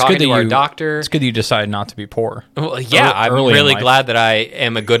 Well, it's good that our doctor. It's good that you decide not to be poor. Well, yeah, I'm really glad that I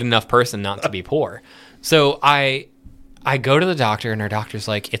am a good enough person not to be poor. So I go to the doctor, and our doctor's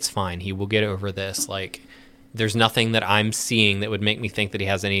like, it's fine. He will get over this. Like, there's nothing that I'm seeing that would make me think that he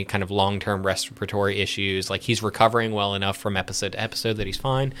has any kind of long-term respiratory issues. Like, he's recovering well enough from episode to episode that he's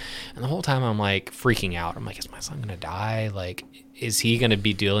fine. And the whole time I'm like freaking out. I'm like, is my son going to die? Like, is he going to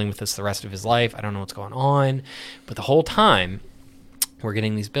be dealing with this the rest of his life? I don't know what's going on. But the whole time we're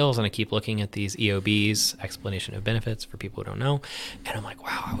getting these bills, and I keep looking at these EOBs, explanation of benefits for people who don't know, and I'm like,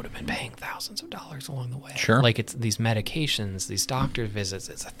 wow, I would have been paying thousands of dollars along the way. Sure. Like, it's these medications, these doctor visits,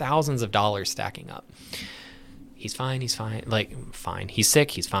 it's thousands of dollars stacking up. He's fine. Like, fine. He's sick.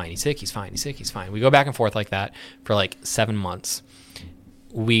 He's fine. He's sick. He's fine. He's sick. He's fine. We go back and forth like that for like 7 months.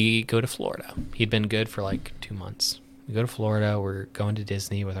 We go to Florida. He'd been good for like 2 months. We go to Florida. We're going to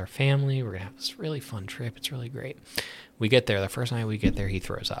Disney with our family. We're going to have this really fun trip. It's really great. We get there. The first night we get there, he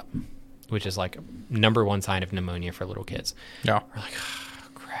throws up, which is like number 1 sign of pneumonia for little kids. Yeah. We're like, oh,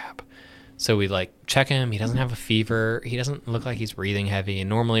 crap. So we like check him. He doesn't have a fever. He doesn't look like he's breathing heavy. And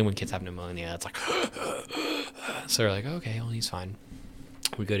normally when kids have pneumonia, it's like, so we're like, okay, well, he's fine.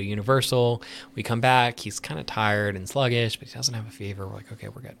 We go to Universal. We come back. He's kind of tired and sluggish, but he doesn't have a fever. We're like, okay,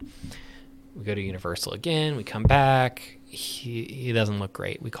 we're good. We go to Universal again. We come back. He doesn't look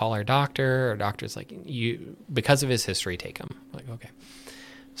great. We call our doctor. Our doctor's like, because of his history, take him. We're like, okay.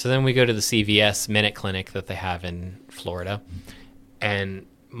 So then we go to the CVS Minute Clinic that they have in Florida. And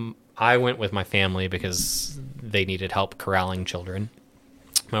I went with my family because they needed help corralling children.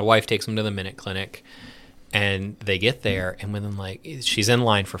 My wife takes them to the Minute Clinic. And they get there, and within she's in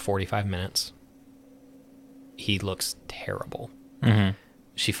line for 45 minutes. He looks terrible. Mm-hmm.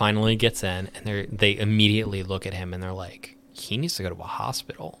 She finally gets in, and they immediately look at him, and they're like, he needs to go to a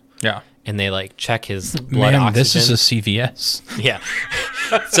hospital. Yeah. And they check his blood oxygen. This is a CVS. Yeah.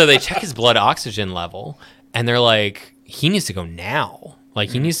 So they check his blood oxygen level, and they're like, he needs to go now.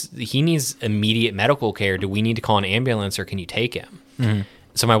 He needs immediate medical care. Do we need to call an ambulance, or can you take him? Mm-hmm.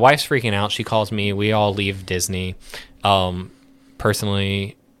 So my wife's freaking out. She calls me. We all leave Disney.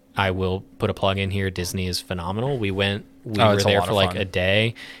 Personally, I will put a plug in here. Disney is phenomenal. We were there for a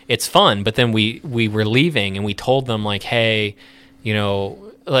day. It's fun, but then we were leaving, and we told them hey,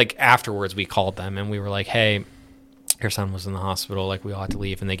 afterwards we called them, and we were like, hey, your son was in the hospital. We all had to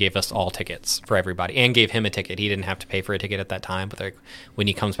leave, and they gave us all tickets for everybody, and gave him a ticket. He didn't have to pay for a ticket at that time, but when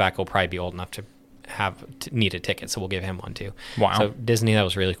he comes back, he'll probably be old enough to need a ticket, so we'll give him one too. Wow. So Disney, that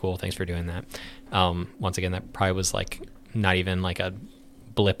was really cool. Thanks for doing that. Once again, that probably was not even a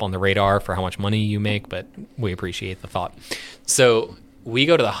blip on the radar for how much money you make, but we appreciate the thought. So we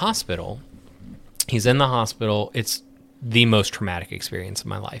go to the hospital. He's in the hospital. It's the most traumatic experience of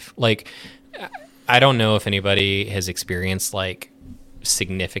my life. I don't know if anybody has experienced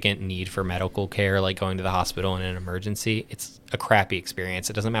significant need for medical care, going to the hospital in an emergency. It's a crappy experience.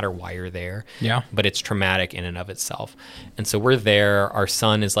 It doesn't matter why you're there. Yeah. But it's traumatic in and of itself. And so we're there. Our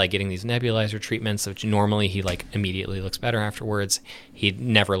son is getting these nebulizer treatments, which normally he immediately looks better afterwards. He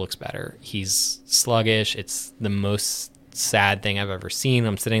never looks better. He's sluggish. It's the most sad thing I've ever seen.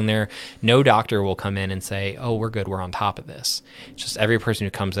 I'm sitting there. No doctor will come in and say, oh, we're good. We're on top of this. It's just every person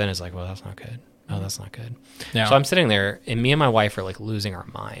who comes in is like, well, that's not good. Oh, that's not good. Yeah. So I'm sitting there, and me and my wife are losing our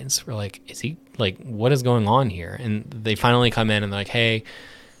minds. We're like, is he what is going on here? And they finally come in and they're like, hey,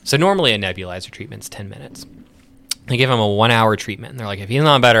 so normally a nebulizer treatment's 10 minutes. They give him a 1 hour treatment, and they're like, if he's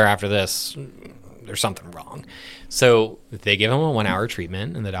not better after this, there's something wrong. So they give him a 1 hour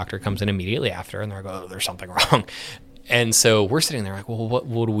treatment, and the doctor comes in immediately after, and they're like, oh, there's something wrong. And so we're sitting there well,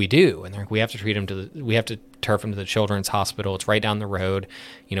 what do we do? And they're like, we have to turf him to the children's hospital. It's right down the road.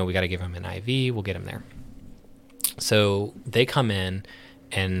 We got to give him an IV. We'll get him there. So they come in,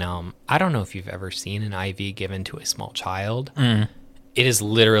 and I don't know if you've ever seen an IV given to a small child. Mm. It is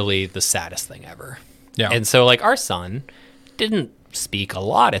literally the saddest thing ever. Yeah. And so our son didn't speak a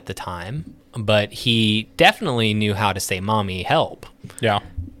lot at the time, but he definitely knew how to say, mommy, help. Yeah.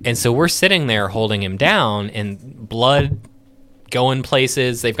 And so we're sitting there holding him down, and blood going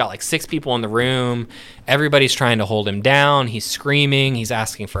places. They've got 6 people in the room. Everybody's trying to hold him down. He's screaming. He's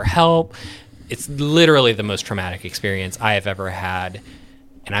asking for help. It's literally the most traumatic experience I have ever had.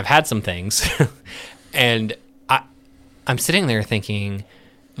 And I've had some things. And I'm sitting there thinking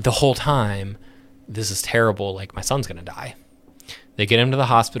the whole time, this is terrible. My son's going to die. They get him to the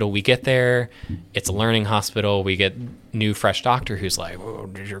hospital. We get there. It's a learning hospital. We get new, fresh doctor who's like, oh,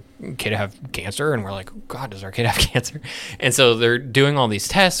 did your kid have cancer? And we're like, God, does our kid have cancer? And so they're doing all these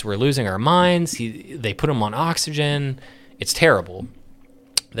tests. We're losing our minds. They put him on oxygen. It's terrible.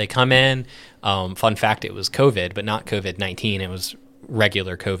 They come in. Fun fact, it was COVID, but not COVID-19. It was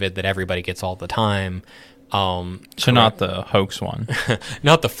regular COVID that everybody gets all the time. So not the hoax one.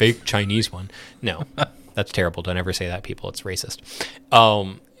 Not the fake Chinese one. No. That's terrible. Don't ever say that, people. It's racist.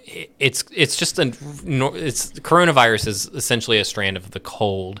 It's just coronavirus is essentially a strand of the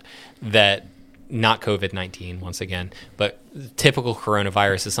cold that, not COVID-19 once again, but typical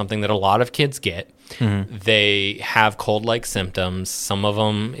coronavirus is something that a lot of kids get. Mm-hmm. They have cold-like symptoms. Some of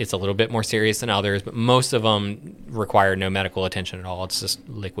them, it's a little bit more serious than others, but most of them require no medical attention at all. It's just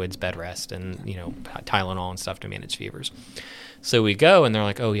liquids, bed rest, and Tylenol and stuff to manage fevers. So we go, and they're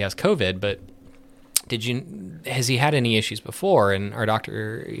like, oh, he has COVID, but has he had any issues before? And our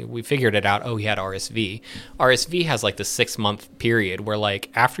doctor, we figured it out. Oh, he had RSV. RSV has the 6-month period where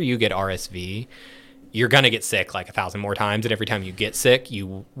after you get RSV, you're going to get sick 1,000 more times. And every time you get sick,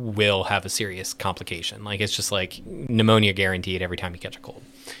 you will have a serious complication. It's just pneumonia guaranteed every time you catch a cold.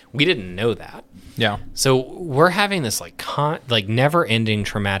 We didn't know that. Yeah. So we're having this never ending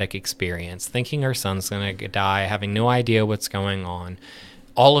traumatic experience, thinking our son's going to die, having no idea what's going on.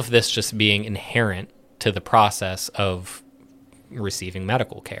 all of this just being inherent to the process of receiving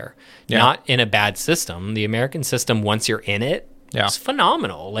medical care. Yeah. Not in a bad system. The American system, once you're in it, it's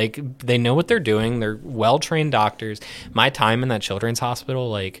phenomenal. Like, they know what they're doing. They're well-trained doctors. My time in that children's hospital,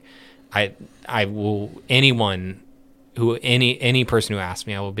 like, I will, anyone who, any person who asks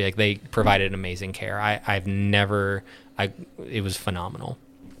me, I will be like, they provided amazing care. It was phenomenal.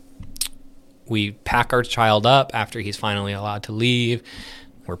 We pack our child up after he's finally allowed to leave.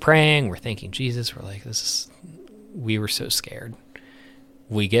 We're praying, we're thanking Jesus. We're like, we were so scared.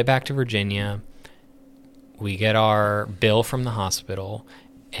 We get back to Virginia. We get our bill from the hospital,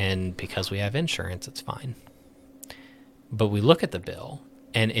 and because we have insurance, it's fine. But we look at the bill,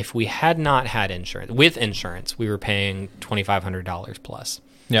 and if we had not had insurance, with insurance, we were paying $2,500 plus.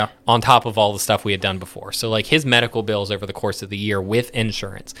 Yeah. On top of all the stuff we had done before. So, like, his medical bills over the course of the year with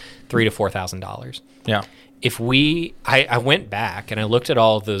insurance, $3,000 to $4,000. Yeah. If I went back and I looked at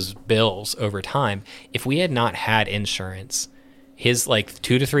all of those bills over time, if we had not had insurance, his, like,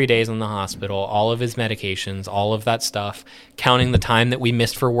 2 to 3 days in the hospital, all of his medications, all of that stuff, counting the time that we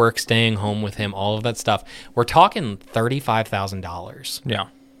missed for work, staying home with him, all of that stuff, we're talking $35,000. Yeah.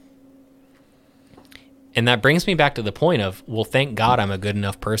 And that brings me back to the point of, well, thank God I'm a good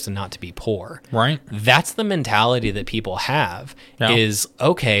enough person not to be poor. Right. That's the mentality that people have is,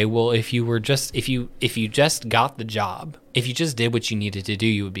 okay, well, if you just got the job, if you just did what you needed to do,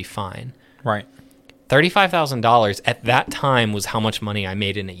 you would be fine. Right. $35,000 at that time was how much money I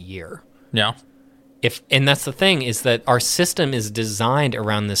made in a year. Yeah. And that's the thing, is that our system is designed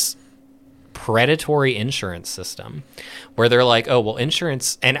around this predatory insurance system where they're like, oh, well,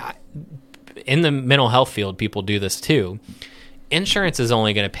 insurance, and in the mental health field, people do this too. Insurance is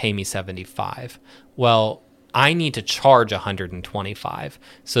only going to pay me $75. Well, I need to charge $125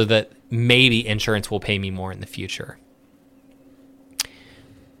 so that maybe insurance will pay me more in the future.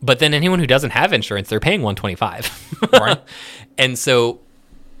 But then anyone who doesn't have insurance, they're paying $125. Right. And so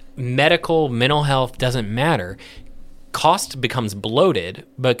mental health doesn't matter. Cost becomes bloated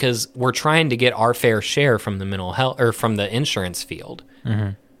because we're trying to get our fair share from the mental health or from the insurance field.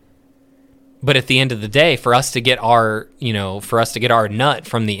 Mm-hmm. But at the end of the day, for us to get our nut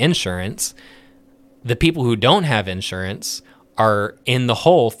from the insurance, the people who don't have insurance are in the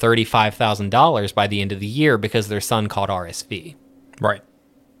hole $35,000 by the end of the year because their son caught RSV. Right.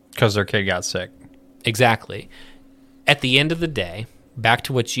 Because their kid got sick. Exactly. At the end of the day, back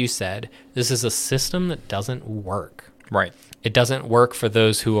to what you said, this is a system that doesn't work. Right. It doesn't work for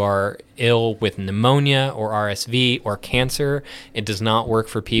those who are ill with pneumonia or RSV or cancer. It does not work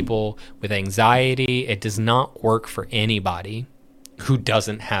for people with anxiety. It does not work for anybody who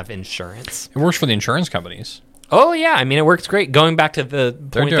doesn't have insurance. It works for the insurance companies. Oh, yeah. I mean, it works great. Going back to the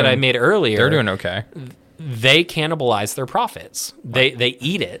point that I made earlier. They're doing okay. They cannibalize their profits. Right. They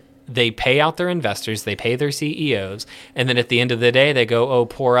eat it. They pay out their investors. They pay their CEOs. And then at the end of the day, they go, oh,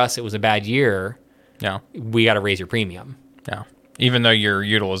 poor us. It was a bad year. Yeah. We got to raise your premium. Yeah. Even though your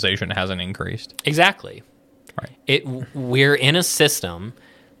utilization hasn't increased. Exactly. Right. We're in a system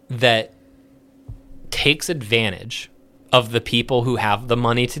that takes advantage of the people who have the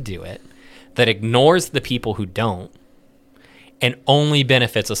money to do it, that ignores the people who don't, and only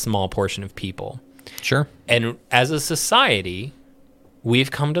benefits a small portion of people. Sure. And as a society,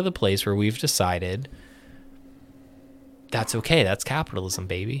 we've come to the place where we've decided that's okay. That's capitalism,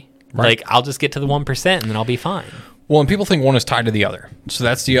 baby. Right. Like, I'll just get to the 1% and then I'll be fine. Well, and people think one is tied to the other. So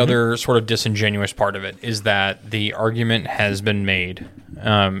that's the other sort of disingenuous part of it, is that the argument has been made,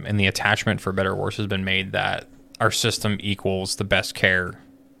 and the attachment, for better or worse, has been made that our system equals the best care,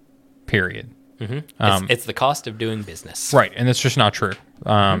 period. Mm-hmm. It's the cost of doing business. Right, and it's just not true.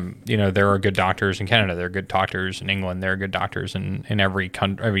 There are good doctors in Canada. There are good doctors in England. There are good doctors in every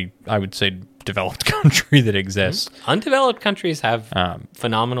country, I would say, developed country that exists. Undeveloped countries have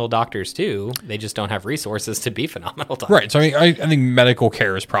phenomenal doctors too. They just don't have resources to be phenomenal doctors. Right. So I think medical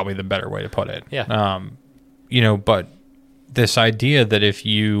care is probably the better way to put it. Yeah. But this idea that if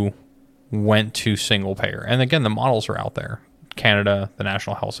you went to single payer, and again, the models are out there. Canada, the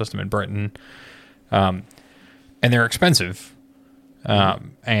national health system in Britain, and they're expensive.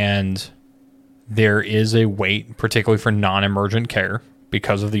 And there is a wait, particularly for non-emergent care,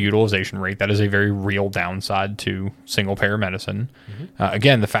 because of the utilization rate. That is a very real downside to single-payer medicine. Mm-hmm.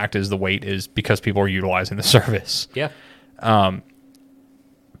 Again, the fact is the wait is because people are utilizing the service. Yeah. But,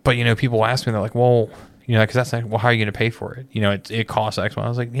 people ask me, they're like, well, because that's like, well, how are you going to pay for it? It costs X. I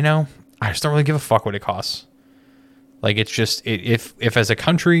was like, I just don't really give a fuck what it costs. Like, it's just, if as a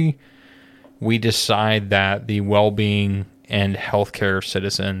country, we decide that the well-being and healthcare of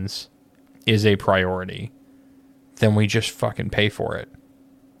citizens is a priority, then we just fucking pay for it.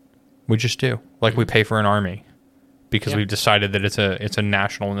 We just do. Like we pay for an army because we've decided that it's a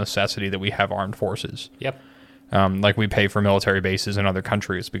national necessity that we have armed forces. Yep. Like we pay for military bases in other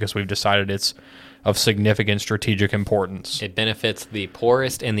countries because we've decided it's of significant strategic importance. It benefits the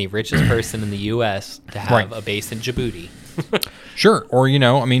poorest and the richest person in the U.S. to have a base in Djibouti. Sure. Or,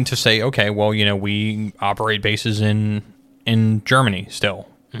 to say, okay, well, we operate bases in Germany still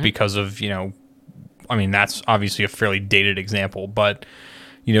because of, that's obviously a fairly dated example, but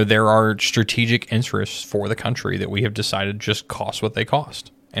there are strategic interests for the country that we have decided just cost what they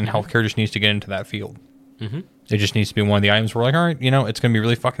cost. And healthcare just needs to get into that field. Mm-hmm. It just needs to be one of the items we're like, all right, it's going to be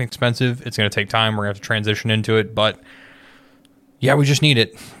really fucking expensive. It's going to take time. We're going to have to transition into it. But yeah, we just need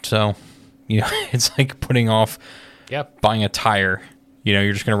it. So, it's like putting off buying a tire.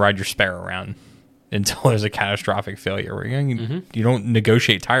 You're just going to ride your spare around until there's a catastrophic failure. Where you don't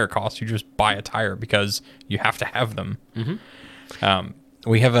negotiate tire costs. You just buy a tire because you have to have them. Mm-hmm.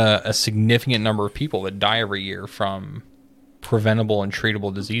 We have a significant number of people that die every year from preventable and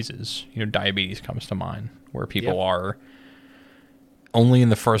treatable diseases. Diabetes comes to mind, where people are only in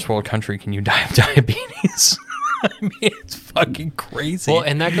the first world country can you die of diabetes. I mean, it's fucking crazy. Well,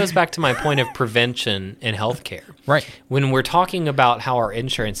 and that goes back to my point of prevention in healthcare. Right. When we're talking about how our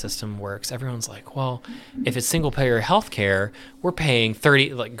insurance system works, everyone's like, well, if it's single payer healthcare, we're paying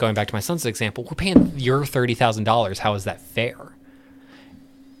like going back to my son's example, we're paying your $30,000. How is that fair?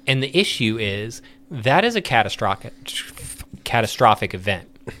 And the issue is that is a catastrophic event.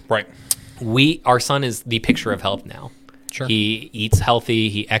 Right. Our son is the picture of health now. Sure. He eats healthy,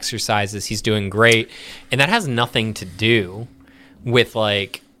 he exercises, he's doing great. And that has nothing to do with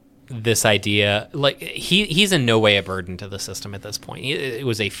like this idea. Like he's in no way a burden to the system at this point. It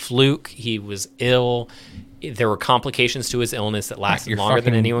was a fluke. He was ill. There were complications to his illness that lasted longer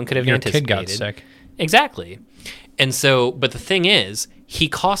than anyone could have anticipated. Your kid got sick. Exactly. And so, but the thing is, he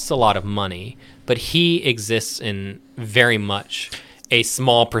costs a lot of money, but he exists in very much a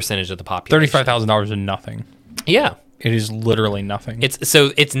small percentage of the population. $35,000 is nothing. Yeah. It is literally nothing.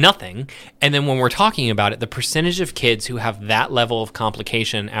 It's nothing. And then when we're talking about it, the percentage of kids who have that level of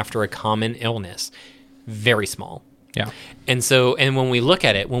complication after a common illness, very small. Yeah. And when we look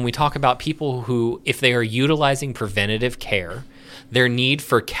at it, when we talk about people who, if they are utilizing preventative care, their need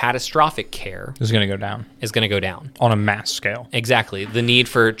for catastrophic care is going to go down. On a mass scale. Exactly. The need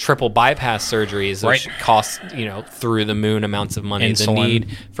for triple bypass surgeries, which cost, through the moon amounts of money. Insulin. The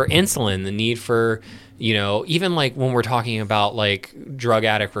need for insulin, the need for, even like when we're talking about like drug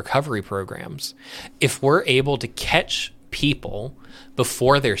addict recovery programs, if we're able to catch people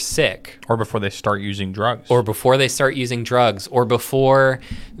before they're sick, or before they start using drugs, or before,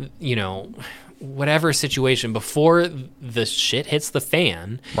 whatever situation, before the shit hits the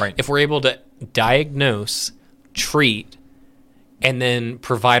fan, if we're able to diagnose, treat, and then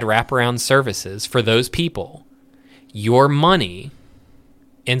provide wraparound services for those people, your money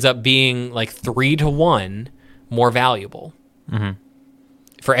ends up being like 3 to 1 more valuable. Mm-hmm.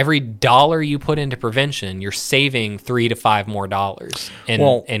 For every dollar you put into prevention, you're saving $3 to $5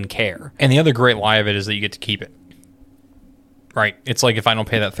 more in care. And the other great lie of it is that you get to keep it. Right. It's like if I don't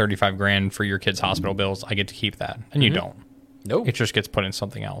pay that $35,000 for your kid's hospital bills, I get to keep that. And you don't. Nope. It just gets put in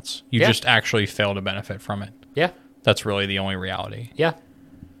something else. You just actually fail to benefit from it. Yeah. That's really the only reality. Yeah.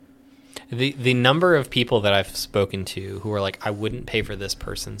 The number of people that I've spoken to who are like, I wouldn't pay for this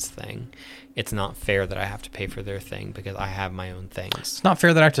person's thing. It's not fair that I have to pay for their thing because I have my own things. It's not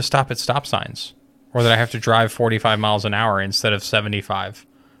fair that I have to stop at stop signs or that I have to drive 45 miles an hour instead of 75.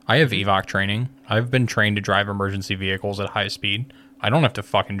 I have EVOC training. I've been trained to drive emergency vehicles at high speed. I don't have to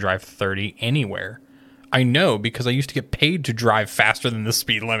fucking drive 30 anywhere. I know because I used to get paid to drive faster than the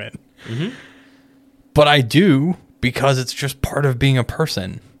speed limit. Mm-hmm. But I do because it's just part of being a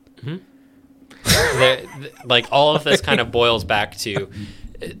person. Mm-hmm. Like all of this kind of boils back to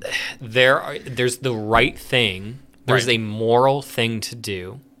there's the right thing. There's a moral thing to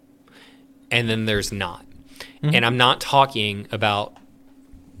do. And then there's not. Mm-hmm. And I'm not talking about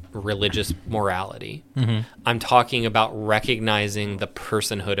religious morality. Mm-hmm. I'm talking about recognizing the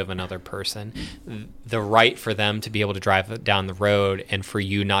personhood of another person, the right for them to be able to drive down the road and for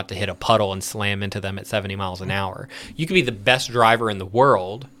you not to hit a puddle and slam into them at 70 miles an hour. You could be the best driver in the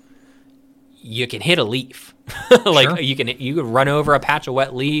world. You can hit a leaf. Sure. You could run over a patch of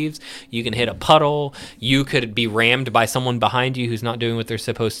wet leaves. You can hit a puddle. You could be rammed by someone behind you who's not doing what they're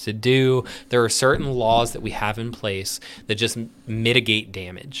supposed to do. There are certain laws that we have in place that just mitigate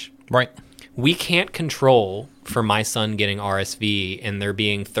damage. Right. We can't control for my son getting RSV and there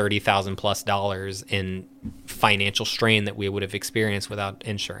being $30,000+ in financial strain that we would have experienced without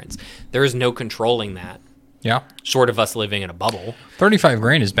insurance. There is no controlling that. Yeah. short of us living in a bubble. 35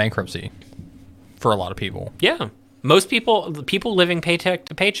 grand is bankruptcy for a lot of people. Yeah. Most people living paycheck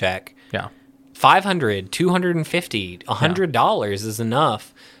to paycheck, Yeah. $500, $250, $100 is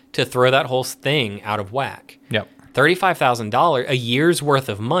enough to throw that whole thing out of whack. Yep. $35,000, a year's worth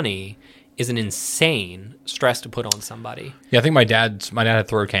of money, is an insane stress to put on somebody. Yeah, I think my dad had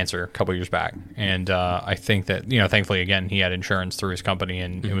throat cancer a couple years back, and I think that, thankfully again he had insurance through his company,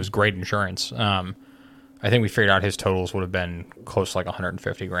 and it was great insurance. I think we figured out his totals would have been close to like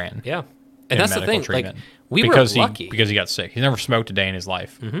 150 grand. Yeah, and that's the thing. Treatment. Like we were lucky because he got sick. He's never smoked a day in his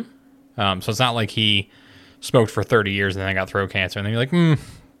life. So it's not like he smoked for 30 years and then got throat cancer, and then you're like,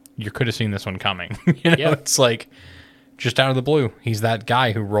 you could have seen this one coming. It's like just out of the blue. He's that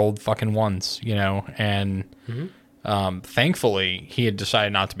guy who rolled fucking ones, and thankfully he had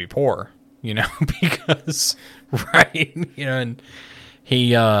decided not to be poor, because right, and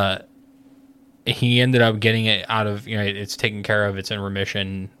he ended up getting it out of, it's taken care of, it's in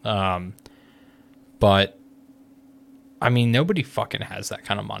remission. But I mean, nobody fucking has that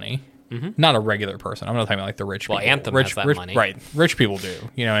kind of money. Not a regular person. I'm not talking about like the rich people. Well, Anthem has that money. Right. Rich people do,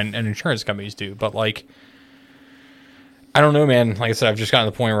 and insurance companies do. But like, I don't know, man. Like I said, I've just gotten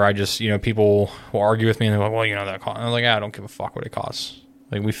to the point where I just, people will argue with me and they're like, well, that cost. And I'm like, I don't give a fuck what it costs.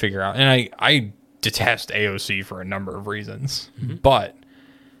 Like we figure out. And I detest AOC for a number of reasons. But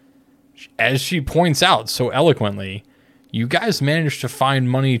as she points out so eloquently, you guys manage to find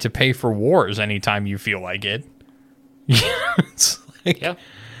money to pay for wars anytime you feel like it. It's like, yeah.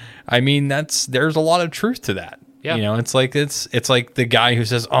 I mean, there's a lot of truth to that. Yeah. It's like the guy who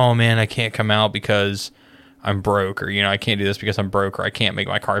says, "Oh man, I can't come out because I'm broke," or I can't do this because I'm broke, or I can't make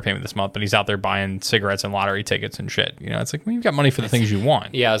my car payment this month, but he's out there buying cigarettes and lottery tickets and shit. It's like, well, you've got money for the things you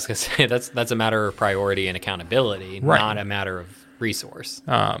want. Yeah, I was gonna say that's a matter of priority and accountability, right. Not a matter of resource.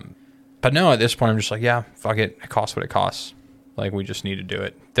 But no, at this point, I'm just like, yeah, fuck it. It costs what it costs. Like, we just need to do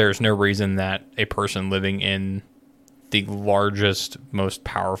it. There's no reason that a person living in the largest, most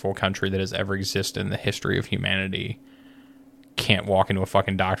powerful country that has ever existed in the history of humanity can't walk into a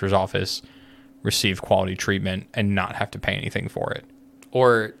fucking doctor's office, receive quality treatment, and not have to pay anything for it.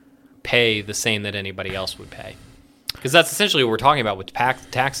 Or pay the same that anybody else would pay. Because that's essentially what we're talking about with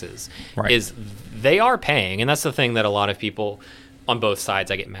taxes, right. Is they are paying, and that's the thing that a lot of people on both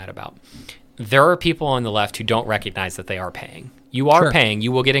sides I get mad about. There are people on the left who don't recognize that they are paying. You are sure. paying.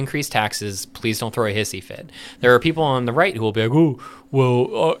 You will get increased taxes. Please don't throw a hissy fit. There are people on the right who will be like, oh,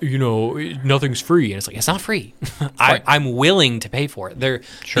 well, nothing's free. And it's like, it's not free. Right. I'm willing to pay for it.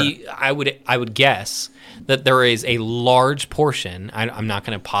 Sure. I would guess that there is a large portion. I'm not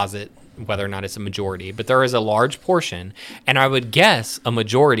going to posit whether or not it's a majority, but there is a large portion. And I would guess a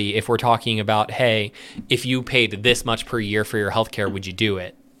majority if we're talking about, hey, if you paid this much per year for your healthcare, would you do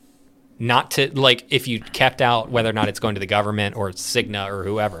it? Not to, like, if you kept out whether or not it's going to the government or Cigna or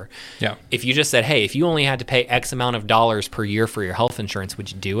whoever. Yeah. If you just said, hey, if you only had to pay X amount of dollars per year for your health insurance,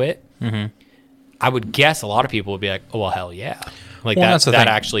 would you do it? I would guess a lot of people would be like, oh, well, hell yeah. Like, that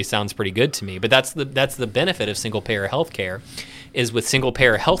actually sounds pretty good to me. But that's the benefit of single-payer healthcare, is with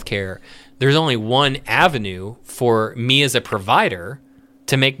single-payer healthcare, there's only one avenue for me as a provider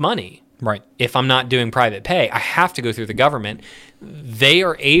to make money. Right. If I'm not doing private pay, I have to go through the government. They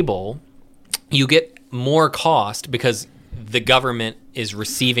are able... You get more cost because the government is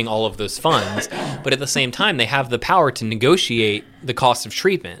receiving all of those funds, but at the same time, they have the power to negotiate the cost of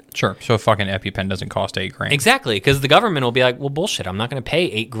treatment. Sure. So a fucking EpiPen doesn't cost $8,000. Exactly, because the government will be like, well, bullshit, I'm not going to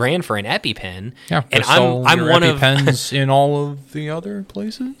pay $8,000 for an EpiPen. Yeah, and I'm one of EpiPens in all of the other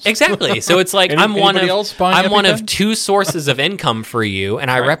places. Exactly. So it's like I'm one of two sources of income for you,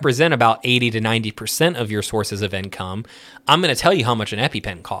 and I represent about 80 to 90% of your sources of income. I'm going to tell you how much an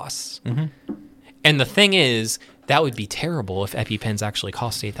EpiPen costs. And the thing is, that would be terrible if EpiPens actually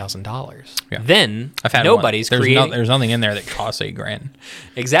cost $8,000. Yeah. Then nobody's creating. There's nothing in there that costs $8,000.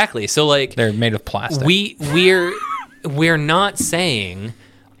 Exactly. So like they're made of plastic. We're not saying,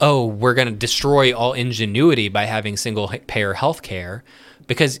 oh, we're going to destroy all ingenuity by having single payer healthcare,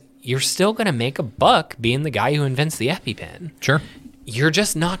 because you're still going to make a buck being the guy who invents the EpiPen. Sure. You're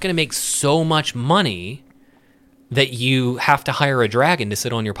just not going to make so much money that you have to hire a dragon to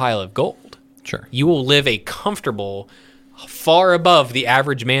sit on your pile of gold. Sure. You will live a comfortable, far above the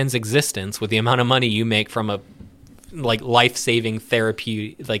average man's existence with the amount of money you make from a life-saving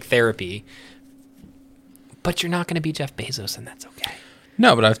therapy, but you're not going to be Jeff Bezos, and that's okay.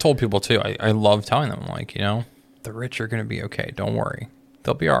 No, but I've told people too. I love telling them, like, the rich are going to be okay. Don't worry,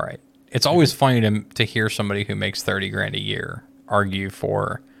 they'll be all right. It's always funny to hear somebody who makes $30,000 a year argue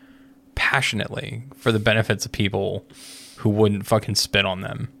passionately for the benefits of people who wouldn't fucking spit on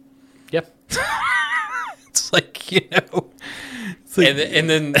them. Yep. It's like, you know. And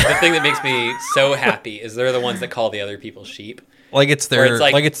then the thing that makes me so happy is they're the ones that call the other people sheep. Like it's their,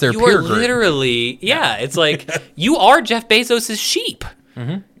 it's their you peer are group. Literally, yeah. It's like you are Jeff Bezos' sheep.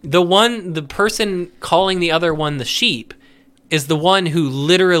 The person calling the other one the sheep is the one who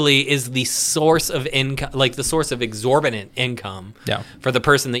literally is the source of income, like the source of exorbitant income for the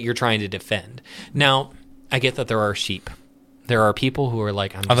person that you're trying to defend. Now, I get that there are sheep. There are people who are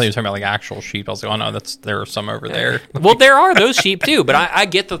like, I thought you were talking about like actual sheep. I was like, oh no, there are some over there. Well, there are those sheep too, but I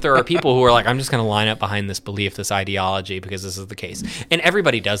get that there are people who are like, I'm just going to line up behind this belief, this ideology, because this is the case. And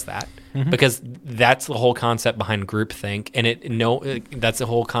everybody does that because that's the whole concept behind groupthink. And that's the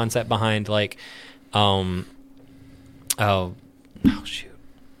whole concept behind like, oh shoot.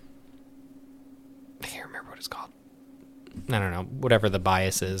 I can't remember what it's called. I don't know, whatever the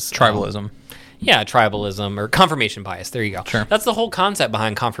bias is. Tribalism. Yeah, tribalism or confirmation bias. There you go. Sure. That's the whole concept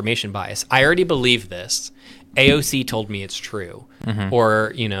behind confirmation bias. I already believe this. AOC told me it's true.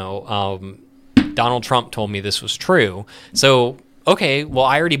 Or, Donald Trump told me this was true. So, okay, well,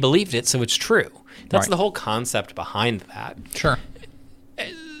 I already believed it, so it's true. That's the whole concept behind that. Sure.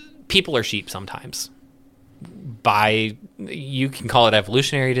 People are sheep sometimes. You can call it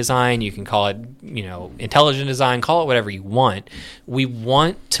evolutionary design, you can call it, intelligent design, call it whatever you want. We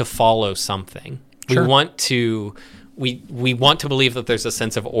want to follow something. Sure. We want to believe that there's a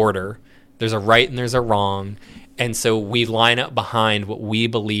sense of order. There's a right and there's a wrong. And so we line up behind what we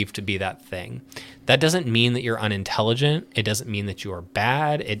believe to be that thing. That doesn't mean that you're unintelligent. It doesn't mean that you are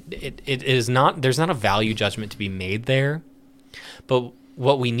bad. It is not, there's not a value judgment to be made there. But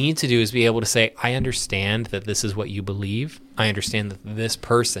what we need to do is be able to say, I understand that this is what you believe. I understand that this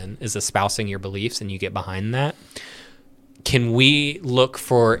person is espousing your beliefs and you get behind that. Can we look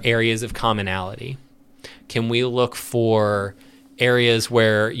for areas of commonality? Can we look for areas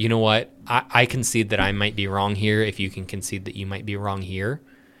where, you know what, I concede that I might be wrong here if you can concede that you might be wrong here?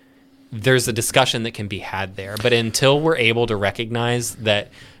 There's a discussion that can be had there. But until we're able to recognize that,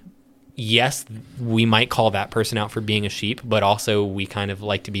 yes, we might call that person out for being a sheep, but also we kind of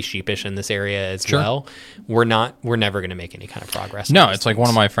like to be sheepish in this area as well. We're never going to make any kind of progress. No, it's like one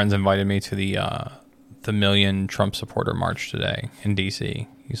of my friends invited me to the Million Trump Supporter March today in DC.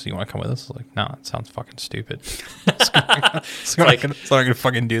 He said, you want to come with us? I was like, no, it sounds fucking stupid. So I'm not going to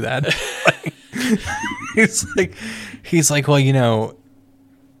fucking do that. He's like, well,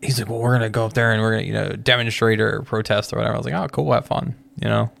 he's like, well, we're going to go up there and we're going to, demonstrate or protest or whatever. I was like, oh, cool, have fun.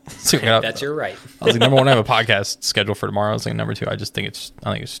 So that's your right. I was like, number one, I have a podcast scheduled for tomorrow. I was like, number two, I think it's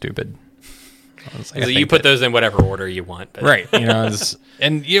stupid. So you put those in whatever order you want. But. Right.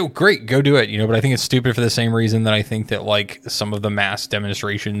 Great, go do it. But I think it's stupid for the same reason that I think that like some of the mass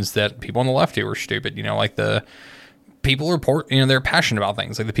demonstrations that people on the left do are stupid. Like the people report, they're passionate about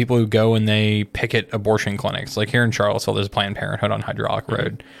things. Like the people who go and they picket abortion clinics. Like here in Charlottesville, there's Planned Parenthood on Hydraulic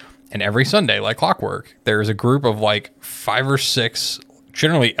Road. And every Sunday, like clockwork, there's a group of like 5 or 6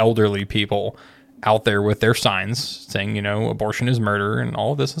 generally elderly people out there with their signs saying, abortion is murder and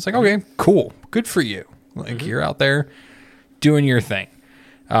all of this. It's like, okay, cool. Good for you. Like you're out there doing your thing.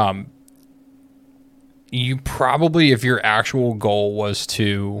 You probably, if your actual goal was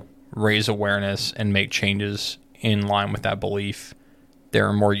to raise awareness and make changes in line with that belief, there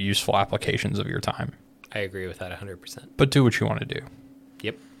are more useful applications of your time. I agree with that 100%. But do what you want to do.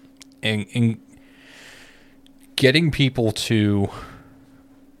 Yep. And getting people to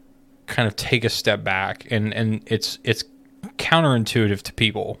kind of take a step back, and it's counterintuitive to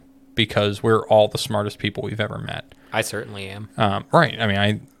people because we're all the smartest people we've ever met. I certainly am. Right. I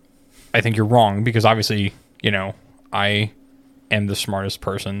mean, I think you're wrong because obviously, I am the smartest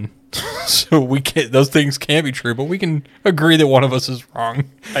person. So those things can't be true, but we can agree that one of us is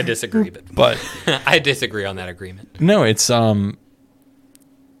wrong. I disagree, but I disagree on that agreement. No, it's like,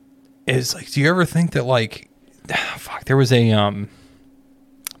 do you ever think that like, there was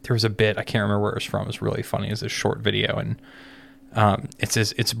a bit, I can't remember where it was from. It's really funny. It's this short video, and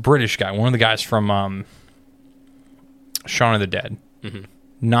it's a British guy, one of the guys from Shaun of the Dead,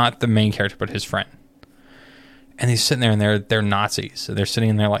 not the main character, but his friend. And he's sitting there, and they're Nazis. So they're sitting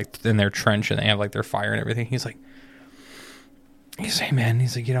in there like in their trench, and they have like their fire and everything. He's like, hey man,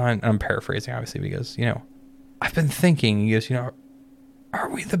 he's like, and I'm paraphrasing obviously because I've been thinking. He goes, are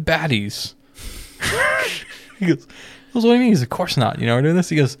we the baddies? He goes, what do you mean? He's, of course not. We're doing this.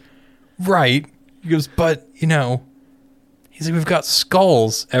 He goes, right. He goes, but he's like, we've got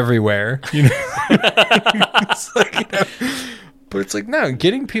skulls everywhere. It's like, but it's like, no,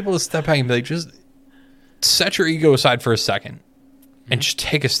 getting people to step back and be like, just set your ego aside for a second and just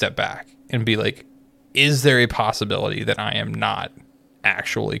take a step back and be like, is there a possibility that I am not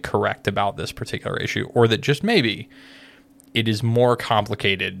actually correct about this particular issue, or that just maybe it is more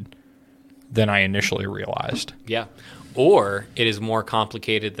complicated than I initially realized. Yeah. Or it is more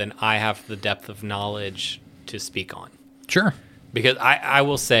complicated than I have the depth of knowledge to speak on. Sure. Because I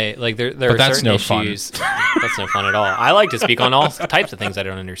will say, like, there are that's certain no issues. That's no fun at all. I like to speak on all types of things I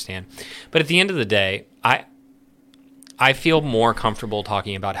don't understand. But at the end of the day, I feel more comfortable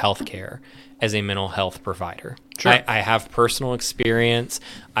talking about healthcare as a mental health provider. Sure. I have personal experience.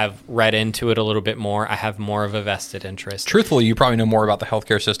 I've read into it a little bit more. I have more of a vested interest. Truthfully, you probably know more about the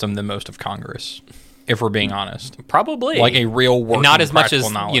healthcare system than most of Congress, if we're being honest. Probably. Like a real working, not as much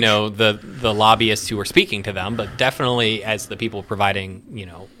as knowledge. you know the lobbyists who are speaking to them, but definitely as the people providing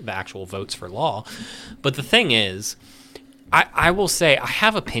the actual votes for law. But the thing is, I will say I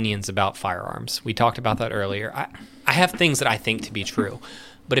have opinions about firearms. We talked about that earlier. I have things that I think to be true.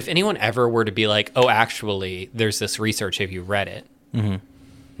 But if anyone ever were to be like, oh, actually, there's this research, have you read it? Mm-hmm.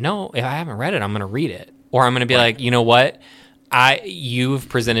 No, if I haven't read it, I'm going to read it. Or I'm going to be like, you know what? You've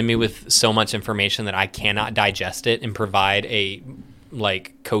presented me with so much information that I cannot digest it and provide a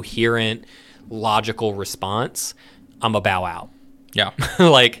coherent, logical response. I'm a bow out. Yeah.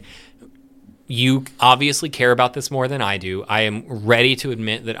 You obviously care about this more than I do. I am ready to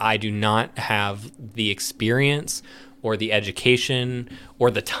admit that I do not have the experience or the education or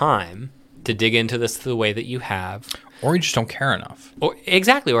the time to dig into this the way that you have. Or you just don't care enough. Or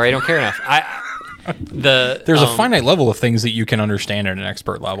I don't care enough. There's a finite level of things that you can understand at an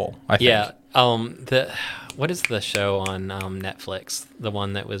expert level, I think. Yeah. What is the show on Netflix? The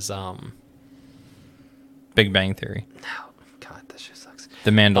one that was Big Bang Theory. No, God, that show sucks.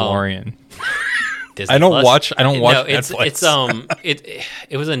 The Mandalorian. Disney I don't Plus? watch No, Netflix.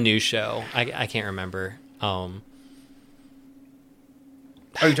 It was a new show. I can't remember.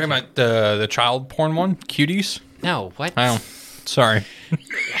 Are you talking about the child porn one? Cuties? No, what? Oh, sorry.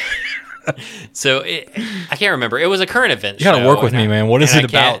 So I can't remember. It was a current event. You got to work with me, man. What is it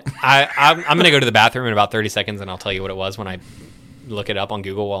about? I'm going to go to the bathroom in about 30 seconds, and I'll tell you what it was when I look it up on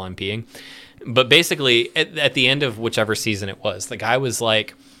Google while I'm peeing. But basically, at the end of whichever season it was, the guy was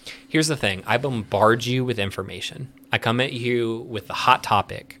like, here's the thing. I bombard you with information. I come at you with the hot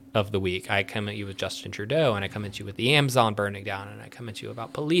topic of the week. I come at you with Justin Trudeau, and I come at you with the Amazon burning down, and I come at you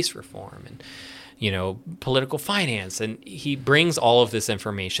about police reform and political finance. And he brings all of this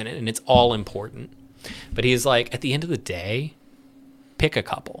information, and it's all important. But he's like, at the end of the day, pick a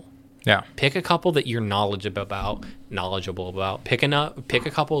couple. Yeah. Pick a couple that you're knowledgeable about. Pick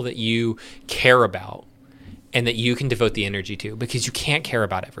a couple that you care about and that you can devote the energy to, because you can't care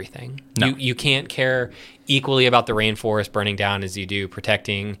about everything. No. You can't care equally about the rainforest burning down as you do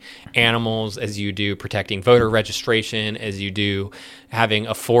protecting animals, as you do protecting voter registration, as you do having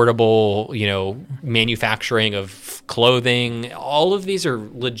affordable, manufacturing of clothing. All of these are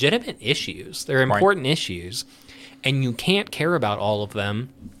legitimate issues. They're important issues, and you can't care about all of them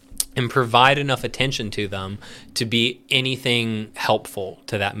and provide enough attention to them to be anything helpful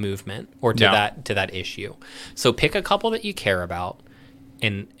to that movement or to that issue. So pick a couple that you care about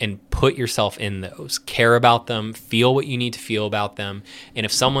and put yourself in those. Care about them, feel what you need to feel about them. And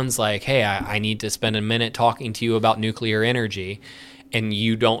if someone's like, hey, I need to spend a minute talking to you about nuclear energy, and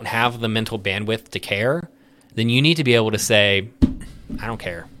you don't have the mental bandwidth to care, then you need to be able to say, I don't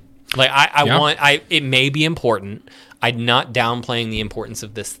care. It may be important. I'm not downplaying the importance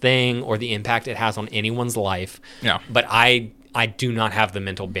of this thing or the impact it has on anyone's life. Yeah. But I do not have the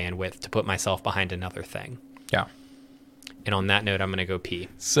mental bandwidth to put myself behind another thing. Yeah. And on that note, I'm going to go pee.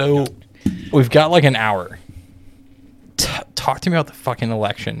 So we've got like an hour. Talk to me about the fucking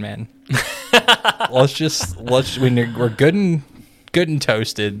election, man. We're good and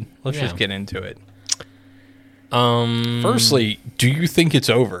toasted. Let's just get into it. Firstly, do you think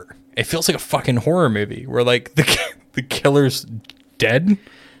it's over? It feels like a fucking horror movie where like the killer's dead.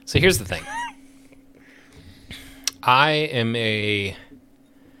 So here's the thing. I am a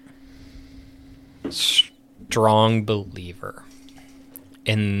strong believer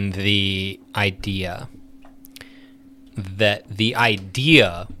in the idea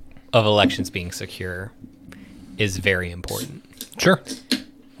of elections being secure is very important. Sure.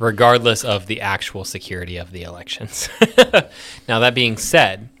 Regardless of the actual security of the elections. Now, that being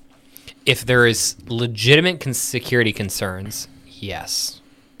said, if there is legitimate security concerns, yes,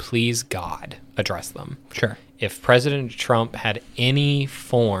 please God, address them. Sure. If President Trump had any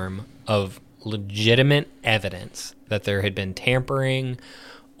form of legitimate evidence that there had been tampering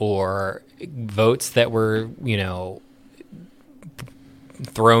or votes that were,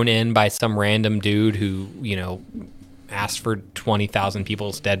 thrown in by some random dude who, asked for 20,000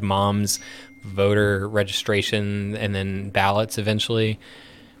 people's dead moms, voter registration, and then ballots eventually.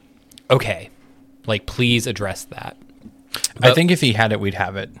 Okay, like, please address that. I think if he had it, we'd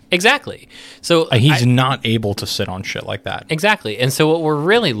have it. Exactly. So he's not able to sit on shit like that. Exactly. And so what we're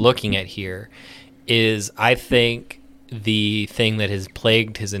really looking at here is, I think, the thing that has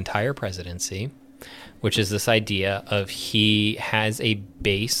plagued his entire presidency, which is this idea of he has a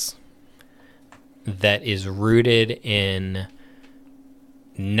base that is rooted in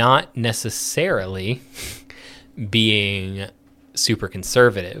not necessarily being super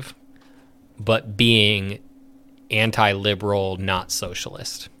conservative, but being anti-liberal, not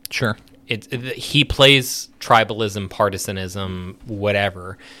socialist. Sure. He plays tribalism, partisanism,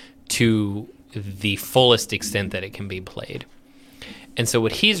 whatever, to the fullest extent that it can be played. And so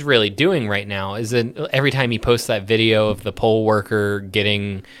what he's really doing right now is that every time he posts that video of the poll worker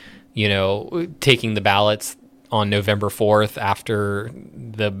getting, taking the ballots on November 4th after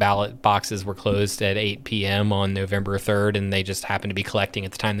the ballot boxes were closed at 8 p.m. on November 3rd, and they just happened to be collecting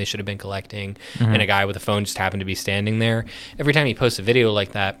at the time they should have been collecting, and a guy with a phone just happened to be standing there. Every time he posts a video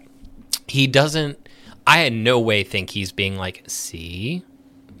like that, I in no way think he's being like, see,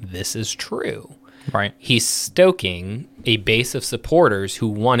 this is true. Right. He's stoking a base of supporters who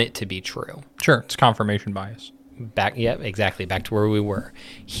want it to be true. Sure, it's confirmation bias. Exactly. Back to where we were.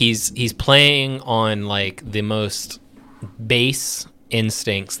 He's playing on like the most base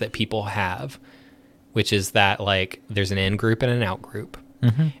instincts that people have, which is that like there's an in group and an out group,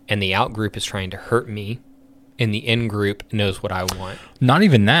 and the out group is trying to hurt me, and the in group knows what I want. Not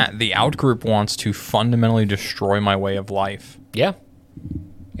even that. The out group wants to fundamentally destroy my way of life. Yeah.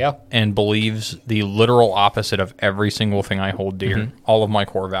 And believes the literal opposite of every single thing I hold dear, all of my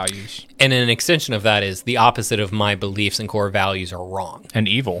core values. And an extension of that is the opposite of my beliefs and core values are wrong. And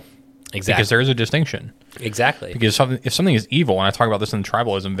evil. Exactly. Because there is a distinction. Exactly. Because if something is evil, and I talk about this in the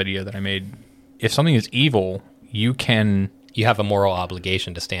tribalism video that I made, if something is evil, you have a moral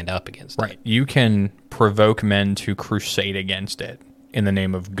obligation to stand up against it. Right. You can provoke men to crusade against it in the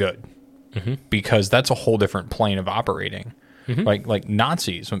name of good. Because that's a whole different plane of operating. Like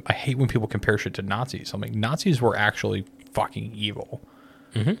Nazis. I hate when people compare shit to Nazis. I'm like, Nazis were actually fucking evil.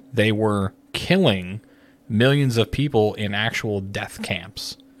 They were killing millions of people in actual death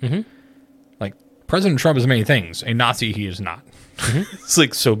camps. Like, President Trump is many things. A Nazi, he is not. It's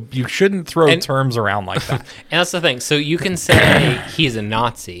like, so you shouldn't throw terms around like that. And that's the thing. So you can say he's a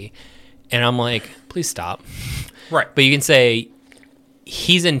Nazi, and I'm like, please stop. Right. But you can say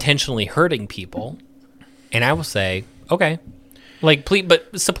he's intentionally hurting people, and I will say, okay. Like, please,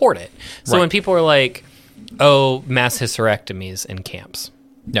 but support it. So when people are like, oh, mass hysterectomies in camps,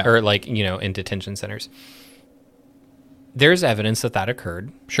 or like, in detention centers, there's evidence that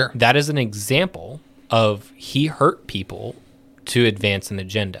occurred. Sure. That is an example of he hurt people to advance an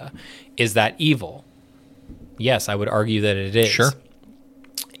agenda. Is that evil? Yes, I would argue that it is. Sure.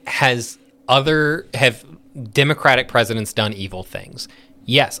 Have Democratic presidents done evil things?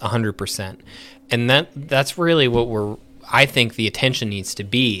 Yes, 100%. And that's really what I think the attention needs to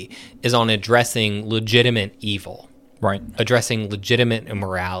be, is on addressing legitimate evil. Right. Addressing legitimate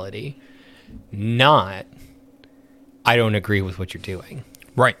immorality. Not, I don't agree with what you're doing.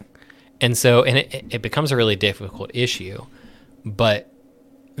 Right. And so, and it becomes a really difficult issue, but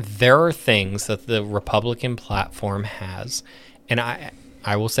there are things that the Republican platform has, and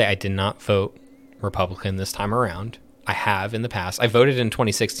I will say I did not vote Republican this time around. I have in the past. I voted in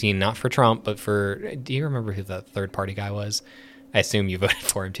 2016, not for Trump, but do you remember who the third party guy was? I assume you voted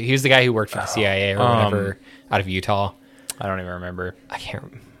for him too. He was the guy who worked for the CIA or whatever out of Utah. I don't even remember. I can't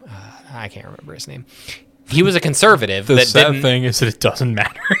remember his name. He was a conservative. The sad thing is that it doesn't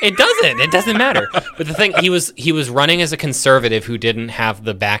matter. It doesn't matter. But the thing, he was running as a conservative who didn't have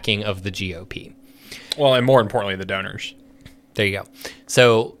the backing of the GOP. Well, and more importantly, the donors. There you go.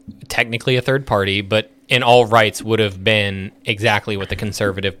 So technically a third party, but in all rights would have been exactly what the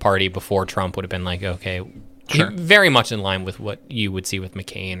conservative party before Trump would have been like, okay, sure. Very much in line with what you would see with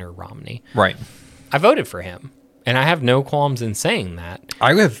McCain or Romney. Right. I voted for him, and I have no qualms in saying that.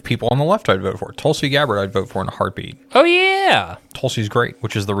 I have people on the left I'd vote for. Tulsi Gabbard I'd vote for in a heartbeat. Oh, yeah. Tulsi's great,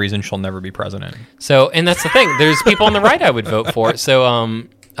 which is the reason she'll never be president. So, and that's the thing. There's people on the right I would vote for. So,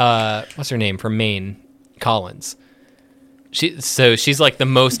 what's her name? From Maine, Collins. She's like the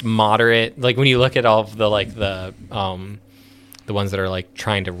most moderate. Like when you look at all of the ones that are like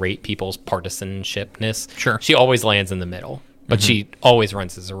trying to rate people's partisanshipness, sure, she always lands in the middle. But she always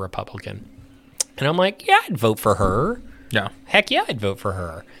runs as a Republican, and I'm like, yeah, I'd vote for her. Yeah, heck yeah, I'd vote for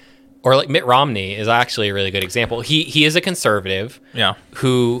her. Or like Mitt Romney is actually a really good example. He is a conservative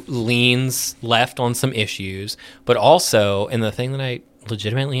who leans left on some issues, but also, and the thing that I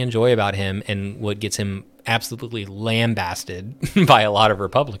legitimately enjoy about him and what gets him absolutely lambasted by a lot of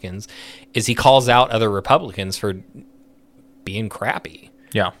Republicans is he calls out other Republicans for being crappy.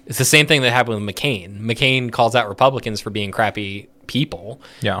 Yeah. It's the same thing that happened with McCain. McCain calls out Republicans for being crappy people.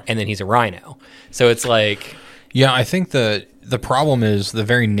 Yeah. And then he's a rhino. So it's like... Yeah, I think the problem is the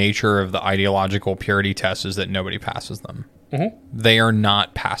very nature of the ideological purity test is that nobody passes them. Mm-hmm. They are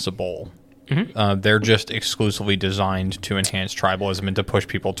not passable. Mm-hmm. They're just exclusively designed to enhance tribalism and to push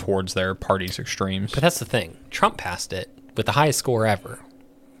people towards their party's extremes. But that's the thing. Trump passed it with the highest score ever.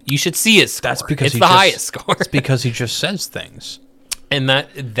 You should see his score. That's because it's the highest score. It's because he just says things. And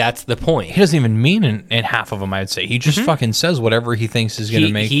that's the point. He doesn't even mean in half of them, I'd say. He just fucking says whatever he thinks is going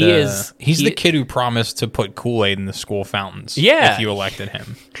to make He's the kid who promised to put Kool-Aid in the school fountains if you elected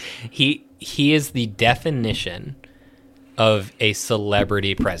him. He is the definition of a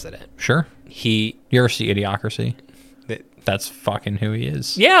celebrity president. Sure. You ever see Idiocracy? That's fucking who he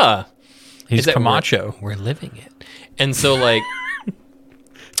is. Yeah. He's Camacho. We're living it. And so, like...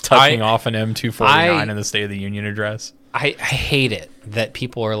 touching off an M249 in the State of the Union address. I hate it that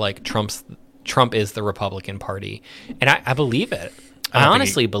people are like, Trump is the Republican Party. And I believe it. I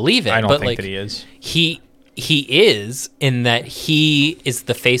honestly believe it. I don't but think like, that he is. He is, in that he is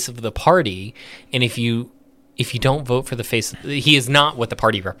the face of the party. And if you don't vote for the face, he is not what the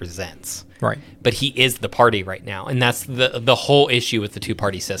party represents. Right. But he is the party right now. And that's the whole issue with the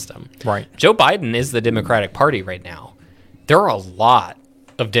two-party system. Right. Joe Biden is the Democratic Party right now. There are a lot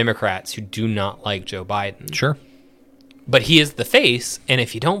of Democrats who do not like Joe Biden. Sure. But he is the face, and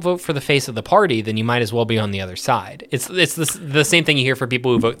if you don't vote for the face of the party, then you might as well be on the other side. It's the same thing you hear for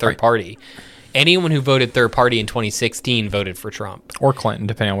people who vote third party. Anyone who voted third party in 2016 voted for Trump. Or Clinton,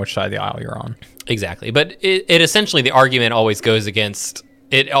 depending on which side of the aisle you're on. Exactly. But it essentially, the argument always goes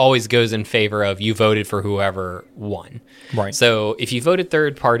in favor of you voted for whoever won. Right. So if you voted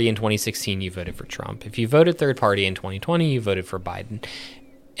third party in 2016, you voted for Trump. If you voted third party in 2020, you voted for Biden.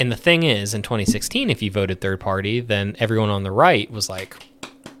 And the thing is, in 2016, if you voted third party, then everyone on the right was like,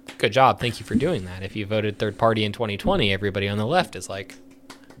 good job, thank you for doing that. If you voted third party in 2020, everybody on the left is like,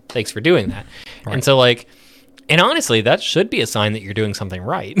 thanks for doing that. Right. And so, like, and honestly, that should be a sign that you're doing something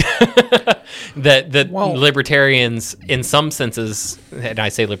right. that libertarians, in some senses, and I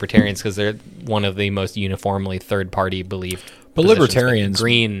say libertarians because they're one of the most uniformly third party believed. But libertarians,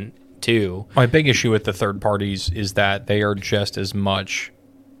 Green too. My big issue with the third parties is that they are just as much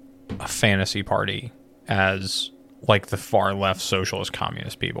a fantasy party as like the far left socialist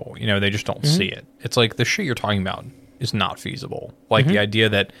communist people. You know, they just don't see it. It's like the shit you're talking about is not feasible. Like the idea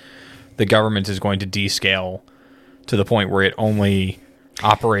that the government is going to descale to the point where it only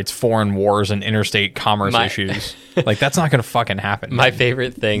operates foreign wars and interstate commerce issues. Like, that's not going to fucking happen. My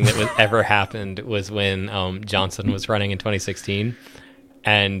favorite thing that was ever happened was when Johnson was running in 2016,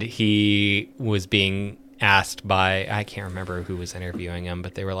 and he was being asked by, I can't remember who was interviewing him,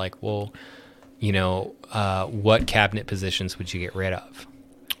 but they were like, well, you know, what cabinet positions would you get rid of?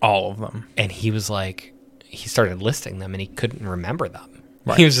 All of them. And he was like, he started listing them and he couldn't remember them.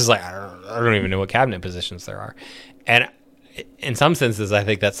 Right. He was just like, I don't even know what cabinet positions there are. And in some senses, I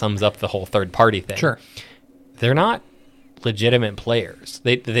think that sums up the whole third party thing. Sure. They're not legitimate players.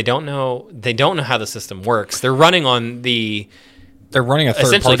 They don't know how the system works. They're running a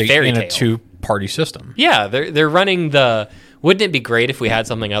third party in a two-party system. Yeah, they're running wouldn't it be great if we had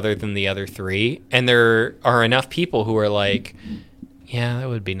something other than the other three? And there are enough people who are like, yeah, that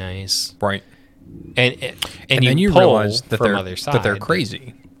would be nice. Right. And then you realize that they're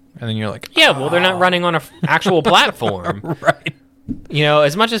crazy. And then you're like, yeah, well, they're not running on an actual platform. Right. You know,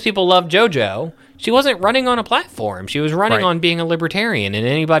 as much as people love JoJo, she wasn't running on a platform. She was running on being a libertarian. And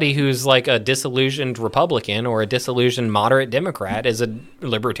anybody who's like a disillusioned Republican or a disillusioned moderate Democrat is a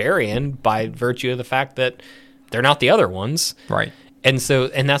libertarian by virtue of the fact that they're not the other ones. Right. And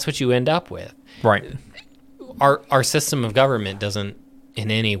that's what you end up with. Right. Our system of government doesn't in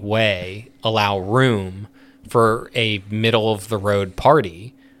any way allow room for a middle of the road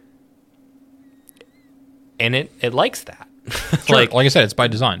party. And it likes that. Sure. Like I said, it's by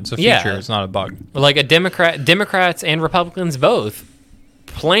design. It's a feature. Yeah. It's not a bug. Like Democrats and Republicans both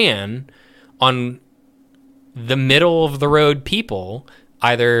plan on the middle of the road people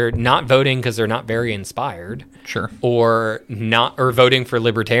either not voting because they're not very inspired, sure, or voting for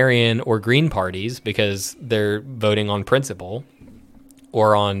libertarian or green parties because they're voting on principle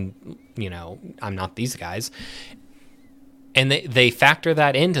or on, you know, I'm not these guys. And they factor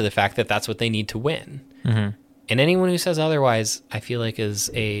that into the fact that that's what they need to win. Mm-hmm. And anyone who says otherwise, I feel like is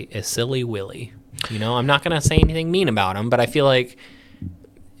a silly willy. You know, I'm not going to say anything mean about them, but I feel like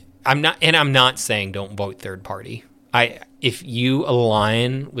I'm not saying don't vote third party. If you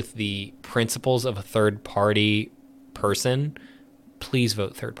align with the principles of a third party person, please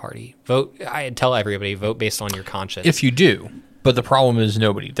vote third party. I tell everybody, vote based on your conscience. If you do, but the problem is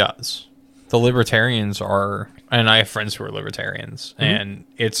nobody does. The libertarians are, and I have friends who are libertarians, and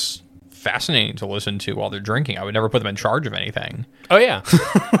it's fascinating to listen to while they're drinking. I would never put them in charge of anything. Oh yeah.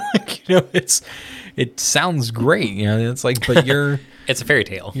 Like, you know, it sounds great. You know, it's like, but you're it's a fairy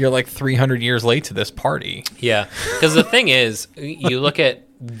tale. You're like 300 years late to this party. Yeah, because the thing is, you look at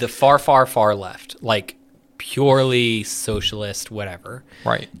the far, far, far left, like purely socialist, whatever.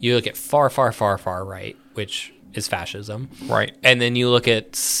 Right. You look at far, far, far, far right, which is fascism. Right. And then you look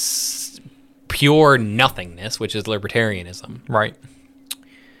at pure nothingness, which is libertarianism. Right.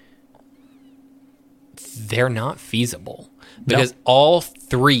 They're not feasible because all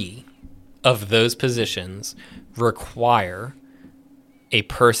three of those positions require a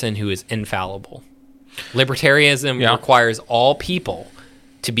person who is infallible. Libertarianism requires all people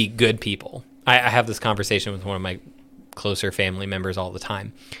to be good people. I have this conversation with one of my closer family members all the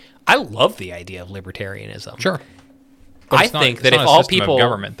time. I love the idea of libertarianism. Sure. I think that if all people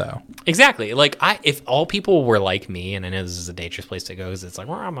government though. Exactly. Like if all people were like me, and I know this is a dangerous place to go because it's like,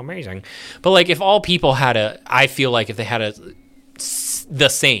 well, I'm amazing. But like if all people I feel like if they had the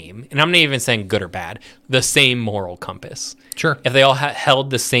same, and I'm not even saying good or bad, the same moral compass. Sure. If they all held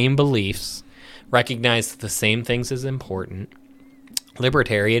the same beliefs, recognized that the same things is important,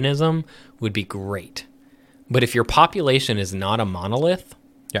 libertarianism would be great. But if your population is not a monolith,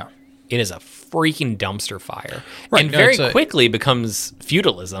 it is a freaking dumpster fire. Right. And very quickly becomes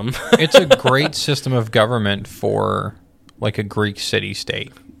feudalism. It's a great system of government for like a Greek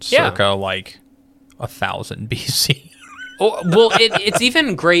city-state, circa like 1000 BC. Oh, well, it's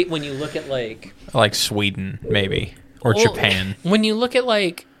even great when you look at like Sweden, maybe, or Japan. When you look at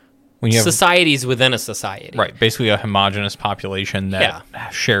like when you have societies within a society. Right. Basically a homogenous population that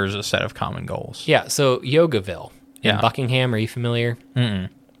shares a set of common goals. Yeah. So Yogaville in Buckingham, are you familiar? Mm-mm.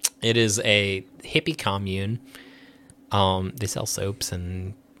 It is a hippie commune. They sell soaps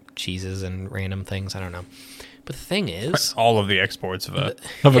and cheeses and random things. I don't know. But the thing is... all of the exports of a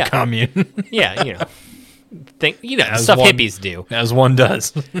commune. Yeah, stuff hippies do. As one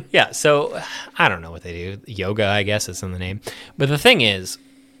does. Yeah, so I don't know what they do. Yoga, I guess, is in the name. But the thing is,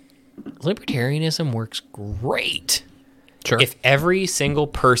 libertarianism works great. Sure. If every single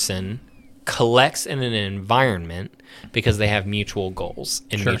person collects in an environment because they have mutual goals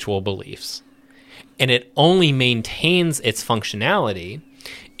and mutual beliefs. And it only maintains its functionality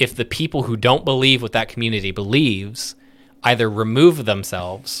if the people who don't believe what that community believes either remove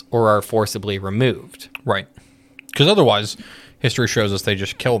themselves or are forcibly removed. Right. Because otherwise, history shows us they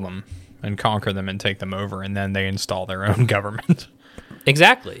just kill them and conquer them and take them over, and then they install their own government.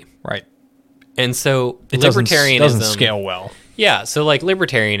 Exactly. Right. And so libertarianism doesn't scale well. Yeah, so like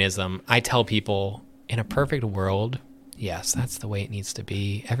libertarianism, I tell people, in a perfect world, yes, that's the way it needs to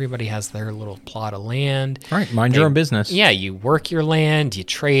be. Everybody has their little plot of land. Right, mind your own business. Yeah, you work your land, you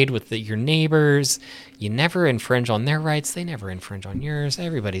trade with your neighbors, you never infringe on their rights, they never infringe on yours.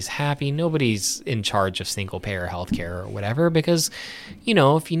 Everybody's happy. Nobody's in charge of single-payer healthcare or whatever because,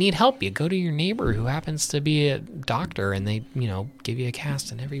 if you need help, you go to your neighbor who happens to be a doctor and they, give you a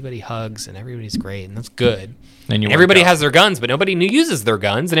cast and everybody hugs and everybody's great and that's good. And everybody has their guns, but nobody uses their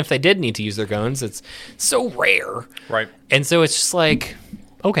guns. And if they did need to use their guns, it's so rare. Right. And so it's just like,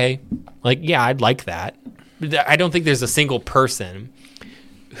 okay, like, yeah, I'd like that. I don't think there's a single person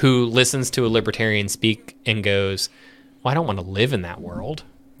who listens to a libertarian speak and goes, well, I don't want to live in that world.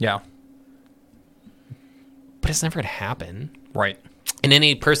 Yeah. But it's never going to happen. Right. And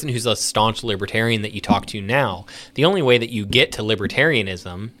any person who's a staunch libertarian that you talk to now, the only way that you get to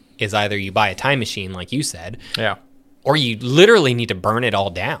libertarianism is either you buy a time machine, like you said, or you literally need to burn it all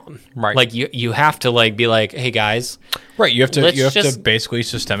down. Right. Like you have to like be like, hey guys, right. You have to basically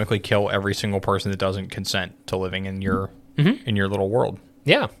systemically kill every single person that doesn't consent to living in your little world.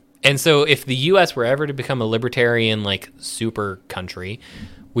 Yeah. And so if the U.S. were ever to become a libertarian like super country,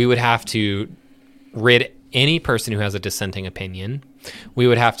 we would have to rid any person who has a dissenting opinion. We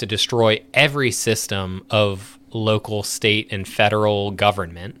would have to destroy every system of local, state, and federal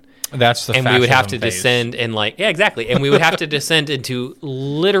government. That's the and we would have to descend in exactly. And we would have to descend into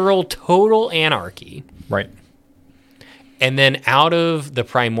literal total anarchy. Right. And then out of the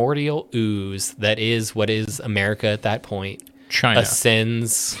primordial ooze that is what is America at that point, China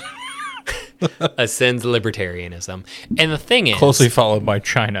ascends libertarianism. And the thing is, closely followed by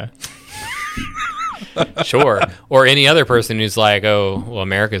China. Sure. Or any other person who's like, oh, well,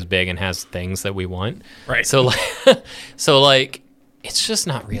 America's big and has things that we want. Right. So like, it's just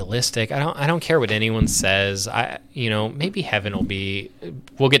not realistic. I don't care what anyone says. Maybe heaven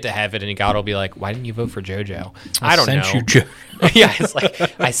we'll get to heaven and God will be like, why didn't you vote for JoJo? I don't know. Yeah, it's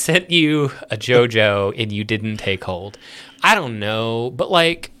like, I sent you a JoJo and you didn't take hold. I don't know. But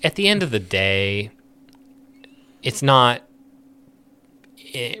like, at the end of the day, it's not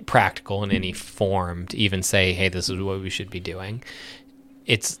practical in any form to even say, hey, this is what we should be doing.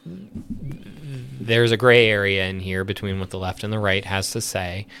 There's a gray area in here between what the left and the right has to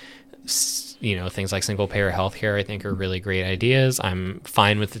say. Things like single payer healthcare, I think, are really great ideas. I'm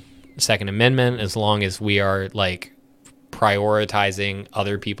fine with the Second Amendment as long as we are like prioritizing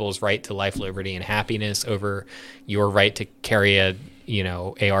other people's right to life, liberty, and happiness over your right to carry a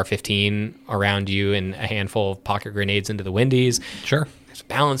AR-15 around you and a handful of pocket grenades into the Wendy's. Sure. There's a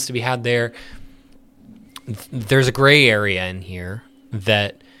balance to be had there. There's a gray area in here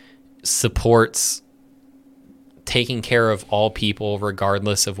that supports taking care of all people,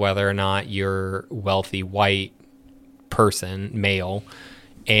 regardless of whether or not you're wealthy white person, male,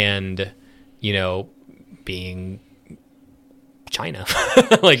 and, being China,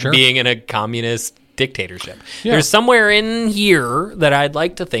 like sure. Being in a communist dictatorship. Yeah. There's somewhere in here that I'd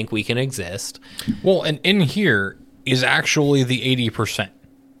like to think we can exist. Well, and in here is actually the 80%.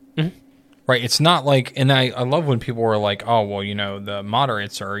 Right, it's not like, and I love when people are like, oh, well, the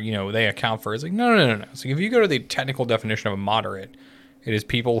moderates are, they account for, it's like, no. So if you go to the technical definition of a moderate, it is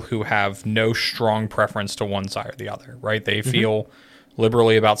people who have no strong preference to one side or the other, right? They feel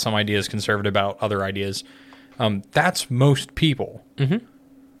liberally about some ideas, conservative about other ideas. That's most people.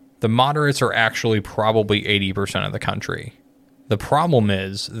 The moderates are actually probably 80% of the country. The problem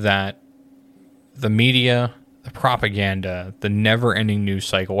is that the media, the propaganda, the never-ending news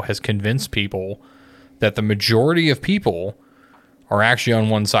cycle has convinced people that the majority of people are actually on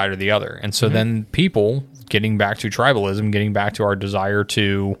one side or the other. And so then people, getting back to tribalism, getting back to our desire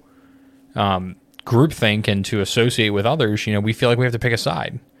to groupthink and to associate with others, we feel like we have to pick a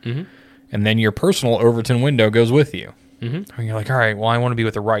side. And then your personal Overton window goes with you. And you're like, all right, well, I want to be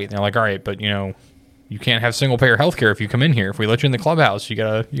with the right. And they're like, all right, but, you can't have single-payer healthcare if you come in here. If we let you in the clubhouse, you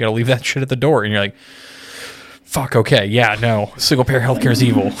gotta leave that shit at the door. And you're like, fuck, okay, yeah, no, single-payer healthcare is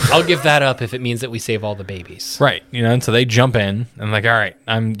evil. I'll give that up if it means that we save all the babies. Right, and so they jump in and like, all right,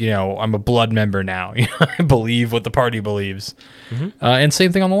 I'm a blood member now. I believe what the party believes. And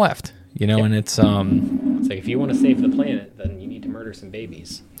same thing on the left, and it's like, if you want to save the planet, then you need to murder some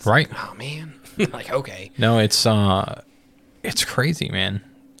babies. Right. Like, oh man, like, okay. No, it's crazy, man.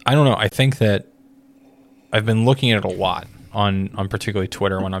 I don't know. I think that I've been looking at it a lot. On particularly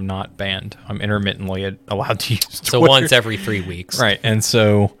Twitter when I'm not banned. I'm intermittently allowed to use Twitter. So once every 3 weeks. Right. And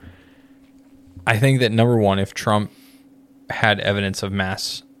so I think that, number one, if Trump had evidence of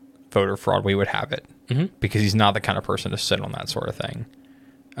mass voter fraud, we would have it. Because he's not the kind of person to sit on that sort of thing.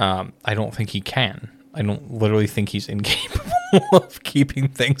 I don't think he can. I don't literally think he's incapable of keeping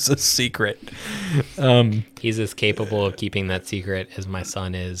things a secret. He's as capable of keeping that secret as my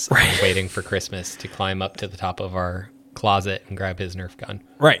son is waiting for Christmas to climb up to the top of our closet and grab his Nerf gun.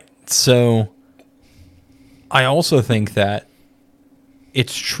 Right. So I also think that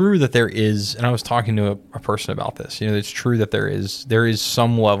it's true that there is, and I was talking to a person about this, it's true that there is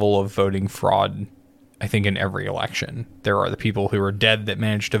some level of voting fraud, I think, in every election. There are the people who are dead that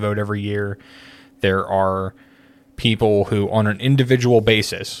manage to vote every year. There are people who, on an individual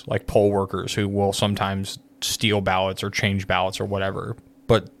basis, like poll workers, who will sometimes steal ballots or change ballots or whatever.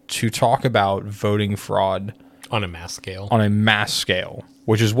 But to talk about voting fraud on a mass scale,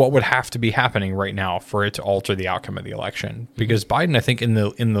 which is what would have to be happening right now for it to alter the outcome of the election. Because Biden, I think, in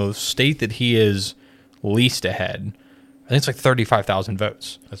the state that he is least ahead, I think it's like 35,000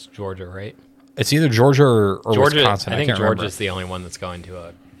 votes. That's Georgia, right? It's either Georgia or Wisconsin. I think Georgia's the only one that's going to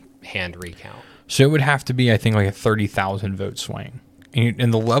a hand recount. So it would have to be, I think, like a 30,000 vote swing.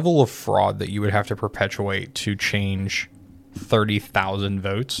 And the level of fraud that you would have to perpetuate to change 30,000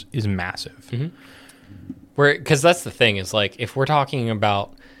 votes is massive. Because that's the thing, is like, if we're talking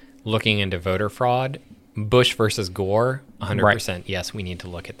about looking into voter fraud, Bush versus Gore, 100%, yes, we need to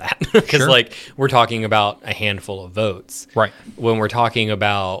look at that. Because like, we're talking about a handful of votes. Right. When we're talking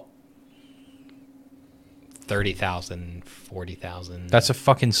about 30,000, 40,000. That's a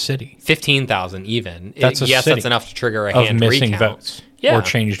fucking city. 15,000 even. That's yes, that's enough to trigger a hand missing recount. Votes. Yeah. Or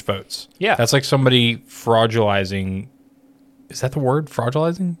changed votes. Yeah. That's like somebody fraudulizing. Is that the word?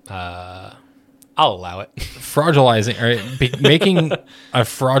 Fraudulizing? I'll allow it. Fraudulizing, right? Making a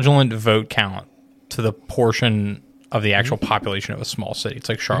fraudulent vote count to the portion of the actual population of a small city. It's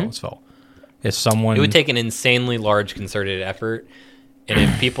like Charlottesville. Is someone... It would take an insanely large concerted effort. And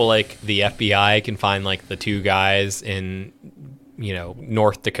if people like the FBI can find like the two guys in,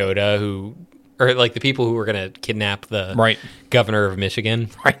 North Dakota or like the people who were going to kidnap the governor of Michigan.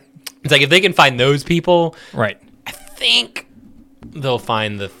 Right. It's like if they can find those people, right, I think they'll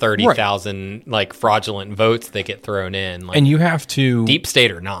find the 30,000 like fraudulent votes that get thrown in. Like, and you have to... Deep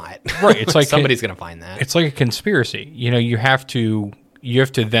state or not. Right. It's like somebody's going to find that. It's like a conspiracy. You have to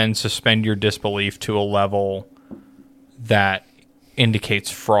then suspend your disbelief to a level that indicates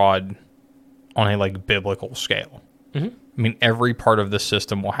fraud on a like biblical scale. Mm-hmm. I mean, every part of the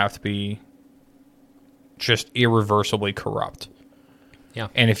system will have to be just irreversibly corrupt. Yeah.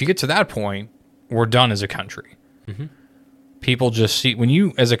 And if you get to that point, we're done as a country. Mm-hmm. People just see when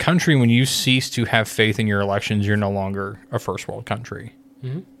you cease to have faith in your elections, you're no longer a first world country.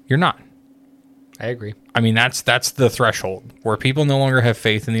 Mm-hmm. You're not. I agree. I mean, that's the threshold where people no longer have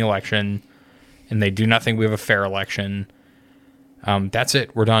faith in the election and they do not think we have a fair election. That's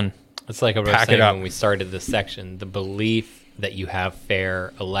it. We're done. It's like what I was saying when we started this section. The belief that you have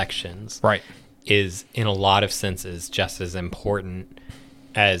fair elections is, in a lot of senses, just as important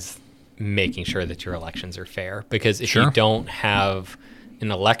as making sure that your elections are fair. Because if you don't have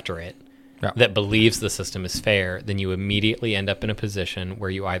an electorate that believes the system is fair, then you immediately end up in a position where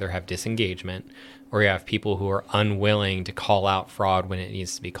you either have disengagement or you have people who are unwilling to call out fraud when it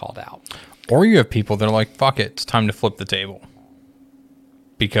needs to be called out. Or you have people that are like, fuck it, it's time to flip the table.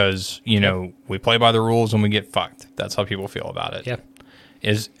 Because, we play by the rules and we get fucked. That's how people feel about it. Yeah.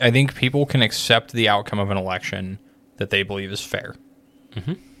 I think people can accept the outcome of an election that they believe is fair.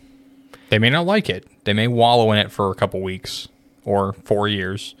 Mm-hmm. They may not like it. They may wallow in it for a couple weeks or 4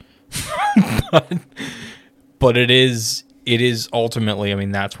 years. but it is ultimately, I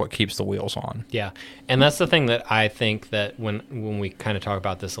mean, that's what keeps the wheels on. Yeah. And that's the thing that I think that when we kind of talk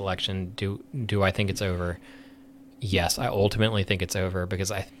about this election, do I think it's over? Yes, I ultimately think it's over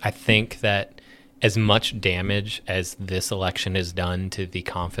because I think that as much damage as this election has done to the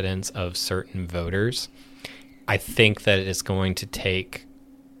confidence of certain voters, I think that it is going to take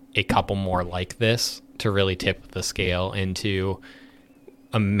a couple more like this to really tip the scale into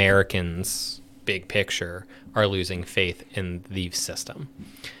Americans, big picture, are losing faith in the system.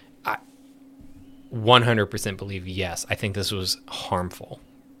 I 100% believe, yes, I think this was harmful.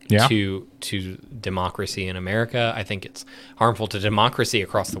 To democracy in America. I think it's harmful to democracy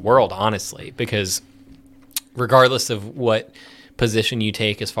across the world, honestly, because regardless of what position you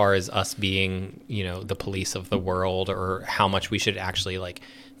take as far as us being, the police of the world or how much we should actually like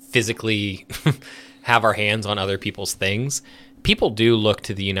physically have our hands on other people's things, people do look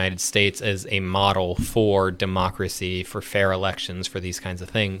to the United States as a model for democracy, for fair elections, for these kinds of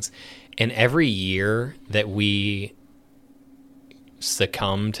things. And every year that we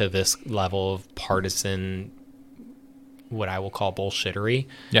succumb to this level of partisan, what I will call bullshittery,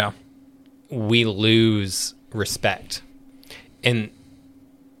 we lose respect. And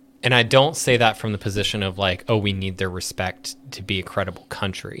I don't say that from the position of like, oh, we need their respect to be a credible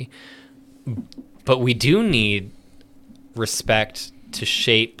country. But we do need respect to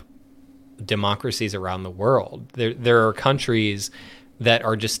shape democracies around the world. There are countries that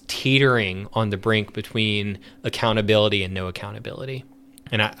are just teetering on the brink between accountability and no accountability.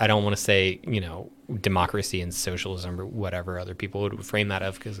 And I don't want to say, democracy and socialism or whatever other people would frame that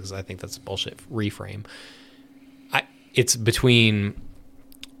of, because I think that's a bullshit reframe. It's between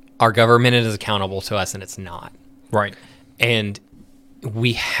our government is accountable to us and it's not. Right. And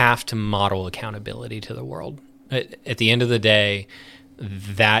we have to model accountability to the world. At the end of the day,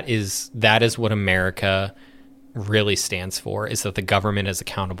 that is what America really stands for, is that the government is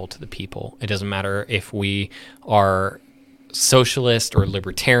accountable to the people. It doesn't matter if we are socialist or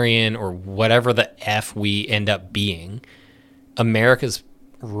libertarian or whatever the F we end up being. America's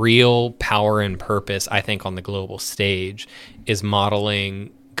real power and purpose, I think, on the global stage is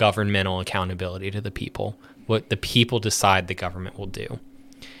modeling governmental accountability to the people. What the people decide the government will do.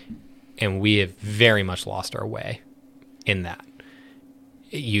 And we have very much lost our way in that.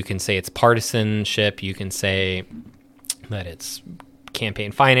 You can say it's partisanship. You can say that it's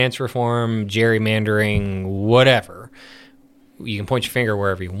campaign finance reform, gerrymandering, whatever. You can point your finger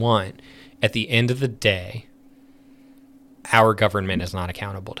wherever you want. At the end of the day, our government is not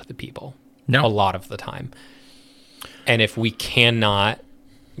accountable to the people. No. A lot of the time. And if we cannot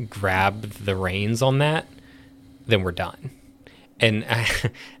grab the reins on that, then we're done. And I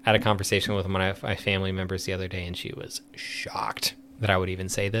had a conversation with one of my family members the other day, and she was shocked that I would even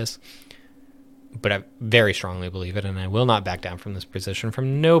say this. But I very strongly believe it, and I will not back down from this position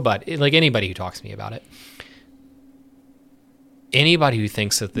from nobody, like anybody who talks to me about it. anybody who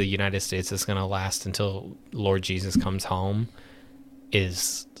thinks that the United States is going to last until Lord Jesus comes home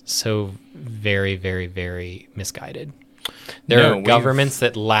is so very, very, very misguided. There are governments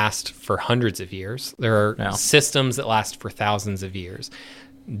that last for hundreds of years. There are systems that last for thousands of years.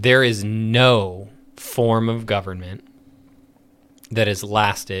 There is no form of government that has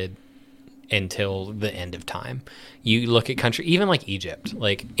lasted until the end of time. You look at country, even like Egypt,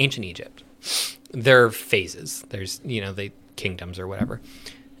 like ancient Egypt, there are phases. There's, the kingdoms or whatever.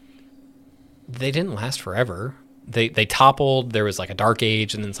 They didn't last forever. They toppled. There was like a dark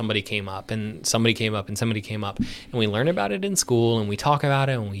age, and then somebody came up, and somebody came up, and somebody came up. And we learn about it in school, and we talk about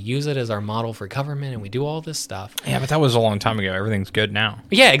it, and we use it as our model for government, and we do all this stuff. Yeah, but that was a long time ago. Everything's good now.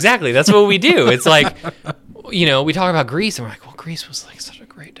 Yeah, exactly. That's what we do. It's like, we talk about Greece, and we're like, well, Greece was like such a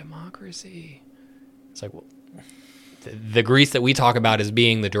great democracy. It's like, well, the Greece that we talk about as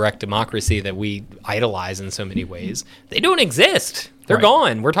being the direct democracy that we idolize in so many ways, they don't exist. They're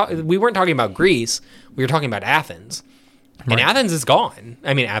gone. We weren't talking about Greece. We were talking about Athens. And Athens is gone.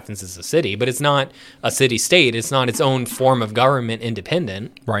 I mean, Athens is a city, but it's not a city-state. It's not its own form of government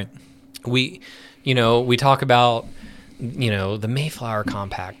independent. Right. We talk about, the Mayflower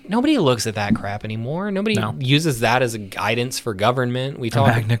Compact. Nobody looks at that crap anymore. Nobody uses that as a guidance for government. We talk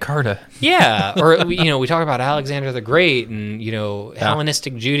Magna Carta. Yeah, or we talk about Alexander the Great and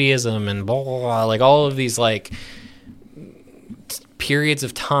Hellenistic Judaism and blah, blah, blah, like all of these like periods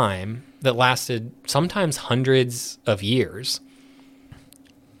of time that lasted sometimes hundreds of years,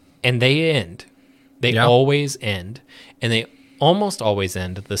 and they end. They always end, and they almost always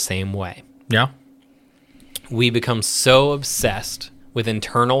end the same way. Yeah. We become so obsessed with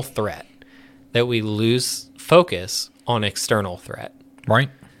internal threat that we lose focus on external threat. Right.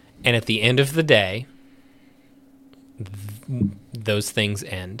 And at the end of the day, those things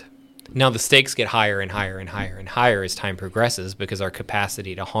end. Now the stakes get higher and higher and higher and higher as time progresses because our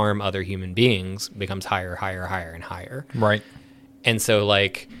capacity to harm other human beings becomes higher, higher, higher, and higher. Right. And so,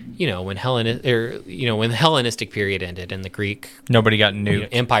 like, when when the Hellenistic period ended and the Greek nobody got nuked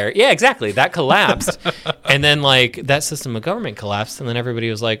empire, yeah, exactly, that collapsed, and then like that system of government collapsed, and then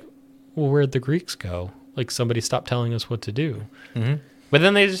everybody was like, "Well, where'd the Greeks go? Like, somebody stopped telling us what to do." Mm-hmm. But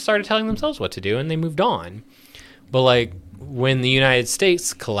then they just started telling themselves what to do, and they moved on. But like when the United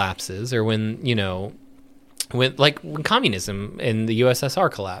States collapses, or when communism in the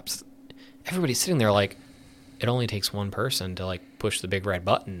USSR collapsed, everybody's sitting there like, it only takes one person to like push the big red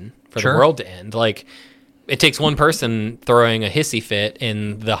button for the world to end. Like, it takes one person throwing a hissy fit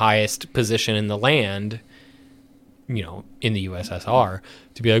in the highest position in the land, in the USSR,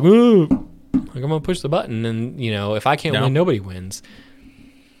 to be like, "Ooh, like I'm gonna push the button, and if I can't win, nobody wins."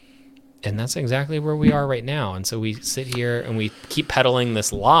 And that's exactly where we are right now. And so we sit here and we keep peddling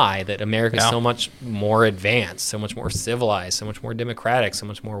this lie that America is so much more advanced, so much more civilized, so much more democratic, so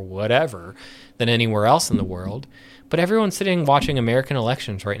much more whatever than anywhere else in the world. But everyone's sitting watching American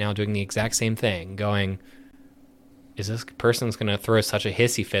elections right now doing the exact same thing, going, is this person's going to throw such a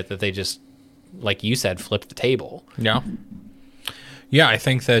hissy fit that they just, like you said, flip the table? Yeah. Yeah, I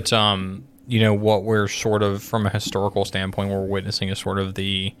think that, what we're sort of, from a historical standpoint, we're witnessing is sort of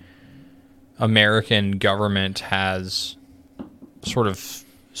the American government has sort of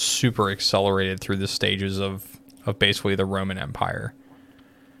super accelerated through the stages of basically the Roman Empire.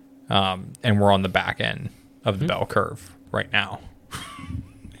 And we're on the back end of the bell curve right now.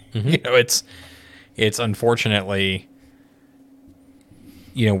 Mm-hmm. It's unfortunately,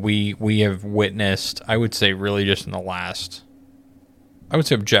 we have witnessed, I would say really just in the last, I would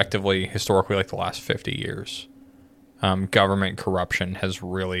say objectively, historically, like the last 50 years, government corruption has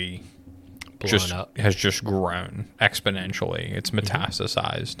really has just grown exponentially. It's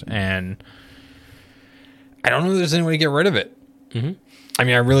metastasized, and I don't know if there's any way to get rid of it. Mm-hmm. I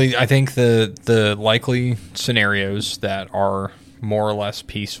mean, I think the likely scenarios that are more or less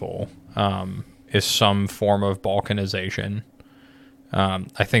peaceful is some form of balkanization.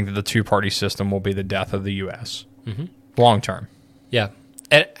 I think that the two-party system will be the death of the U.S. Long term. Yeah.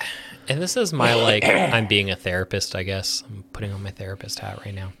 And this is my, I'm being a therapist, I guess. I'm putting on my therapist hat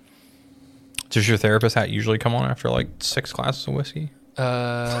right now. Does your therapist hat usually come on after 6 glasses of whiskey?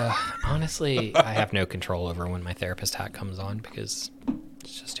 Honestly, I have no control over when my therapist hat comes on because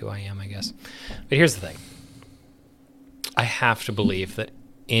it's just who I am, I guess. But here's the thing. I have to believe that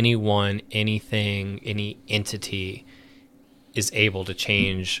anyone, anything, any entity is able to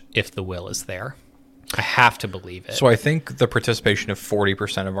change if the will is there. I have to believe it. So I think the participation of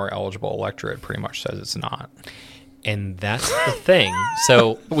 40% of our eligible electorate pretty much says it's not. And that's the thing.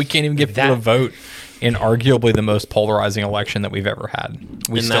 So we can't even get people to vote in arguably the most polarizing election that we've ever had.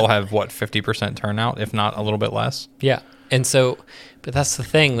 We still have, 50% turnout, if not a little bit less? Yeah. And so, but that's the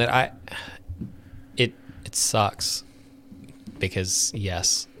thing that it sucks because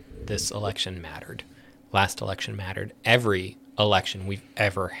yes, this election mattered. Last election mattered. Every election we've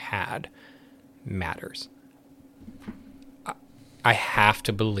ever had matters. I have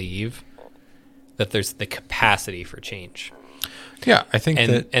to believe that there's the capacity for change. Yeah, I think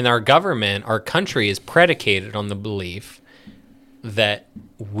and our government, our country is predicated on the belief that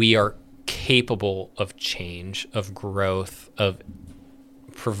we are capable of change, of growth, of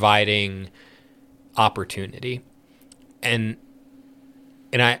providing opportunity. And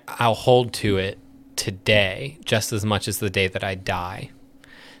I'll hold to it today just as much as the day that I die,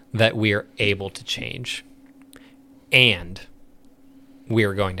 that we are able to change. And we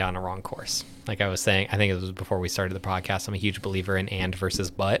are going down a wrong course. Like I was saying, I think it was before we started the podcast, I'm a huge believer in and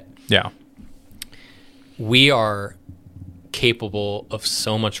versus but. Yeah. We are capable of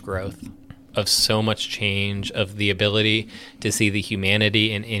so much growth, of so much change, of the ability to see the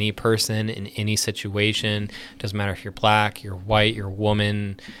humanity in any person, in any situation. Doesn't matter if you're black, you're white, you're a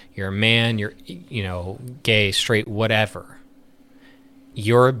woman, you're a man, you're, gay, straight, whatever.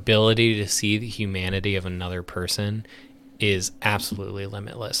 Your ability to see the humanity of another person is absolutely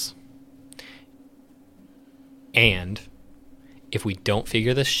limitless. And if we don't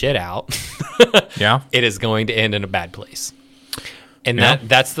figure this shit out, yeah, it is going to end in a bad place. And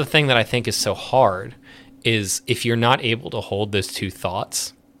that's the thing that I think is so hard, is if you're not able to hold those two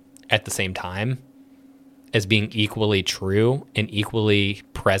thoughts at the same time as being equally true and equally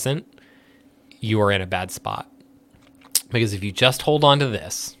present, you are in a bad spot. Because if you just hold on to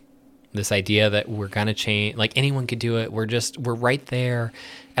this idea that we're going to change, like anyone could do it, we're right there,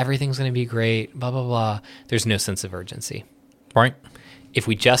 everything's going to be great, blah, blah, blah. There's no sense of urgency. Right. If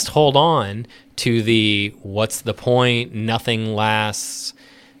we just hold on to the what's the point, nothing lasts,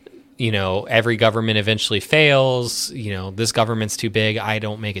 every government eventually fails, this government's too big, I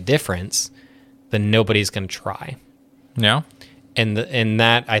don't make a difference, then nobody's going to try. Yeah. And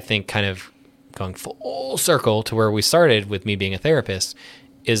that, I think, kind of going full circle to where we started with me being a therapist,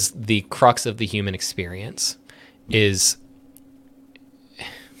 is the crux of the human experience. Is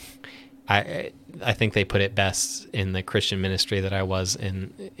I think they put it best in the Christian ministry that I was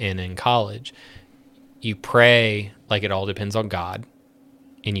in college. You pray like it all depends on God,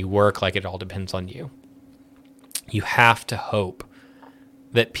 and you work like it all depends on you. You have to hope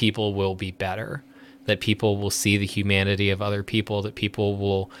that people will be better, that people will see the humanity of other people, that people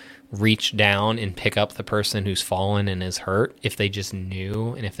will reach down and pick up the person who's fallen and is hurt if they just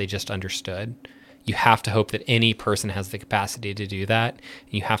knew and if they just understood. You have to hope that any person has the capacity to do that.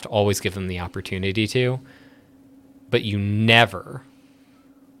 And you have to always give them the opportunity to. But you never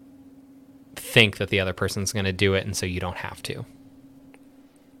think that the other person's going to do it, and so you don't have to.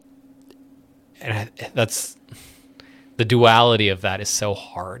 And that's the duality of that is so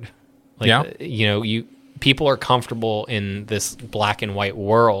hard. Like, people are comfortable in this black and white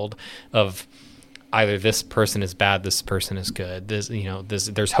world of either this person is bad, this person is good.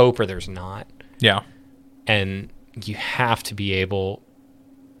 There's hope or there's not. Yeah. And you have to be able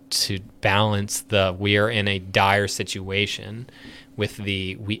to balance we are in a dire situation with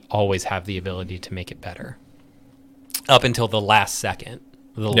we always have the ability to make it better. Up until the last second,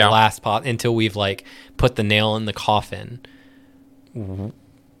 last pot, until we've put the nail in the coffin,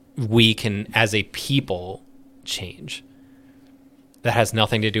 we can, as a people, change. That has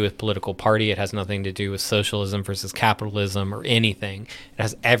nothing to do with political party. It has nothing to do with socialism versus capitalism or anything. It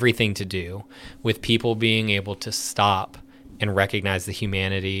has everything to do with people being able to stop and recognize the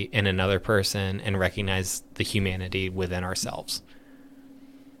humanity in another person and recognize the humanity within ourselves.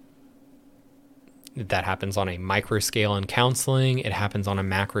 That happens on a micro scale in counseling. It happens on a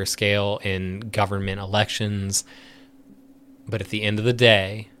macro scale in government elections. But at the end of the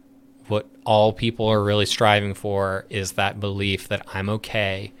day, what all people are really striving for is that belief that I'm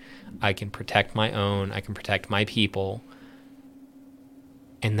okay, I can protect my own, I can protect my people,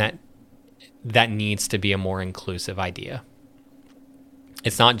 and that needs to be a more inclusive idea.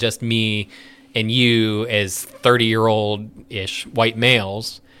 It's not just me and you as 30-year-old-ish white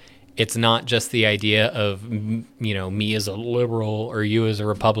males. It's not just the idea of, me as a liberal or you as a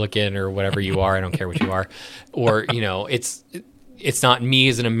Republican or whatever you are. I don't care what you are. Or, it's not me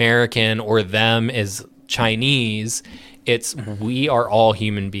as an American or them as Chinese. It's we are all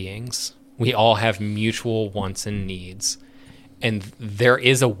human beings. We all have mutual wants and needs. And there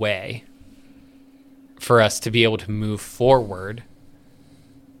is a way for us to be able to move forward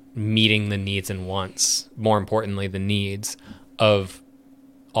meeting the needs and wants, more importantly, the needs of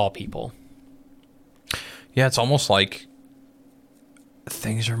all people. Yeah, it's almost like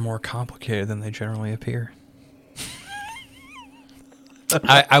things are more complicated than they generally appear.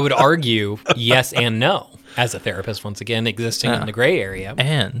 I would argue yes and no. As a therapist, once again, existing in the gray area.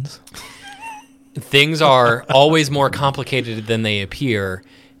 And things are always more complicated than they appear,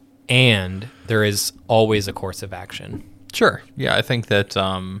 and there is always a course of action. Sure. Yeah, I think that,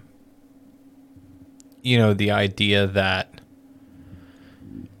 the idea that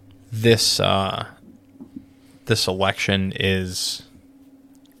this election is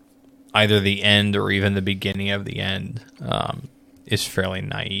either the end or even the beginning of the end is fairly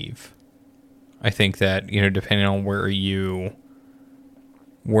naive. I think that, depending on where you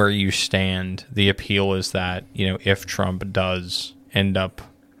stand, the appeal is that, if Trump does end up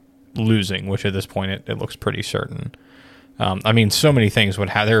losing, which at this point it looks pretty certain. So many things would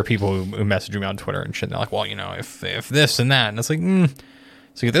have. There are people who message me on Twitter and shit. And they're like, well, if this and that, and it's like,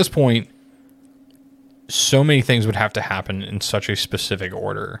 So at this point, so many things would have to happen in such a specific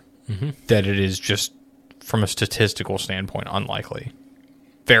order that it is just, from a statistical standpoint, unlikely.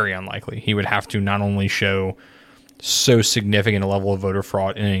 Very unlikely. He would have to not only show so significant a level of voter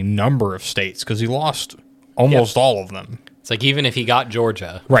fraud in a number of states, because he lost almost all of them. It's like, even if he got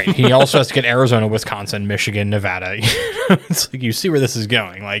Georgia. Right. He also has to get Arizona, Wisconsin, Michigan, Nevada. It's like, you see where this is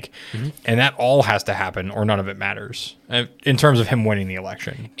going. And that all has to happen, or none of it matters in terms of him winning the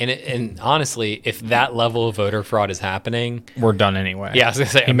election. And honestly, if that level of voter fraud is happening, we're done anyway. Yeah, I was going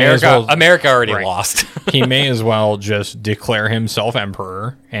to say, America already lost. He may as well just declare himself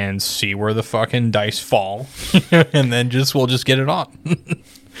emperor and see where the fucking dice fall. And then we'll just get it on.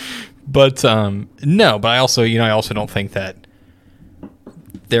 But no, but I also don't think that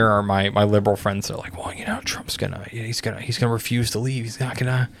there are my liberal friends that are like, well, Trump's he's gonna refuse to leave. He's not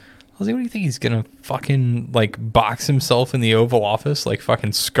gonna. I was like, what do you think? He's gonna fucking box himself in the Oval Office like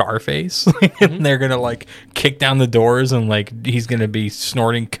fucking Scarface, and they're gonna kick down the doors and he's gonna be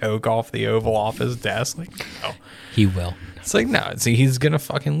snorting coke off the Oval Office desk. No, he will. It's no, he's gonna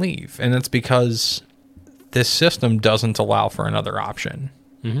fucking leave, and it's because this system doesn't allow for another option.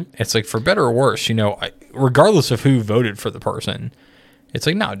 It's for better or worse, regardless of who voted for the person, it's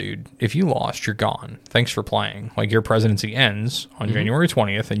no, dude, if you lost, you're gone. Thanks for playing. Your presidency ends on January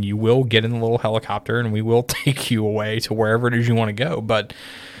 20th, and you will get in the little helicopter, and we will take you away to wherever it is you want to go. But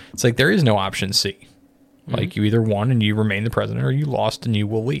it's there is no option C. You either won and you remain the president, or you lost and you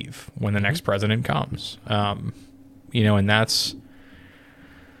will leave when the next president comes. And that's,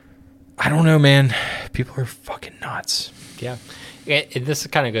 I don't know, man. People are fucking nuts. Yeah. This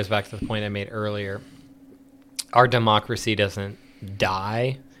kind of goes back to the point I made earlier. Our democracy doesn't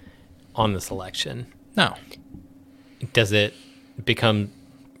die on this election. No. Does it become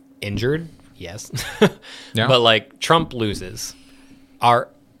injured? Yes. Yeah. But Trump loses.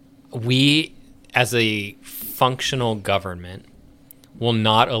 We, as a functional government, will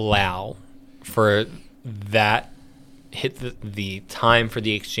not allow for that the time for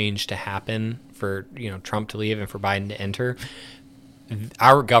the exchange to happen, for Trump to leave and for Biden to enter.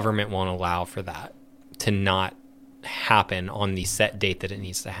 Our government won't allow for that to not happen on the set date that it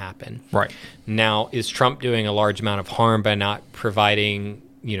needs to happen. Right. Now, is Trump doing a large amount of harm by not providing,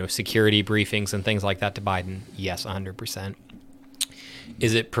 security briefings and things like that to Biden? Yes, 100%.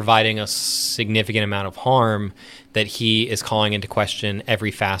 Is it providing a significant amount of harm that he is calling into question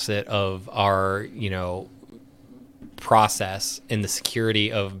every facet of our, process in the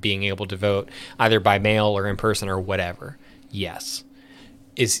security of being able to vote either by mail or in person or whatever? Yes.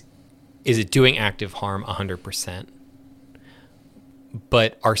 Is it doing active harm? 100%.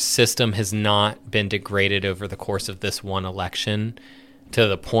 But our system has not been degraded over the course of this one election to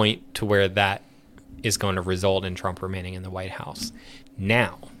the point to where that is going to result in Trump remaining in the White House.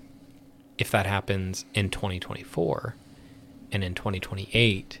 Now, if that happens in 2024 and in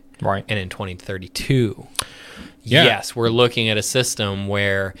 2028 right, and in 2032, yeah. Yes, we're looking at a system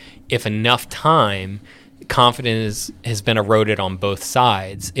where if enough time, confidence has been eroded on both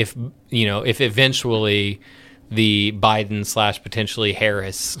sides. If eventually the Biden / potentially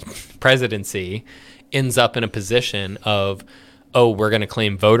Harris presidency ends up in a position of, we're going to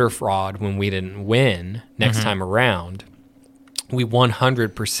claim voter fraud when we didn't win next time around, we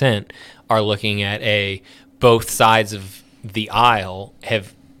 100% are looking at both sides of the aisle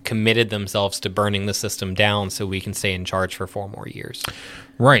have committed themselves to burning the system down so we can stay in charge for 4 more years.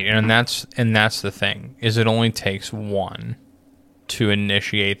 Right, and that's the thing, is it only takes one to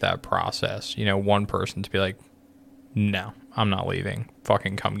initiate that process. One person to be like, no, I'm not leaving.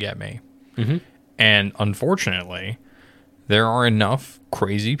 Fucking come get me. And unfortunately, there are enough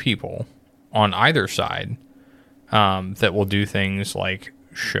crazy people on either side that will do things like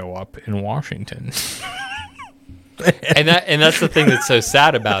show up in Washington. and that's the thing that's so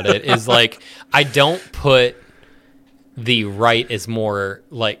sad about it is I don't put the right is more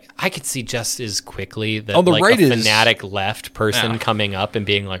like, I could see just as quickly that the like right a is fanatic left person coming up and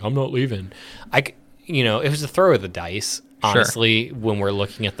being like, I'm not leaving. It was a throw of the dice, honestly, when we're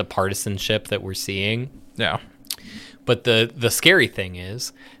looking at the partisanship that we're seeing. Yeah. But the scary thing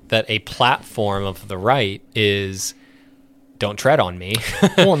is that a platform of the right is, don't tread on me.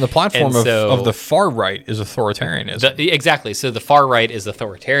 Well, and the platform And so- of the far right is authoritarianism. Exactly. So the far right is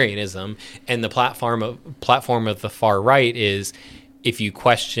authoritarianism, and the platform of the far right is, if you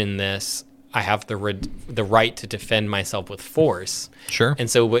question this, I have the right to defend myself with force. Sure. And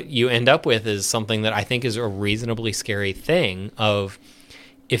so what you end up with is something that I think is a reasonably scary thing of,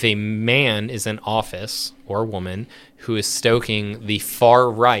 if a man is in office, or a woman, who is stoking the far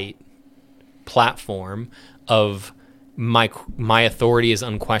right platform of my authority is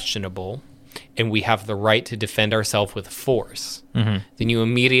unquestionable and we have the right to defend ourselves with force, then you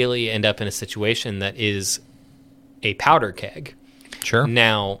immediately end up in a situation that is a powder keg. Sure.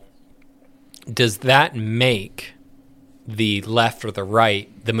 Now, does that make the left or the right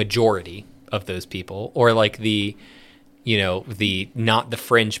the majority of those people, or like the not the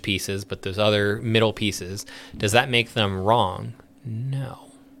fringe pieces, but those other middle pieces? Does that make them wrong? No.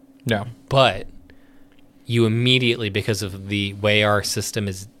 But you immediately, because of the way our system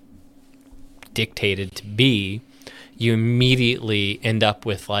is dictated to be, you immediately end up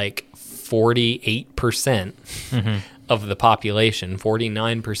with like 48% of the population,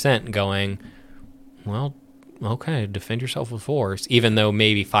 49% going, well, okay, defend yourself with force, even though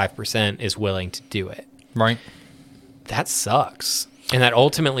maybe 5% is willing to do it. Right. That sucks. And that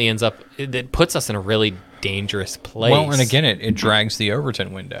ultimately it puts us in a really dangerous place. Well, and again, it drags the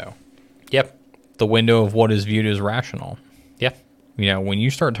Overton window. Yep. The window of what is viewed as rational. Yep. When you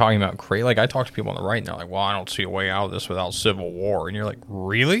start talking about like I talk to people on the right and they're like, well, I don't see a way out of this without civil war. And you're like,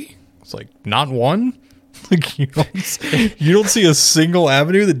 really? It's like, not one? Like, you don't see a single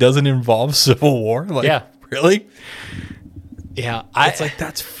avenue that doesn't involve civil war? Like, yeah. Really? Yeah. It's like,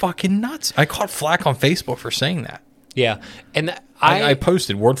 that's fucking nuts. I caught flack on Facebook for saying that. Yeah. And I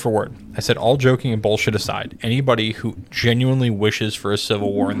posted word for word. I said, all joking and bullshit aside, anybody who genuinely wishes for a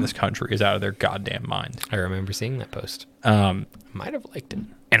civil war in this country is out of their goddamn mind. I remember seeing that post. Might have liked it.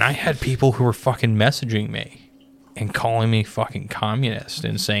 And I had people who were fucking messaging me and calling me fucking communist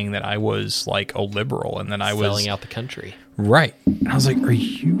and saying that I was like a liberal and that I was selling out the country. Right. And I was like, are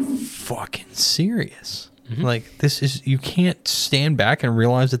you fucking serious? Mm-hmm. Like, you can't stand back and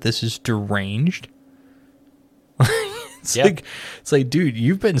realize that this is deranged. It's like, dude,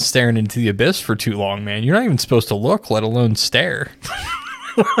 you've been staring into the abyss for too long, man. You're not even supposed to look, let alone stare.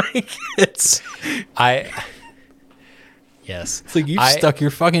 It's like you've stuck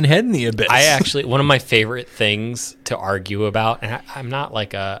your fucking head in the abyss. One of my favorite things to argue about, and I'm not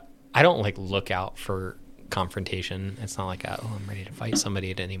like I don't like look out for confrontation. It's not like I'm ready to fight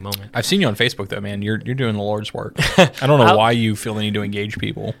somebody at any moment. I've seen you on Facebook though, man. You're doing the Lord's work. I don't know why you feel the need to engage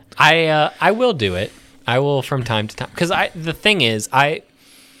people. I will do it. I will from time to time, because the thing is,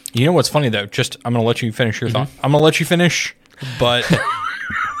 you know what's funny though? I'm gonna let you finish your thought. I'm gonna let you finish, but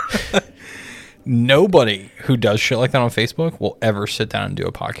nobody who does shit like that on Facebook will ever sit down and do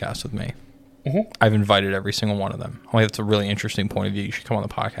a podcast with me. I've invited every single one of them. I'm like, that's a really interesting point of view. You should come on the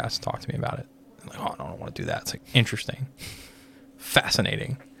podcast and talk to me about it. I'm like, oh, I don't want to do that. It's like interesting,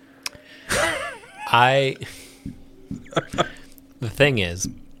 fascinating. The thing is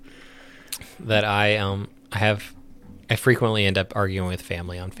that I frequently end up arguing with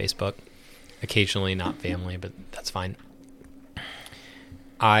family on Facebook. Occasionally not family, but that's fine.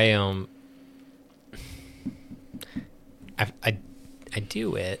 I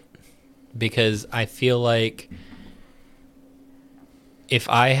do it because I feel like if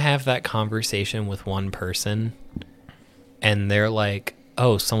I have that conversation with one person and they're like,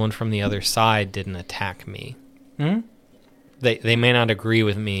 oh, someone from the other side didn't attack me. They may not agree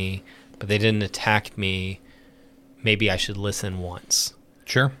with me, but they didn't attack me. Maybe I should listen once.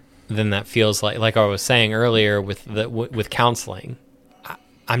 Sure. Then that feels like I was saying earlier with counseling.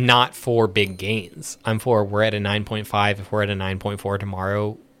 I'm not for big gains. I'm for, we're at a 9.5. If we're at a 9.4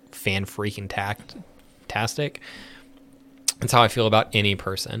 tomorrow, fan freaking tastic. That's how I feel about any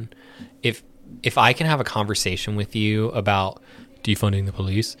person. If I can have a conversation with you about defunding the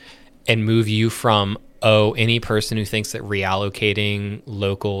police and move you from, any person who thinks that reallocating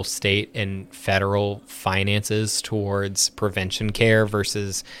local, state, and federal finances towards prevention care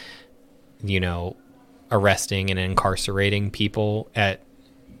versus, arresting and incarcerating people at,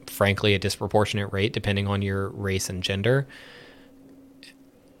 frankly, a disproportionate rate, depending on your race and gender,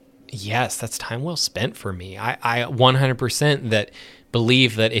 Yes, that's time well spent for me. I 100% that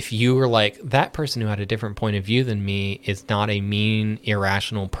believe that if you were like, that person who had a different point of view than me is not a mean,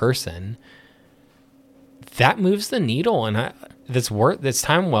 irrational person, that moves the needle, and that's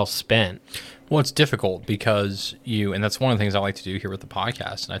time well spent. Well, it's difficult because and that's one of the things I like to do here with the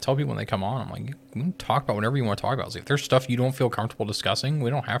podcast. And I tell people when they come on, I'm like, you can talk about whatever you want to talk about. It's like, if there's stuff you don't feel comfortable discussing, we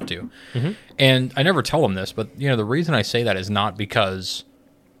don't have to. Mm-hmm. And I never tell them this, but the reason I say that is not because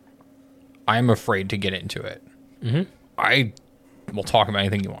I'm afraid to get into it. Mm-hmm. I will talk about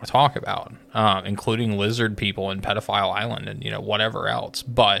anything you want to talk about, including lizard people and Pedophile Island and whatever else.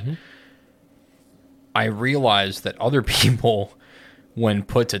 But I realize that other people, when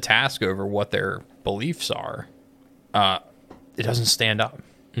put to task over what their beliefs are, it doesn't stand up.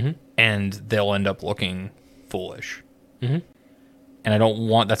 Mm-hmm. And they'll end up looking foolish. Mm-hmm. And I don't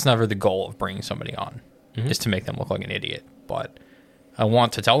want... That's never the goal of bringing somebody on, is to make them look like an idiot. But I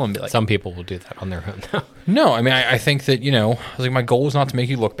want to tell them... Be like, some people will do that on their own, though. No, I mean, I think that, like, my goal is not to make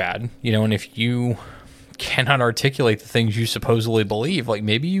you look bad, and if you cannot articulate the things you supposedly believe, like,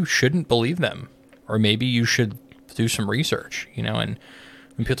 maybe you shouldn't believe them. Or maybe you should do some research, and when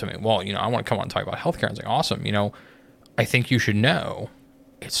people tell me, well, I want to come on and talk about healthcare, I was like, awesome, I think you should know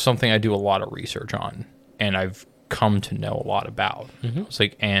it's something I do a lot of research on, and I've come to know a lot about. Mm-hmm. It's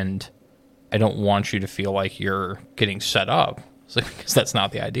like, and I don't want you to feel like you're getting set up. It's like, because that's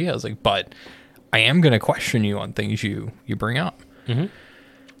not the idea. I was like, but I am going to question you on things you bring up. Mm-hmm.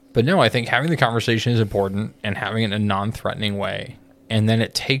 But no, I think having the conversation is important, and having it in a non-threatening way, and then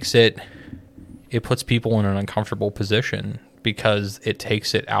it puts people in an uncomfortable position because it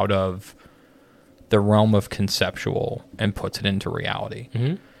takes it out of the realm of conceptual and puts it into reality.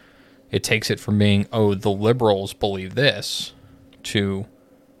 Mm-hmm. It takes it from being, oh, the liberals believe this, to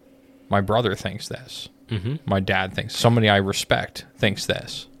my brother thinks this. Mm-hmm. My dad thinks, somebody I respect thinks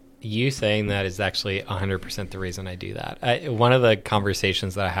this. You saying that is actually 100% the reason I do that. One of the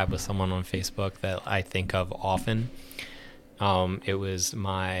conversations that I have with someone on Facebook that I think of often, it was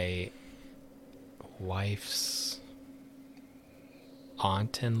my wife's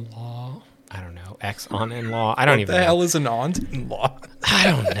aunt-in-law. I don't know. Ex-aunt-in-law. I don't even know. What the hell is an aunt-in-law? I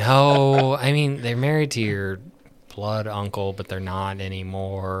don't know. I mean, they're married to your blood uncle, but they're not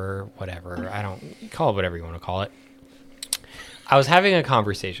anymore. Whatever. Call it whatever you want to call it. I was having a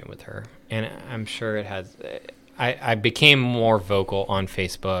conversation with her, and I'm sure it has... I became more vocal on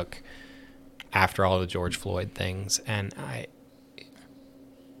Facebook after all the George Floyd things, and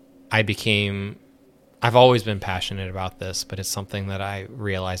I've always been passionate about this, but it's something that I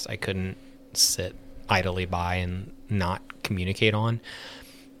realized I couldn't sit idly by and not communicate on.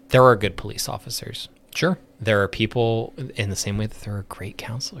 There are good police officers. Sure. There are people in the same way that there are great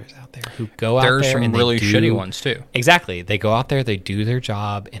counselors out there who go out there. There are some really shitty ones too. Exactly. They go out there, they do their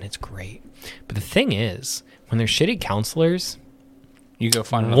job, and it's great. But the thing is, when they're shitty counselors, you go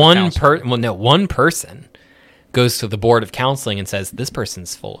find another one person goes to the board of counseling and says, this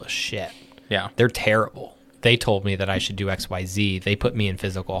person's full of shit. Yeah. They're terrible. They told me that I should do XYZ. They put me in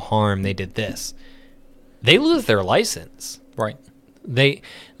physical harm. They did this. They lose their license. Right.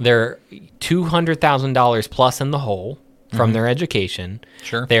 They're $200,000 plus in the hole from their education.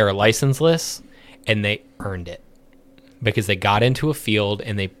 Sure. They are licenseless, and they earned it because they got into a field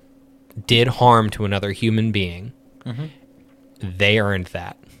and they did harm to another human being. Mm-hmm. They earned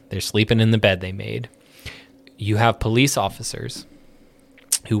that. They're sleeping in the bed they made. You have police officers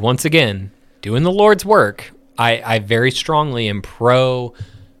who, once again, doing the Lord's work. I very strongly am pro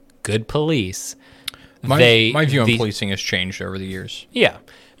good police. My view on policing has changed over the years. Yeah.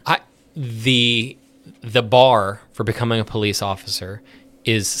 The bar for becoming a police officer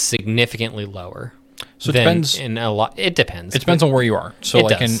is significantly lower. So it depends. It depends. It depends on where you are. So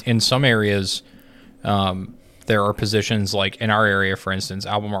like in some areas, there are positions like in our area, for instance,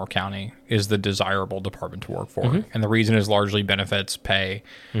 Albemarle County is the desirable department to work for. Mm-hmm. And the reason is largely benefits, pay.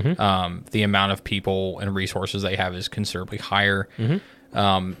 Mm-hmm. The amount of people and resources they have is considerably higher.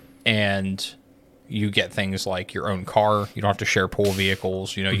 Mm-hmm. And you get things like your own car. You don't have to share pool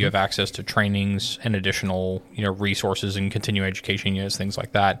vehicles. You have access to trainings and additional, resources and continuing education units, things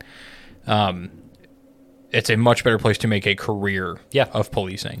like that. It's a much better place to make a career of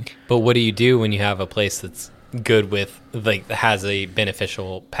policing. But what do you do when you have a place that's good with, like, has a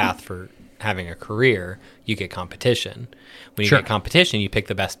beneficial path for having a career? You get competition. When you get competition, you pick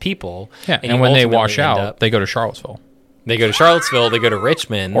the best people. Yeah, and when they wash out, they go to Charlottesville. They go to Charlottesville, they go to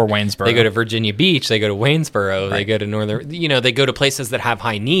Richmond. Or Waynesboro. They go to Virginia Beach, they go to Waynesboro, they go to Northern... they go to places that have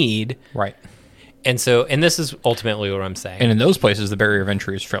high need. Right. And this is ultimately what I'm saying. And in those places, the barrier of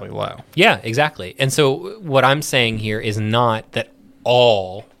entry is fairly low. Yeah, exactly. And so what I'm saying here is not that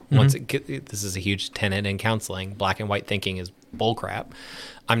all This is a huge tenet in counseling. Black and white thinking is bullcrap.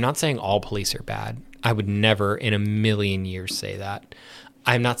 I'm not saying all police are bad. I would never in a million years say that.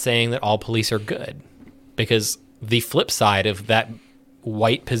 I'm not saying that all police are good, because the flip side of that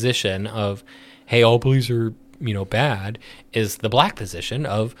white position of, hey, all police are, bad, is the black position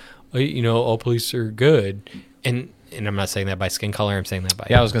of, all police are good. And I'm not saying that by skin color. I'm saying that by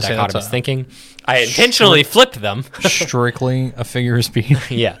I was going to say dichotomous thinking. I intentionally flipped them. Strictly a figure of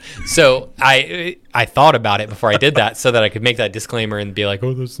speech. Yeah. So I thought about it before I did that so that I could make that disclaimer and be like,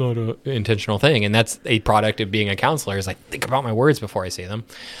 oh, that's not an intentional thing. And that's a product of being a counselor, is I think about my words before I say them.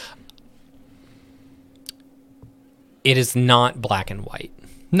 It is not black and white.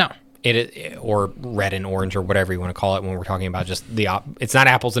 No. It is, or red and orange, or whatever you want to call it when we're talking about just it's not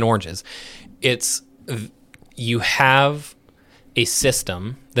apples and oranges. It's, you have a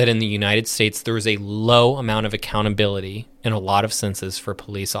system that in the United States, there is a low amount of accountability in a lot of senses for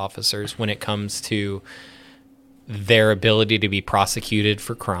police officers when it comes to their ability to be prosecuted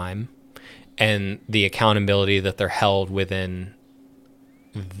for crime and the accountability that they're held within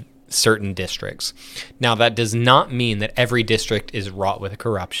certain districts. Now, that does not mean that every district is wrought with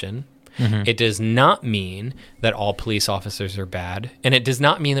corruption. Mm-hmm. It does not mean that all police officers are bad. And it does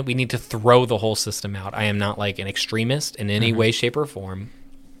not mean that we need to throw the whole system out. I am not like an extremist in any way, shape, or form.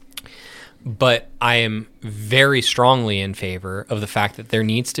 But I am very strongly in favor of the fact that there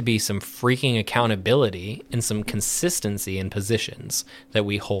needs to be some freaking accountability and some consistency in positions that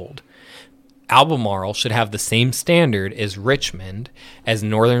we hold. Albemarle should have the same standard as Richmond, as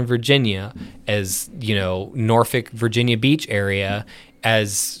Northern Virginia, as, Norfolk, Virginia Beach area,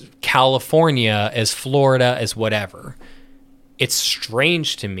 as California, as Florida, as whatever. It's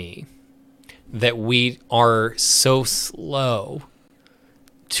strange to me that we are so slow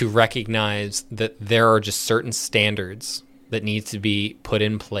to recognize that there are just certain standards that need to be put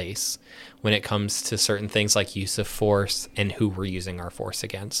in place when it comes to certain things like use of force and who we're using our force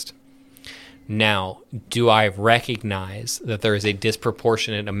against. Now, do I recognize that there is a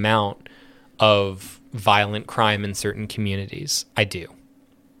disproportionate amount of violent crime in certain communities? I do.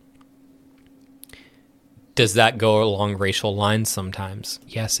 Does that go along racial lines sometimes?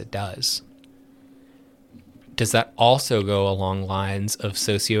 Yes, it does. Does that also go along lines of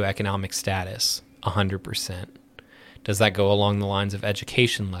socioeconomic status? 100%. Does that go along the lines of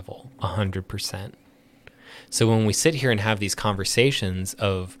education level? 100%. So when we sit here and have these conversations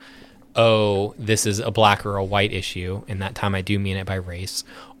of, oh, this is a black or a white issue, and that time I do mean it by race,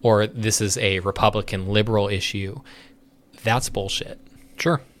 or this is a Republican liberal issue, that's bullshit.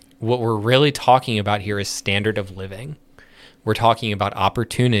 Sure. What we're really talking about here is standard of living. We're talking about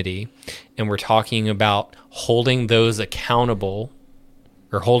opportunity, and we're talking about holding those accountable,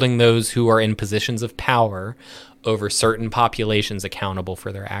 or holding those who are in positions of power over certain populations accountable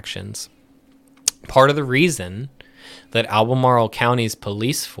for their actions. Part of the reason that Albemarle County's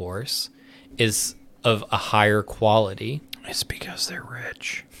police force is of a higher quality is because they're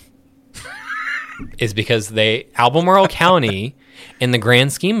rich. is because Albemarle County, in the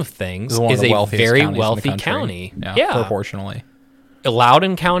grand scheme of things, is a very wealthy county. Yeah, proportionally.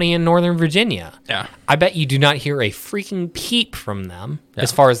 Loudoun County in Northern Virginia. Yeah. I bet you do not hear a freaking peep from them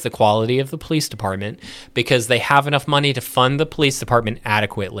as far as the quality of the police department, because they have enough money to fund the police department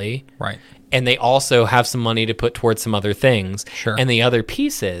adequately. Right. And they also have some money to put towards some other things. Sure. And the other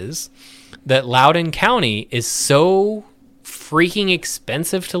piece is that Loudoun County is so freaking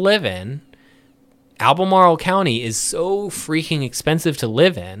expensive to live in. Albemarle County is so freaking expensive to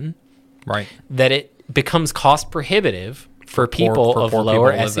live in. Right. That it becomes cost prohibitive for people of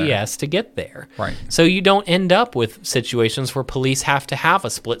lower SES to get there. Right. So you don't end up with situations where police have to have a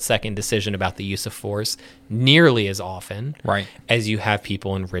split-second decision about the use of force nearly as often as you have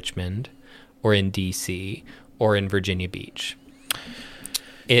people in Richmond or in D.C. or in Virginia Beach.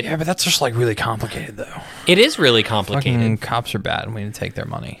 Yeah, but that's just like really complicated, though. It is really complicated. Fucking cops are bad and we need to take their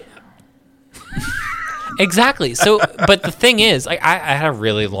money. Exactly. So, but the thing is, I had a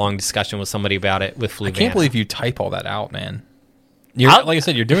really long discussion with somebody about it with Fluvanna. I can't believe you type all that out, man. Like I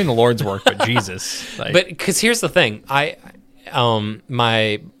said, you're doing the Lord's work, but Jesus. But because here's the thing, my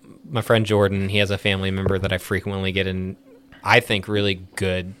friend Jordan, he has a family member that I frequently get in, I think, really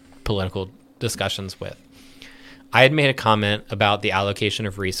good political discussions with. I had made a comment about the allocation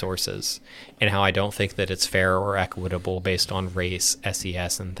of resources and how I don't think that it's fair or equitable based on race,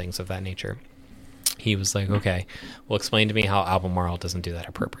 SES, and things of that nature. He was like, okay, well, explain to me how Albemarle doesn't do that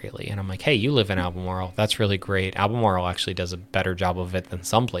appropriately. And I'm like, hey, you live in Albemarle. That's really great. Albemarle actually does a better job of it than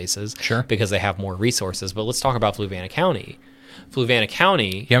some places. Sure. Because they have more resources. But let's talk about Fluvanna County. Fluvanna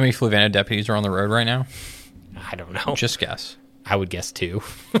County... You know how many Fluvanna deputies are on the road right now? I don't know. Just guess. I would guess 2,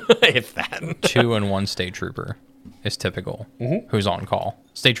 if that. 2 and 1 state trooper is typical. Who's on call?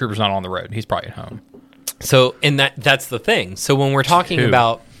 State trooper's not on the road. He's probably at home. So, and that's the thing. So when we're talking 2.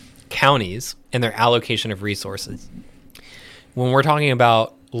 about counties and their allocation of resources, when we're talking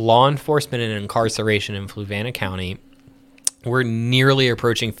about law enforcement and incarceration in Fluvanna County, we're nearly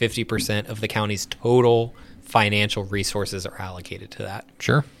approaching 50% of the county's total financial resources are allocated to that.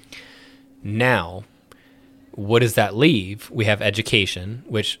 Sure. Now, what does that leave? We have education,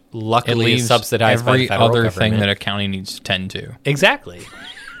 which luckily is subsidized by the federal government. Every other thing that a county needs to tend to. Exactly.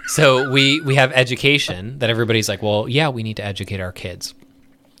 So we have education that everybody's like, well, yeah, we need to educate our kids.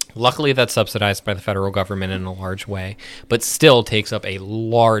 Luckily, that's subsidized by the federal government in a large way, but still takes up a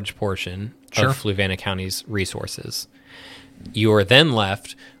large portion of Fluvanna County's resources. You are then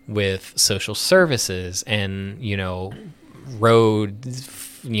left with social services and, road,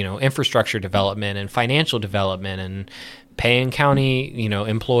 infrastructure development and financial development and paying county,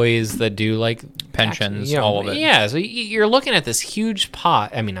 employees that do like pensions, all of it. Yeah. So you're looking at this huge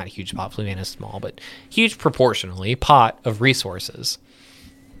pot. I mean, not a huge pot. Fluvanna's small, but huge proportionally pot of resources.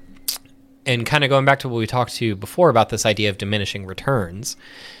 And kind of going back to what we talked to before about this idea of diminishing returns,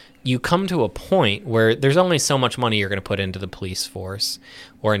 you come to a point where there's only so much money you're going to put into the police force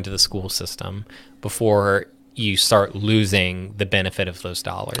or into the school system before you start losing the benefit of those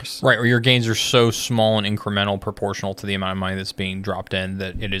dollars. Right, or your gains are so small and incremental proportional to the amount of money that's being dropped in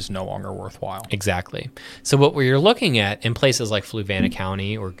that it is no longer worthwhile. Exactly. So what we're looking at in places like Fluvanna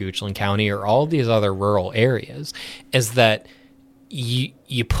County or Goochland County or all these other rural areas is that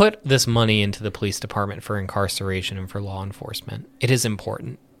you put this money into the police department for incarceration and for law enforcement. It is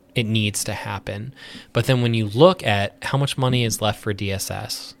important. It needs to happen. But then when you look at how much money is left for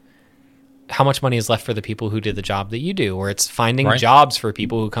DSS, how much money is left for the people who did the job that you do, or it's finding jobs for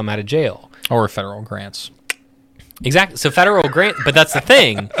people who come out of jail. Or federal grants. Exactly. So federal grant, but that's the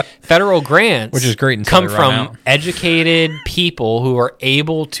thing. Federal grants, which is great, come from educated people who are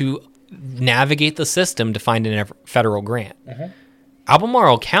able to navigate the system to find a federal grant.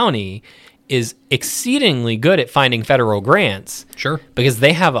 Albemarle County is exceedingly good at finding federal grants. Sure. Because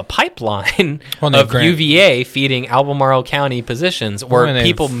they have a pipeline of UVA feeding Albemarle County positions or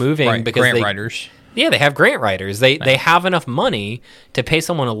people moving because grant writers. Yeah, they have grant writers. They have enough money to pay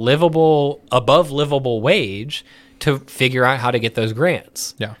someone a above livable wage to figure out how to get those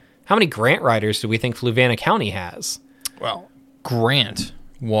grants. Yeah. How many grant writers do we think Fluvanna County has? Well, Grant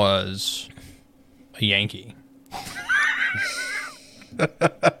was a Yankee.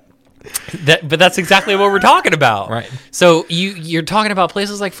 But that's exactly what we're talking about. Right. So you're talking about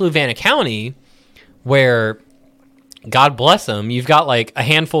places like Fluvanna County where, God bless them, you've got like a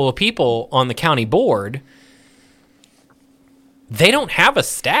handful of people on the county board. They don't have a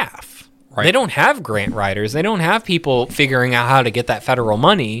staff. Right. They don't have grant writers. They don't have people figuring out how to get that federal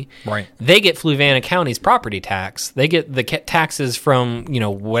money. Right. They get Fluvanna County's property tax. They get the taxes from,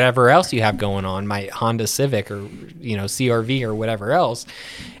 whatever else you have going on, my Honda Civic or, CRV or whatever else.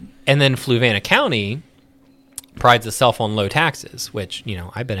 And then Fluvanna County prides itself on low taxes, which,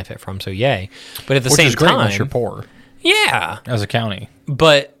 I benefit from, so yay. But at the same time, unless you're poor. Yeah. As a county.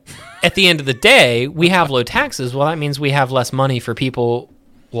 But at the end of the day, we have low taxes. Well, that means we have less money for people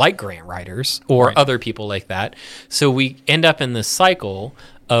like grant writers or other people like that. So we end up in this cycle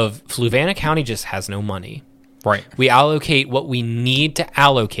of Fluvanna County just has no money. Right. We allocate what we need to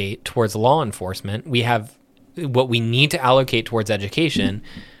allocate towards law enforcement. We have what we need to allocate towards education.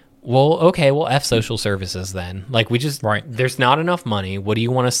 Well, okay, well, F social services then. Like we just, there's not enough money. What do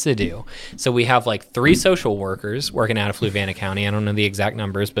you want us to do? So we have like 3 social workers working out of Fluvanna County. I don't know the exact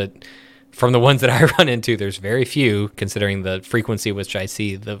numbers, but from the ones that I run into, there's very few considering the frequency which I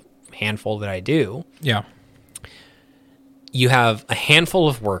see the handful that I do. Yeah. You have a handful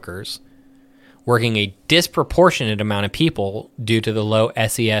of workers working a disproportionate amount of people due to the low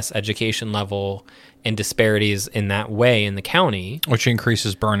SES education level and disparities in that way in the county. Which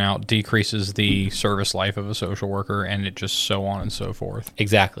increases burnout, decreases the service life of a social worker, and it just so on and so forth.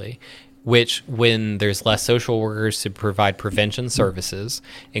 Exactly. Which, when there's less social workers to provide prevention services,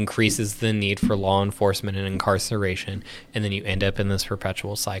 increases the need for law enforcement and incarceration, and then you end up in this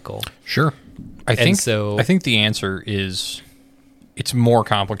perpetual cycle. Sure. I think the answer is it's more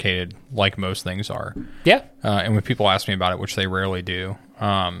complicated, like most things are. Yeah. And when people ask me about it, which they rarely do,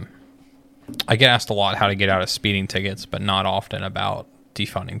 I get asked a lot how to get out of speeding tickets, but not often about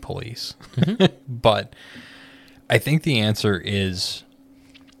defunding police. But I think the answer is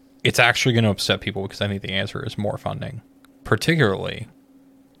it's actually going to upset people because I think the answer is more funding, particularly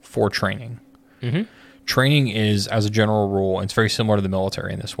for training. Training is, as a general rule, and it's very similar to the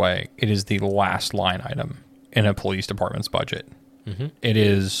military in this way, it is the last line item in a police department's budget. It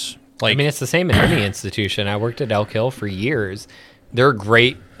is like, I mean, it's the same in any institution. I worked at Elk Hill for years. They're a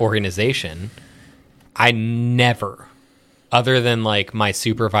great organization. I never, other than like my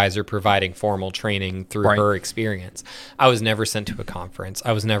supervisor providing formal training through her experience, I was never sent to a conference.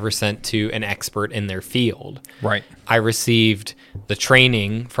 I was never sent to an expert in their field. Right. I received the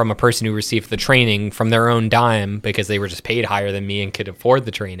training from a person who received the training from their own dime because they were just paid higher than me and could afford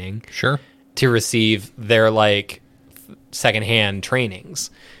the training. Sure. To receive their like secondhand trainings.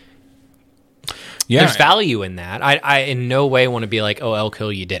 Yeah. There's value in that. I in no way want to be like, oh, Elk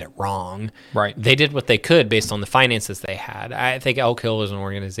Hill, you did it wrong. Right. They did what they could based on the finances they had. I think Elk Hill as an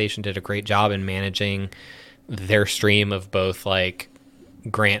organization did a great job in managing their stream of both like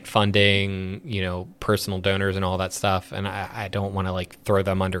grant funding, you know, personal donors and all that stuff. And I don't want to like throw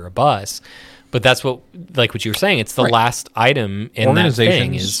them under a bus. But that's what, like what you were saying, it's the last item in that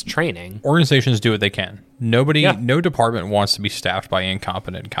thing is training. Organizations do what they can. No department wants to be staffed by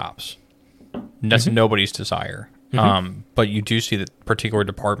incompetent cops. That's nobody's desire. But you do see that particular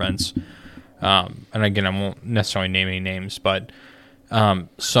departments, and again, I won't necessarily name any names, but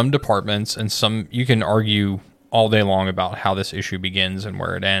some departments and some, you can argue all day long about how this issue begins and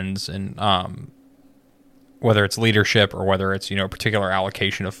where it ends, and whether it's leadership or whether it's, you know, a particular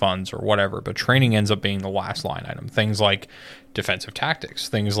allocation of funds or whatever, but training ends up being the last line item. Things like defensive tactics,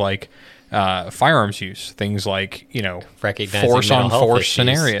 things like firearms use, things like, you know, force on force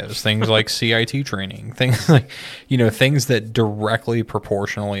scenarios, things like CIT training, things like, you know, things that directly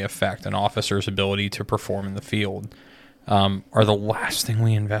proportionally affect an officer's ability to perform in the field are the last thing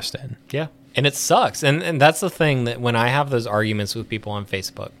we invest in. Yeah. And it sucks. And that's the thing, that when I have those arguments with people on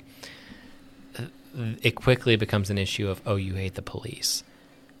Facebook, it quickly becomes an issue of, oh, you hate the police.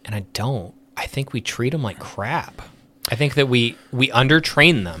 And I don't. I think we treat them like crap. I think that we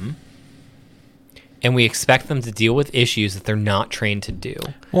undertrain them and we expect them to deal with issues that they're not trained to do.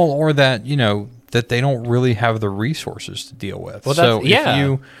 Well, or that, you know, that they don't really have the resources to deal with. Well, so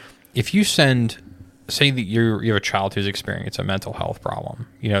if you send, say that you have a child who's experiencing a mental health problem,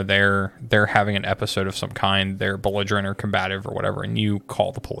 you know, they're having an episode of some kind, they're belligerent or combative or whatever, and you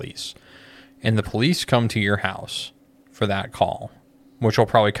call the police. And the police come to your house for that call, which will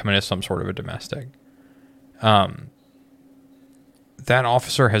probably come in as some sort of a domestic. That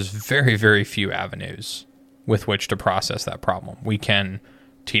officer has very, very few avenues with which to process that problem. We can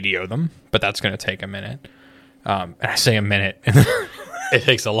TDO them, but that's going to take a minute. And I say a minute. It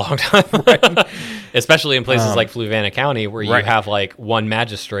takes a long time, right? Especially in places like Fluvanna County, where you have like one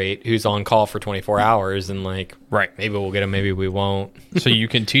magistrate who's on call for 24 hours and like, maybe we'll get him, maybe we won't. So you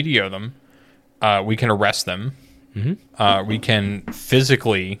can TDO them. We can arrest them. We can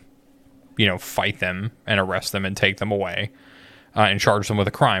physically, you know, fight them and arrest them and take them away and charge them with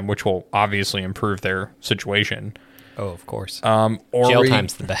a crime, which will obviously improve their situation. Oh, of course. Or jail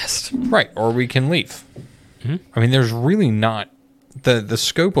time's the best. Right. Or we can leave. I mean, there's really not... The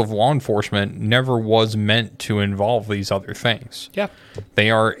scope of law enforcement never was meant to involve these other things. Yeah.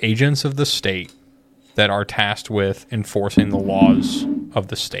 They are agents of the state that are tasked with enforcing the laws of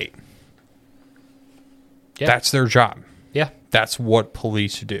the state. Yeah. That's their job. Yeah. That's what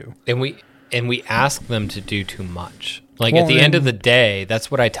police do. And we ask them to do too much. Like, at the end of the day,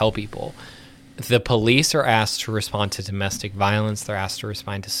 that's what I tell people. The police are asked to respond to domestic violence. They're asked to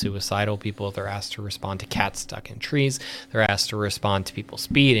respond to suicidal people. They're asked to respond to cats stuck in trees. They're asked to respond to people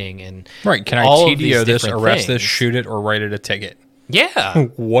speeding. And can I TDO this, arrest this, shoot it, or write it a ticket? Yeah.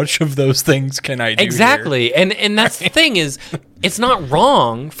 Which of those things can I do? Exactly. Here? And that's the thing is, it's not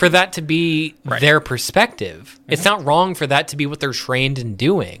wrong for that to be their perspective. It's not wrong for that to be what they're trained in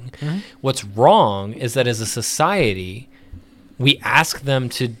doing. What's wrong is that as a society, we ask them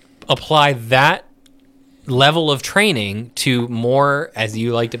to apply that level of training to more, as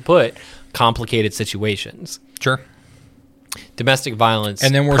you like to put, complicated situations. Sure. Domestic violence,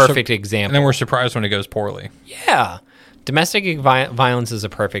 and then perfect example. And then we're surprised when it goes poorly. Yeah. Domestic violence is a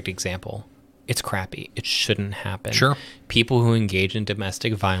perfect example. It's crappy. It shouldn't happen. Sure. People who engage in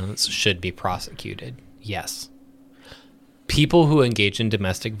domestic violence should be prosecuted. Yes. People who engage in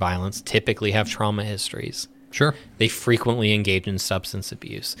domestic violence typically have trauma histories. Sure. They frequently engage in substance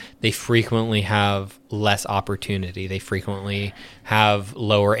abuse. They frequently have less opportunity. They frequently have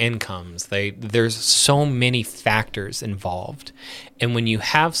lower incomes. There's so many factors involved. And when you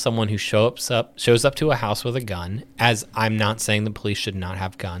have someone who shows up to a house with a gun, as I'm not saying the police should not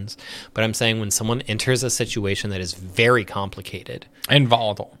have guns, but I'm saying when someone enters a situation that is very complicated and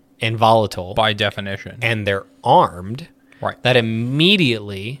volatile by definition, and they're armed, that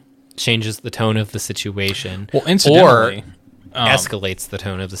immediately changes the tone of the situation. Well, incidentally, escalates the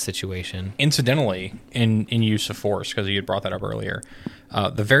tone of the situation. Incidentally, in use of force, because you had brought that up earlier,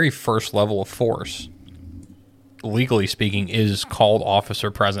 the very first level of force, legally speaking, is called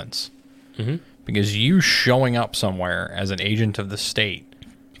officer presence. Mm-hmm. Because you showing up somewhere as an agent of the state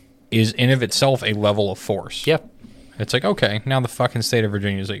is in of itself a level of force. Yep. It's like, okay, now the fucking state of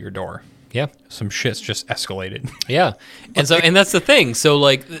Virginia is at your door. Yeah. Some shit's just escalated. Yeah. And that's the thing. So,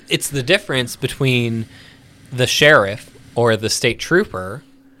 like, it's the difference between the sheriff or the state trooper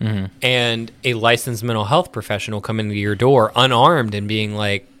and a licensed mental health professional coming to your door unarmed and being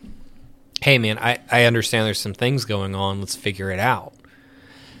like, hey, man, I understand there's some things going on. Let's figure it out.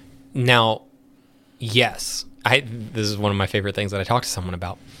 Now, yes, this is one of my favorite things that I talked to someone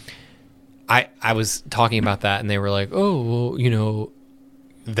about. I was talking about that, and they were like, oh, well,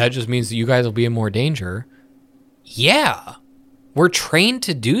 that just means that you guys will be in more danger. Yeah, we're trained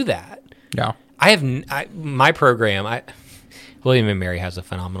to do that. Yeah. My program, William and Mary has a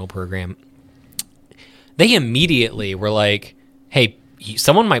phenomenal program. They immediately were like, hey,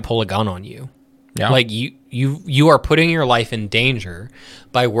 someone might pull a gun on you. Yeah. Like you are putting your life in danger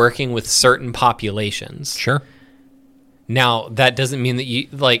by working with certain populations. Sure. Now, that doesn't mean that you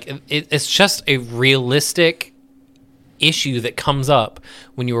it's just a realistic issue that comes up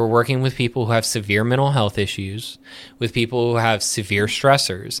when you are working with people who have severe mental health issues, with people who have severe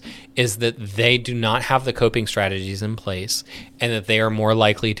stressors, is that they do not have the coping strategies in place and that they are more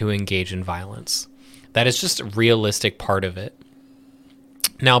likely to engage in violence. That is just a realistic part of it.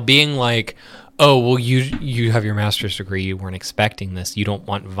 Now, being like, oh, well, you have your master's degree, you weren't expecting this, you don't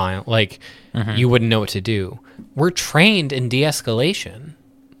want violence, you wouldn't know what to do. We're trained in de-escalation.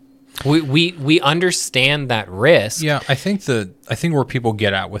 We understand that risk. Yeah, I think where people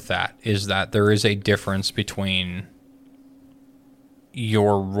get at with that is that there is a difference between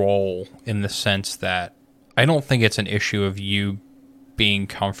your role in the sense that I don't think it's an issue of you being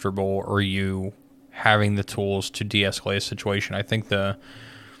comfortable or you having the tools to de-escalate a situation. I think the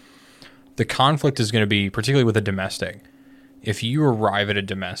conflict is going to be, particularly with a domestic, if you arrive at a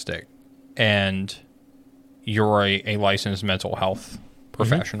domestic and you're a licensed mental health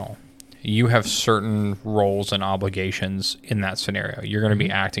professional, you have certain roles and obligations in that scenario. You're going to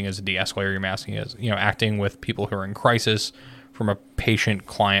be acting as a de-escalator. You're acting with people who are in crisis from a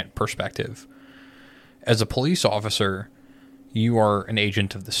patient-client perspective. As a police officer, you are an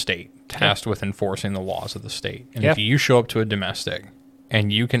agent of the state, tasked with enforcing the laws of the state. And if you show up to a domestic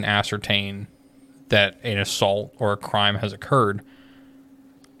and you can ascertain that an assault or a crime has occurred,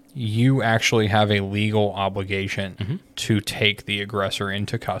 you actually have a legal obligation to take the aggressor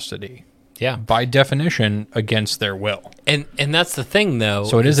into custody. Yeah. By definition, against their will. And that's the thing, though.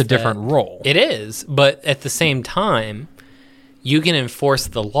 So it is a different role. It is, but at the same time, you can enforce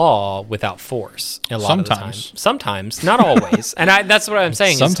the law without force a lot of the time. Sometimes, not always. And that's what I'm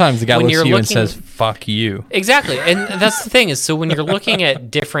saying. Sometimes the guy looks at you and says, fuck you. Exactly. And that's the thing is, so when you're looking at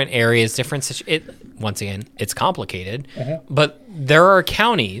different areas, once again, it's complicated, but there are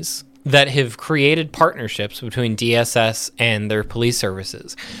counties that have created partnerships between DSS and their police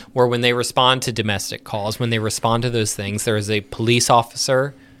services, where when they respond to domestic calls, when they respond to those things, there is a police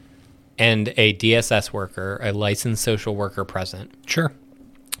officer and a DSS worker, a licensed social worker present. Sure.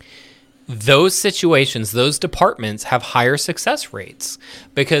 Those situations, those departments have higher success rates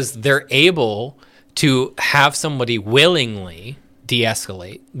because they're able to have somebody willingly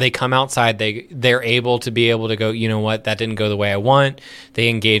de-escalate. They come outside, they're able to go, you know what, that didn't go the way I want. They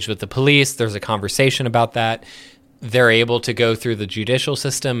engage with the police. There's a conversation about that. They're able to go through the judicial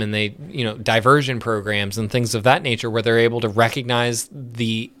system and they, diversion programs and things of that nature where they're able to recognize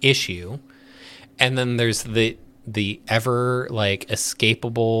the issue. And then there's the ever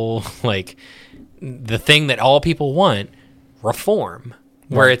escapable, the thing that all people want, reform.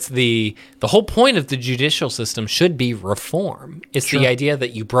 Where it's the whole point of the judicial system should be reform. It's the idea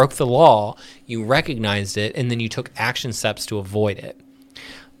that you broke the law, you recognized it, and then you took action steps to avoid it.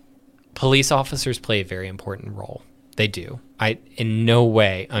 Police officers play a very important role. They do. I in no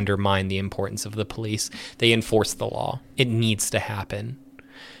way undermine the importance of the police. They enforce the law. It needs to happen.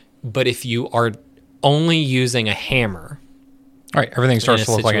 But if you are only using a hammer... All right, everything starts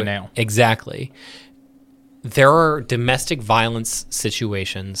to look like a nail. Exactly. There are domestic violence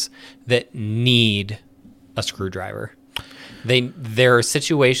situations that need a screwdriver. There are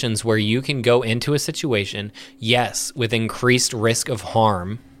situations where you can go into a situation, yes, with increased risk of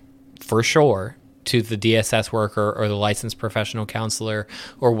harm, for sure, to the DSS worker or the licensed professional counselor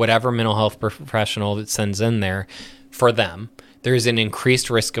or whatever mental health professional that sends in there for them. There's an increased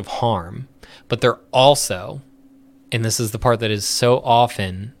risk of harm, but they're also, and this is the part that is so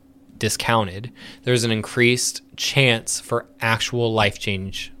often discounted. There's an increased chance for actual life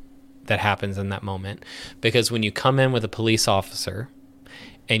change that happens in that moment. Because when you come in with a police officer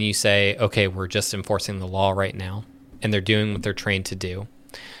and you say, okay, we're just enforcing the law right now, and they're doing what they're trained to do,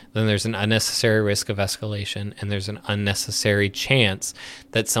 then there's an unnecessary risk of escalation, and there's an unnecessary chance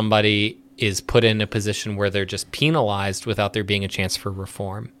that somebody is put in a position where they're just penalized without there being a chance for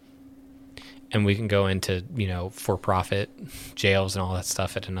reform. And we can go into, for-profit jails and all that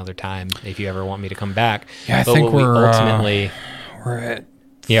stuff at another time if you ever want me to come back. Yeah, I but think we're ultimately we're at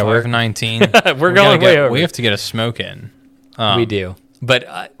we're 19. we're going way over. We have to get a smoke in. We do.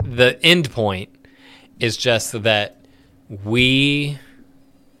 But the end point is just that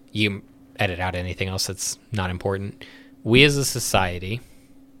you edit out anything else that's not important. We as a society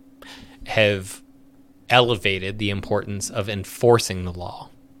have elevated the importance of enforcing the law,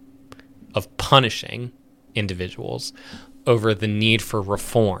 of punishing individuals over the need for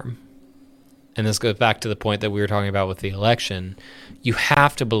reform. And this goes back to the point that we were talking about with the election. You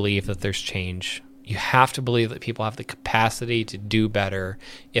have to believe that there's change. You have to believe that people have the capacity to do better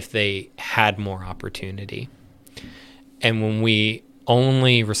if they had more opportunity. And when we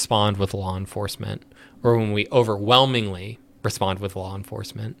only respond with law enforcement, or when we overwhelmingly respond with law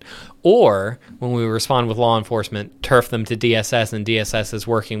enforcement, or when we respond with law enforcement, turf them to DSS, and DSS is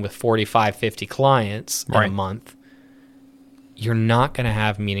working with 45, 50 clients in a month, you're not going to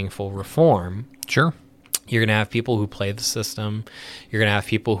have meaningful reform. Sure. You're going to have people who play the system. You're going to have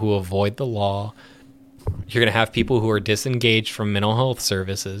people who avoid the law. You're going to have people who are disengaged from mental health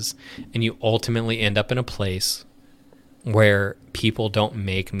services, and you ultimately end up in a place where people don't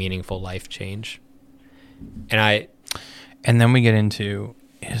make meaningful life change. And then we get into,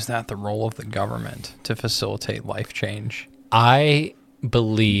 is that the role of the government to facilitate life change? I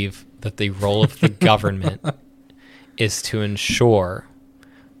believe that the role of the government is to ensure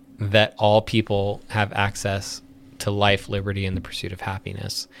that all people have access to life, liberty, and the pursuit of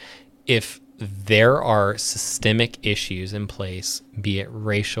happiness. If there are systemic issues in place, be it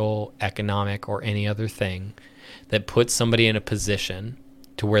racial, economic, or any other thing, that puts somebody in a position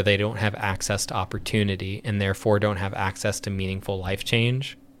to where they don't have access to opportunity and therefore don't have access to meaningful life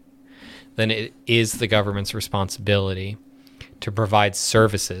change, then it is the government's responsibility to provide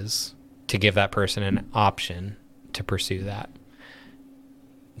services to give that person an option to pursue that.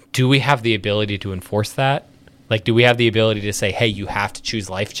 Do we have the ability to enforce that? Like, do we have the ability to say, hey, you have to choose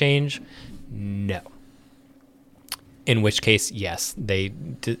life change? No. In which case, yes, they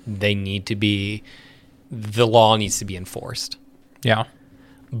need to be, the law needs to be enforced. Yeah.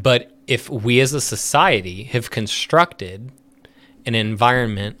 But if we as a society have constructed an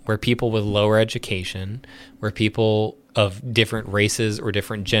environment where people with lower education, where people of different races or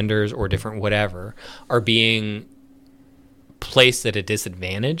different genders or different whatever are being placed at a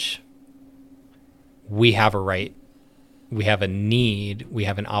disadvantage, we have a right, we have a need, we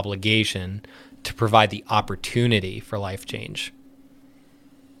have an obligation to provide the opportunity for life change.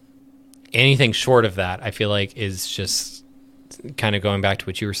 Anything short of that, I feel like, is just kind of going back to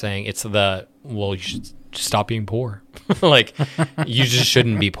what you were saying. It's you should just stop being poor. Like, you just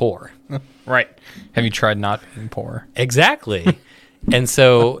shouldn't be poor. Right. Have you tried not being poor? Exactly. And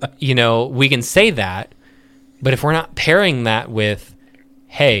so, we can say that, but if we're not pairing that with,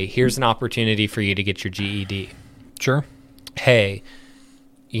 hey, here's an opportunity for you to get your GED. Sure. Hey,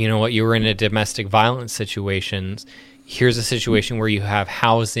 you know what? You were in a domestic violence situation. Here's a situation where you have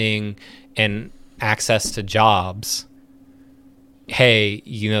housing and access to jobs. Hey,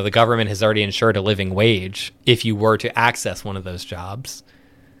 the government has already ensured a living wage if you were to access one of those jobs.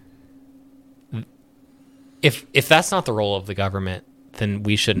 If that's not the role of the government, then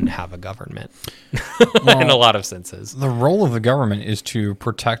we shouldn't have a government in a lot of senses. The role of the government is to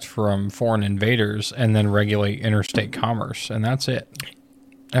protect from foreign invaders and then regulate interstate commerce, and that's it.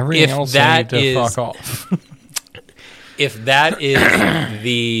 Everything else they need to fuck off. If that is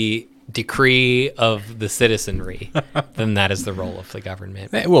the decree of the citizenry, then that is the role of the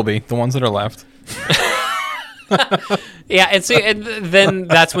government. It will be. The ones that are left. Yeah, and then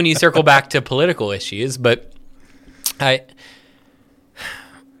that's when you circle back to political issues. But I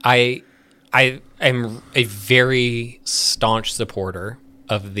am a very staunch supporter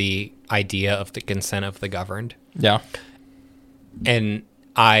of the idea of the consent of the governed. Yeah. And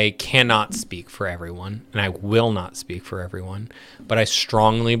I cannot speak for everyone, and I will not speak for everyone, but I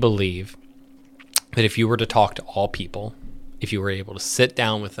strongly believe that if you were to talk to all people, if you were able to sit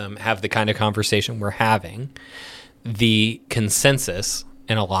down with them, have the kind of conversation we're having, the consensus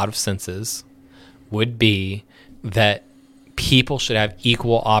in a lot of senses would be that people should have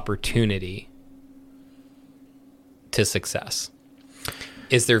equal opportunity to success.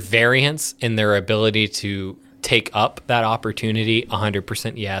 Is there variance in their ability to take up that opportunity?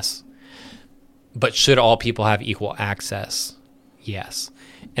 100% yes. But should all people have equal access? Yes.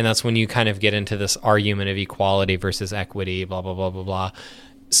 And that's when you kind of get into this argument of equality versus equity, blah, blah, blah, blah, blah.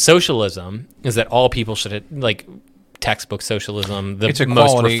 Socialism is that all people should, like textbook socialism, the It's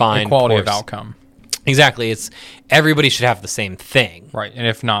most refined equality course. of outcome. Exactly. It's everybody should have the same thing. Right. And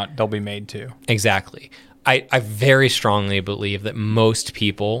if not, they'll be made to. Exactly. I very strongly believe that most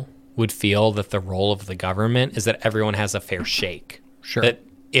people would feel that the role of the government is that everyone has a fair shake. Sure. That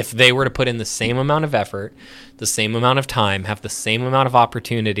if they were to put in the same amount of effort, the same amount of time, have the same amount of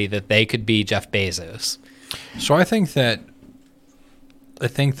opportunity, that they could be Jeff Bezos. So I think the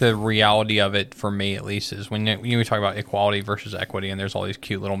reality of it, for me at least, is when you talk about equality versus equity, and there's all these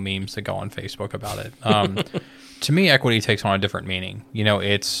cute little memes that go on Facebook about it. To me, equity takes on a different meaning.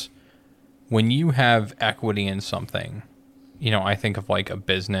 It's when you have equity in something, I think of like a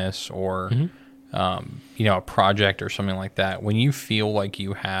business or, a project or something like that. When you feel like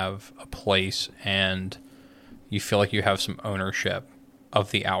you have a place and you feel like you have some ownership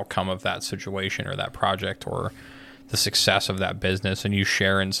of the outcome of that situation or that project or the success of that business, and you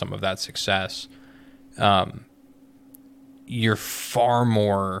share in some of that success, you're far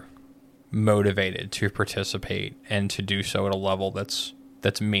more motivated to participate and to do so at a level that's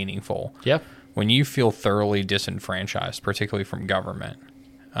meaningful. Yep. When you feel thoroughly disenfranchised, particularly from government,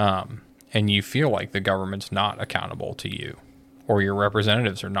 and you feel like the government's not accountable to you, or your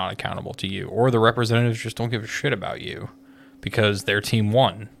representatives are not accountable to you, or the representatives just don't give a shit about you because their team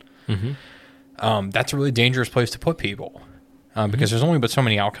won. That's a really dangerous place to put people, because there's only but so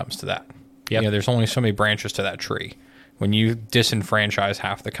many outcomes to that. Yep. There's only so many branches to that tree. When you disenfranchise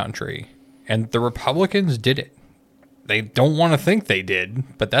half the country, and the Republicans did it. They don't want to think they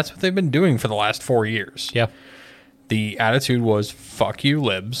did, but that's what they've been doing for the last 4 years. Yeah. The attitude was, fuck you,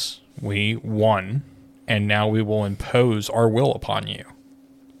 libs. We won, and now we will impose our will upon you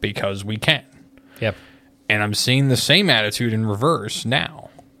because we can. Yep. And I'm seeing the same attitude in reverse now,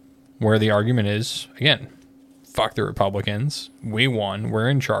 where the argument is, again, fuck the Republicans. We won. We're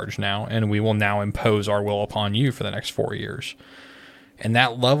in charge now, and we will now impose our will upon you for the next 4 years. And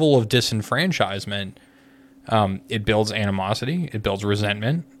that level of disenfranchisement, it builds animosity. It builds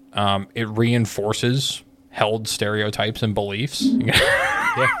resentment. It reinforces held stereotypes and beliefs.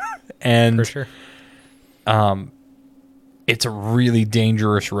 Yeah. And for sure. It's a really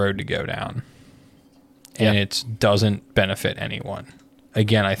dangerous road to go down. And Yeah. it doesn't benefit anyone.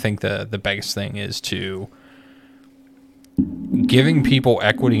 Again, I think the biggest thing is to giving people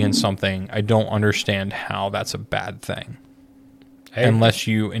equity in something. I don't understand how that's a bad thing. Unless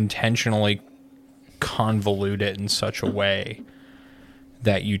you intentionally convolute it in such a way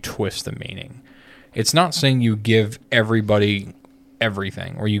that you twist the meaning. It's not saying you give everybody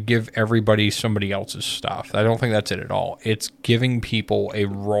everything or you give everybody somebody else's stuff. I don't think that's it at all. It's giving people a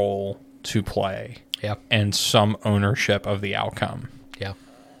role to play and some ownership of the outcome. Yeah.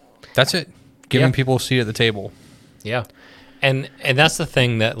 That's it. Giving people a seat at the table. Yeah. And that's the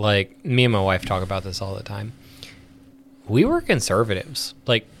thing that, like, me and my wife talk about this all the time. We were conservatives,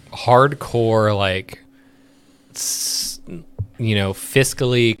 like hardcore, like,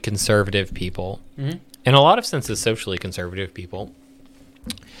 fiscally conservative people. Mm-hmm. In a lot of senses, socially conservative people.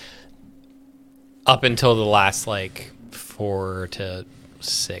 Up until the last, 4 to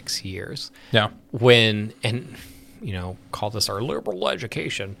 6 years. Yeah. When, and, call this our liberal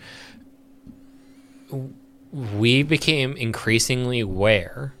education, we became increasingly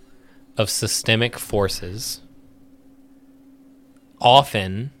aware of systemic forces,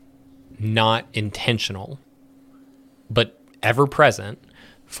 often not intentional, but ever present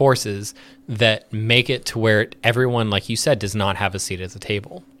forces that make it to where everyone, like you said, does not have a seat at the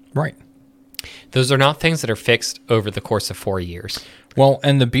table. Right. Those are not things that are fixed over the course of 4 years. Well,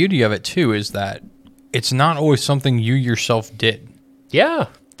 and the beauty of it, too, is that it's not always something you yourself did. Yeah.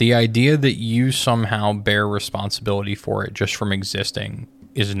 The idea that you somehow bear responsibility for it just from existing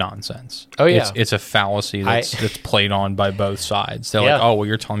is nonsense. Oh, yeah. It's a fallacy that's played on by both sides. They're like, oh, well,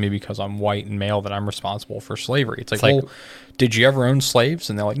 you're telling me because I'm white and male that I'm responsible for slavery. It's like, well, did you ever own slaves?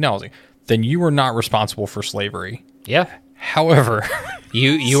 And they're like, no. I was like, then you were not responsible for slavery. Yeah. However,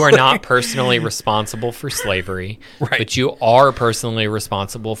 you are not personally responsible for slavery, right, but you are personally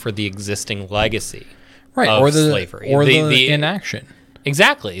responsible for the existing legacy of or slavery. Or the inaction.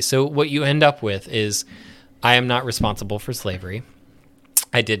 Exactly. So what you end up with is, I am not responsible for slavery.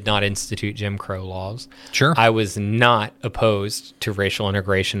 I did not institute Jim Crow laws. Sure. I was not opposed to racial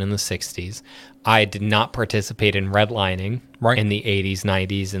integration in the 60s. I did not participate in redlining in the 80s,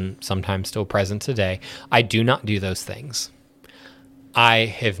 90s, and sometimes still present today. I do not do those things. I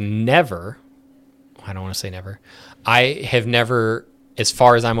have never, I don't want to say never, I have never, as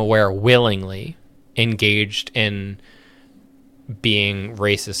far as I'm aware, willingly engaged in being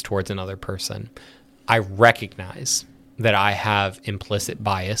racist towards another person. I recognize that I have implicit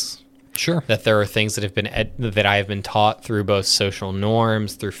bias. Sure. That there are things that have been that I have been taught through both social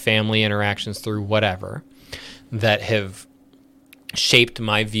norms, through family interactions, through whatever, that have shaped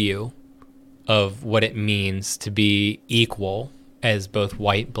my view of what it means to be equal as both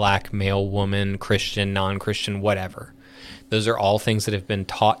white, black, male, woman, Christian, non-Christian, whatever. Those are all things that have been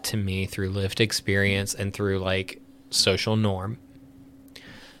taught to me through lived experience and through like social norm.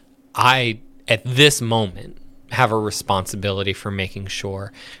 I, at this moment, have a responsibility for making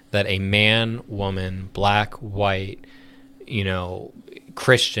sure that a man, woman, black, white,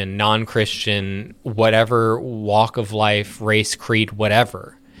 Christian, non-Christian, whatever walk of life, race, creed,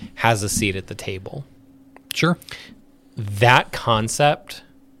 whatever, has a seat at the table. Sure. That concept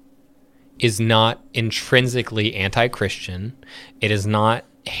is not intrinsically anti-Christian. It is not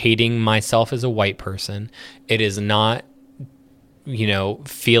hating myself as a white person. It is not,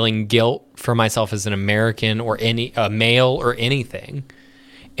 feeling guilt for myself as an American or a male or anything.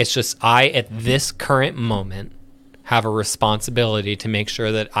 It's just I, at this current moment, have a responsibility to make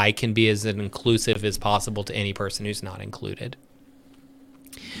sure that I can be as inclusive as possible to any person who's not included.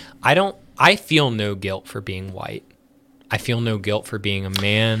 I feel no guilt for being white. I feel no guilt for being a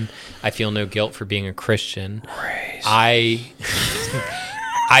man. I feel no guilt for being a Christian. Praise. I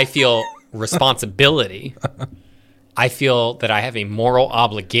feel responsibility. I feel that I have a moral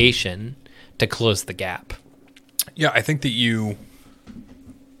obligation to close the gap. Yeah, I think that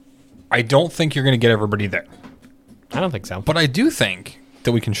I don't think you're going to get everybody there. I don't think so. But I do think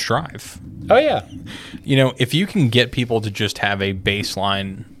that we can strive. Oh, yeah. If you can get people to just have a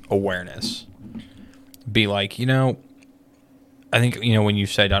baseline awareness, be like, I think, when you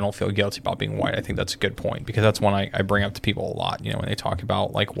said I don't feel guilty about being white, I think that's a good point, because that's one I bring up to people a lot, when they talk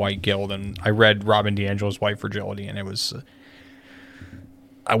about like white guilt. And I read Robin DiAngelo's White Fragility, and I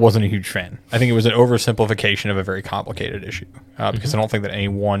wasn't a huge fan. I think it was an oversimplification of a very complicated issue, because I don't think that any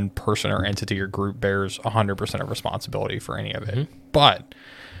one person or entity or group bears 100% of responsibility for any of it. Mm-hmm. But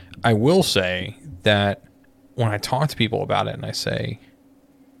I will say that when I talk to people about it and I say,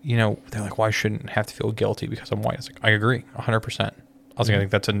 they're like, well, I shouldn't have to feel guilty because I'm white. I was like, I agree 100%. I was like, I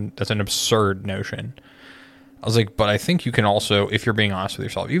think that's an absurd notion. I was like, but I think you can also, if you're being honest with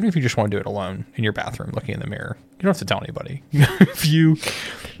yourself, even if you just want to do it alone in your bathroom, looking in the mirror, you don't have to tell anybody.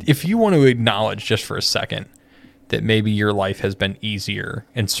 If you want to acknowledge just for a second that maybe your life has been easier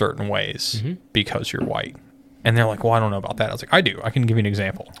in certain ways because you're white. And they're like, well, I don't know about that. I was like, I do. I can give you an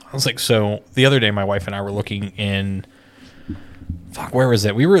example. I was like, so the other day, my wife and I were looking in, where was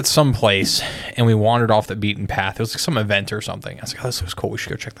it? We were at some place and we wandered off the beaten path. It was like some event or something. I was like, oh, this looks cool. We should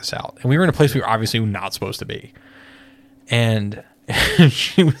go check this out. And we were in a place we were obviously not supposed to be. And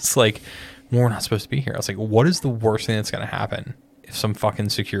she was like, well, we're not supposed to be here. I was like, what is the worst thing that's going to happen if some fucking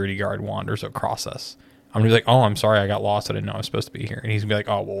security guard wanders across us? I'm going to be like, oh, I'm sorry, I got lost. I didn't know I was supposed to be here. And he's going to be like,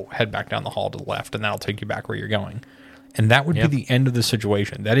 oh, well, head back down the hall to the left and that'll take you back where you're going. And that would be the end of the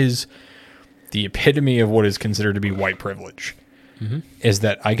situation. That is the epitome of what is considered to be white privilege. Is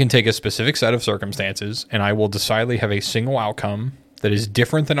that I can take a specific set of circumstances and I will decidedly have a single outcome that is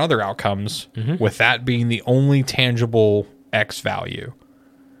different than other outcomes, with that being the only tangible X value.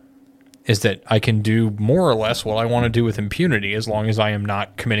 Is that I can do more or less what I want to do with impunity as long as I am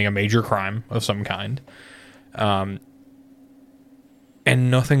not committing a major crime of some kind. And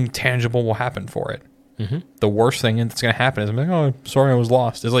nothing tangible will happen for it. The worst thing that's going to happen is I'm like, oh, sorry, I was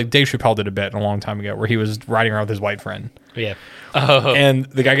lost. It's like Dave Chappelle did a bit a long time ago where he was riding around with his white friend. Yeah. Oh. And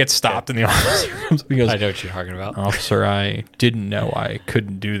the guy gets stopped in the office. He goes, I know what you're talking about. Officer, I didn't know I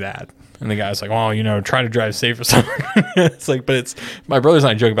couldn't do that. And the guy's like, well, try to drive safe or something. It's like, but it's, my brother's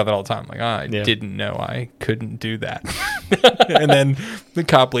and I joke about that all the time. Like, I didn't know I couldn't do that. And then the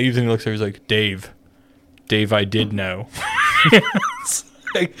cop leaves and he looks over, he's like, Dave, I did know. It's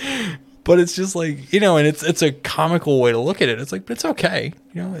like, but it's just like, and it's a comical way to look at it. It's like, but it's okay.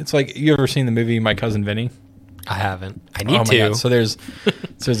 It's like, you ever seen the movie My Cousin Vinny? I haven't. I need to. God. So there's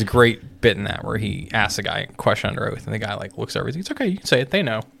a great bit in that where he asks a guy a question under oath, and the guy like looks over. He's like, it's okay, you can say it. They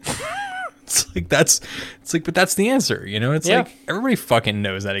know. But that's the answer. It's like everybody fucking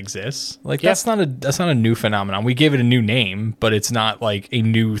knows that exists. Like that's not a new phenomenon. We gave it a new name, but it's not like a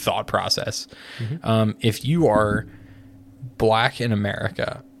new thought process. If you are black in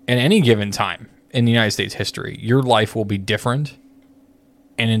America at any given time in the United States history, your life will be different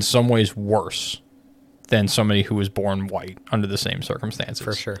and in some ways worse than somebody who was born white under the same circumstances.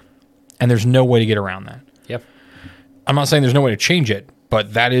 For sure. And there's no way to get around that. Yep. I'm not saying there's no way to change it,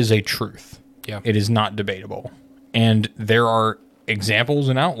 but that is a truth. Yeah. It is not debatable. And there are examples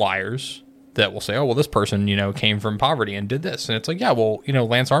and outliers that will say, oh, well, this person, came from poverty and did this. And it's like, yeah, well,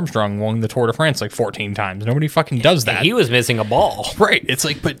 Lance Armstrong won the Tour de France like 14 times. Nobody fucking does that. He was missing a ball. Right. It's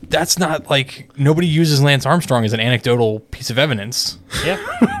like, but that's not like, nobody uses Lance Armstrong as an anecdotal piece of evidence. Yeah,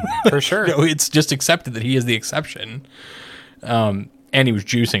 for sure. It's just accepted that he is the exception. And he was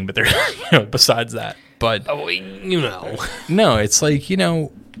juicing, but there, besides that. But, no, it's like, you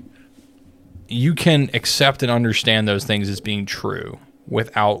can accept and understand those things as being true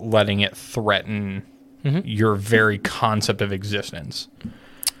without letting it threaten your very concept of existence.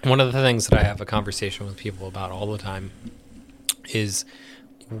 One of the things that I have a conversation with people about all the time is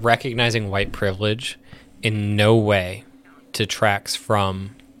recognizing white privilege in no way detracts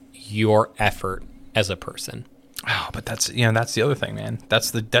from your effort as a person. Oh, but that's the other thing, man.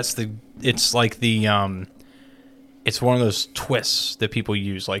 It's like it's one of those twists that people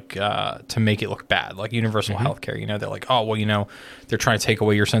use, like, to make it look bad, like universal healthcare. They're like, oh, well, they're trying to take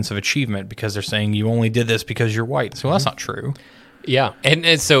away your sense of achievement because they're saying you only did this because you're white. So that's not true. Yeah.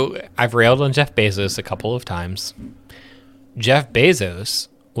 And so I've railed on Jeff Bezos a couple of times. Jeff Bezos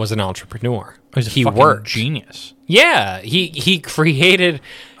was an entrepreneur. He worked. Genius. Yeah. He created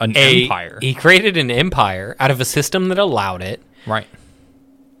an empire. He created an empire out of a system that allowed it. Right.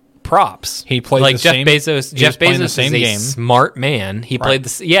 Props. He played like the Jeff same, Bezos. Jeff Bezos is a game. Smart man. He played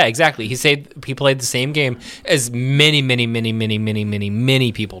the exactly. He played the same game as many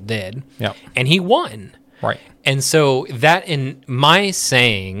people did. Yeah, and he won. Right. And so that in my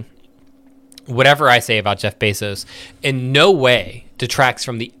saying, whatever I say about Jeff Bezos, in no way detracts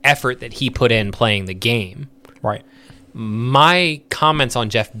from the effort that he put in playing the game. Right. My comments on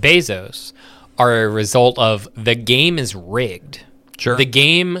Jeff Bezos are a result of the game is rigged. Sure. The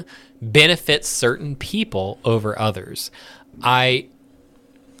game benefits certain people over others. I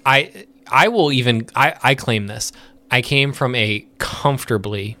claim this. I came from a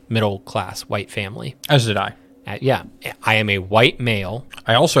comfortably middle class white family. As did I. Yeah, I am a white male.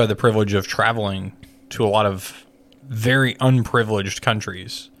 I also had the privilege of traveling to a lot of very unprivileged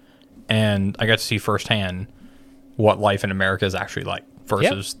countries, and I got to see firsthand what life in America is actually like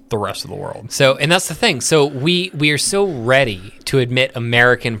versus the rest of the world. So, and that's the thing. So we are so ready to admit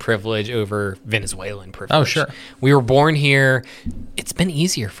American privilege over Venezuelan privilege. Oh, sure. We were born here. It's been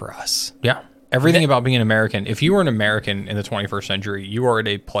easier for us. Yeah. Everything about being an American. If you were an American in the 21st century, you are at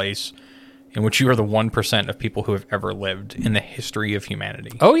a place in which you are the 1% of people who have ever lived in the history of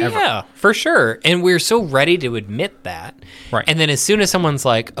humanity. Oh, yeah, for sure. And we're so ready to admit that. Right. And then as soon as someone's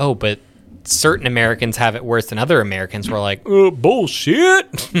like, oh, but certain Americans have it worse than other Americans, we're like, oh,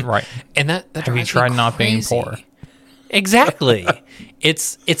 bullshit. Right. And that have you tried not being poor? Exactly.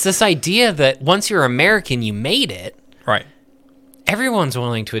 It's this idea that once you're American, you made it. Right. Everyone's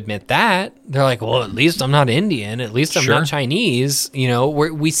willing to admit that. They're like, well, at least I'm not Indian. At least I'm not Chinese.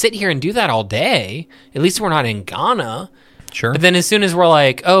 We sit here and do that all day. At least we're not in Ghana. Sure. But then as soon as we're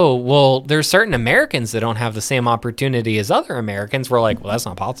like, oh, well, there's certain Americans that don't have the same opportunity as other Americans, we're like, well, that's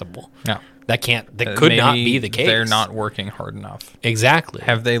not possible. No. That could not be the case. They're not working hard enough. Exactly.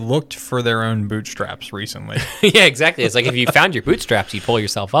 Have they looked for their own bootstraps recently? Yeah, exactly. It's like if you found your bootstraps, you pull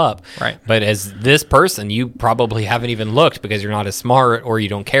yourself up. Right. But as this person, you probably haven't even looked because you're not as smart or you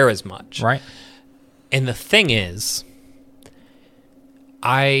don't care as much. Right. And the thing is,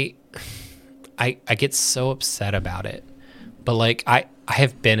 I get so upset about it. But like I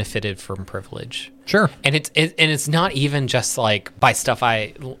have benefited from privilege. Sure. And it's not even just like by stuff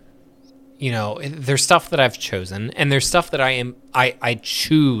there's stuff that I've chosen, and there's stuff that I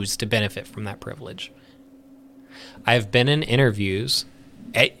choose to benefit from that privilege. I've been in interviews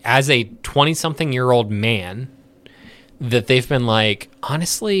as a 20-something-year-old man that they've been like,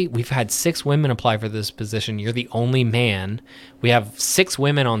 honestly, we've had 6 women apply for this position. You're the only man. We have 6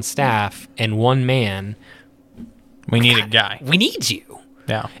 women on staff and 1 man. We need a guy. We need you.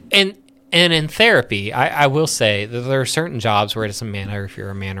 Yeah. And in therapy, I will say that there are certain jobs where it doesn't matter if you're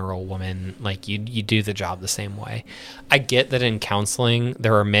a man or a woman. Like, you do the job the same way. I get that in counseling,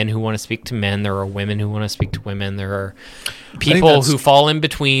 there are men who want to speak to men. There are women who want to speak to women. There are people who fall in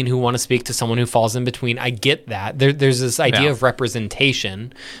between who want to speak to someone who falls in between. I get that. There's this idea of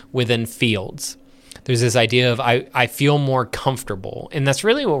representation within fields. There's this idea of I feel more comfortable. And that's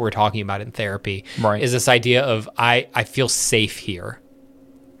really what we're talking about in therapy. Right. Is this idea of I feel safe here.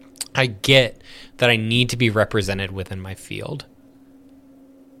 I get that I need to be represented within my field.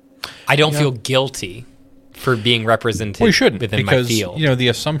 I don't feel guilty for being represented within my field. The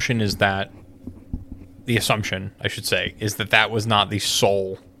assumption, I should say, is that was not the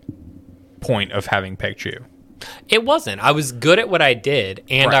sole point of having picked you. It wasn't. I was good at what I did,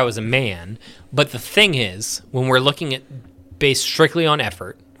 and Right. I was a man. But the thing is, when we're looking at based strictly on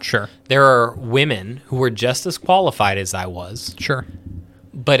effort, Sure. there are women who were just as qualified as I was. Sure.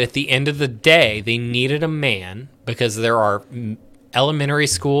 But at the end of the day, they needed a man because there are elementary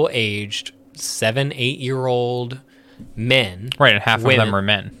school aged 7, 8-year-old men. Right, and half women- of them are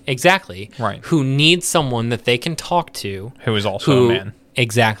men. Exactly. Right. Who need someone that they can talk to. Who is also a man.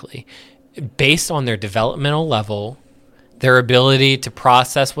 Exactly. Based on their developmental level, their ability to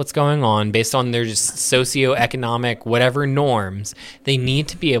process what's going on, based on their just socioeconomic, whatever norms, they need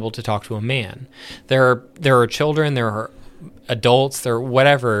to be able to talk to a man. There are children, there are adults, there are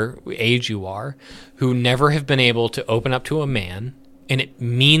whatever age you are, who never have been able to open up to a man, and it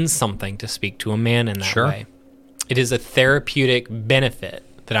means something to speak to a man in that Sure. way. It is a therapeutic benefit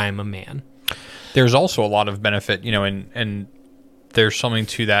that I am a man. There's also a lot of benefit, and there's something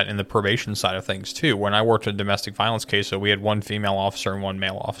to that in the probation side of things too. When I worked a domestic violence case, so we had one female officer and one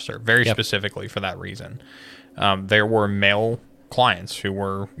male officer, very specifically for that reason. There were male clients who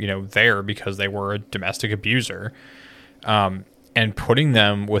were, there because they were a domestic abuser, and putting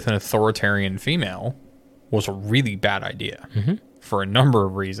them with an authoritarian female was a really bad idea for a number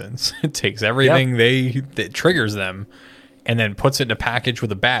of reasons. It takes everything that triggers them and then puts it in a package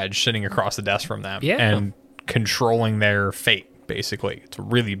with a badge sitting across the desk from them and controlling their fate. Basically, it's a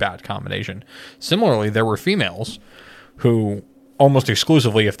really bad combination. Similarly, there were females who almost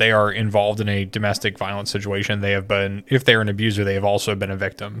exclusively, if they are involved in a domestic violence situation, they have been, if they're an abuser, they have also been a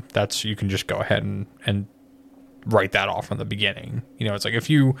victim. You can just go ahead and write that off from the beginning. It's like if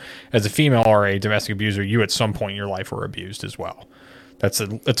you, as a female, are a domestic abuser, you at some point in your life were abused as well. I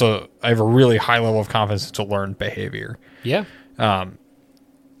have a really high level of confidence. It's a learned behavior. Yeah.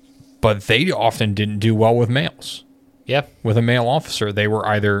 But they often didn't do well with males. Yeah. With a male officer, they were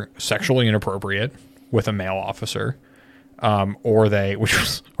either sexually inappropriate with a male officer, or which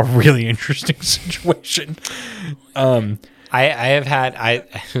was a really interesting situation. I have had,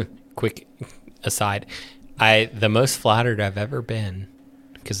 quick aside, the most flattered I've ever been,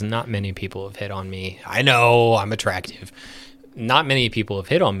 because not many people have hit on me. I know I'm attractive. Not many people have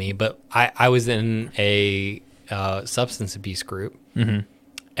hit on me, but I was in a substance abuse group, and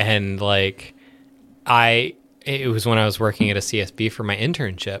it was when I was working at a CSB for my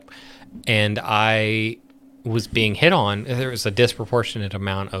internship, and I was being hit on. There was a disproportionate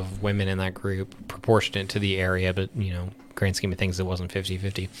amount of women in that group, proportionate to the area, but, grand scheme of things, it wasn't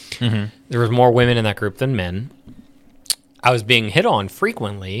 50-50. There was more women in that group than men. I was being hit on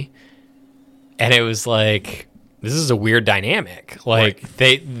frequently, and it was like, this is a weird dynamic.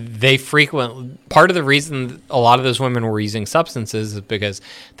 They frequent, part of the reason a lot of those women were using substances is because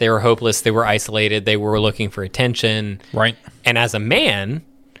they were hopeless, they were isolated, they were looking for attention. Right. And as a man,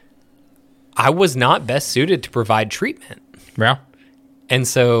 I was not best suited to provide treatment. Yeah. And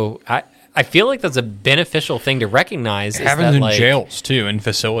so I feel like that's a beneficial thing to recognize. It happens in jails too, in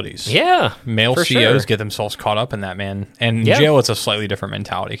facilities. Yeah. Male for CEOs sure. get themselves caught up in that, man. And in jail, it's a slightly different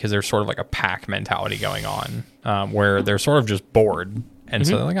mentality because there's sort of like a pack mentality going on, where they're sort of just bored. And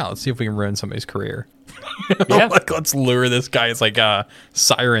so they're like, let's see if we can ruin somebody's career. Yeah. Let's lure this guy. It's like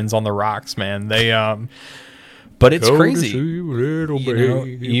sirens on the rocks, man. They, but it's crazy.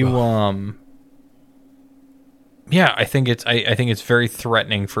 Yeah, I think it's very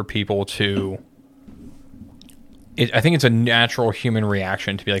threatening for people to. I think it's a natural human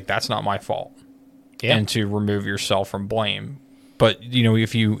reaction to be like, that's not my fault, and to remove yourself from blame. But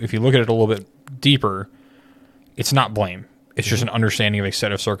if you look at it a little bit deeper, it's not blame. It's just an understanding of a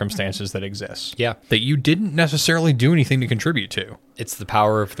set of circumstances that exists. Yeah, that you didn't necessarily do anything to contribute to. It's the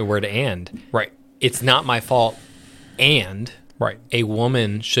power of the word "and." Right. It's not my fault, and right. A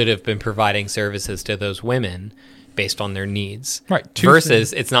woman should have been providing services to those women based on their needs. Right.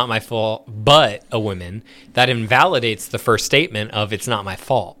 Versus it's not my fault, but a woman. That invalidates the first statement of it's not my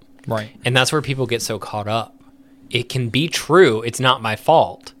fault. Right. And that's where people get so caught up. It can be true, it's not my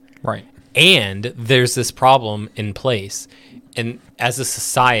fault. Right. And there's this problem in place. And as a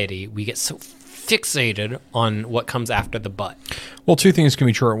society, we get so fixated on what comes after the but. Well, two things can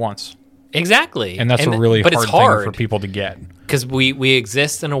be true at once. Exactly. And that's a really hard thing for people to get. Because we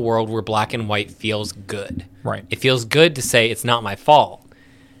exist in a world where black and white feels good. Right. It feels good to say it's not my fault.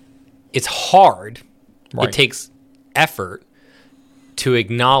 It's hard. Right. It takes effort to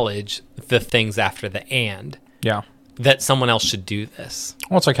acknowledge the things after the and. Yeah. That someone else should do this.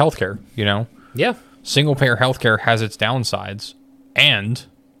 Well, it's like healthcare, Yeah. Single payer healthcare has its downsides, and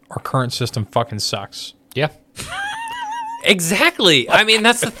our current system fucking sucks. Yeah. Exactly. I mean,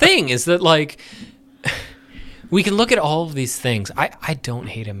 that's the thing, is that we can look at all of these things. I don't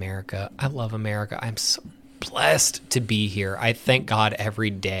hate America. I love America. I'm so blessed to be here. I thank God every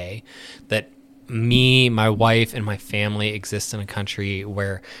day that me, my wife, and my family exist in a country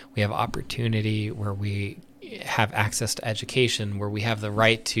where we have opportunity, where we have access to education, where we have the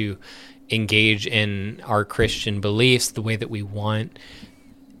right to engage in our Christian beliefs the way that we want.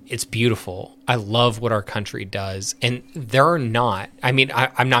 It's beautiful. I love what our country does. And there are not, I mean,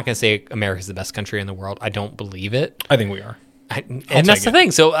 I'm not going to say America's the best country in the world. I don't believe it. I think we are. And that's the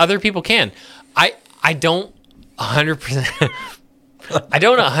thing. So other people can. I don't 100%. I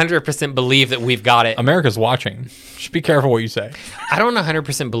don't 100% believe that we've got it. America's watching. Just be careful what you say. I don't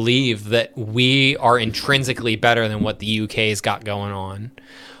 100% believe that we are intrinsically better than what the UK's got going on,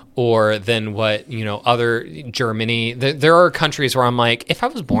 or than what, other Germany. There are countries where I'm like, if I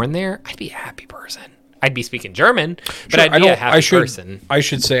was born there, I'd be a happy person. I'd be speaking German, but I'd be a happy person. I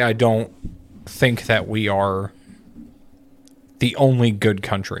should say I don't think that we are the only good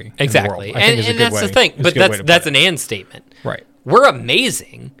country exactly. in the world. I think and that's the thing. But that's an and statement. Right. We're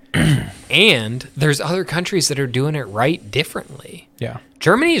amazing, and there's other countries that are doing it right differently. Yeah.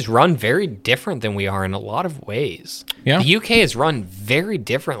 Germany is run very different than we are in a lot of ways. Yeah. The UK is run very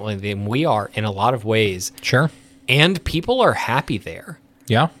differently than we are in a lot of ways. Sure. And people are happy there.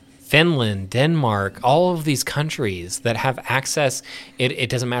 Yeah. Finland, Denmark, all of these countries that have access, it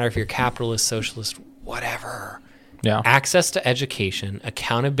doesn't matter if you're capitalist, socialist, whatever. Yeah. Access to education,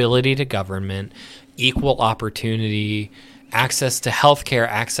 accountability to government, equal opportunity, access to healthcare,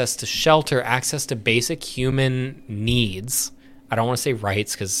 access to shelter, access to basic human needs. I don't want to say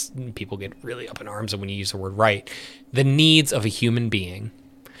rights because people get really up in arms when you use the word right. The needs of a human being.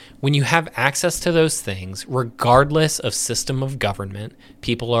 When you have access to those things, regardless of system of government,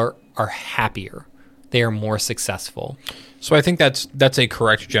 people are happier. They are more successful. So I think that's a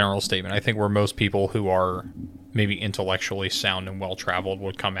correct general statement. I think where most people who are maybe intellectually sound and well-traveled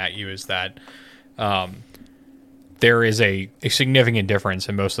would come at you is that there is a significant difference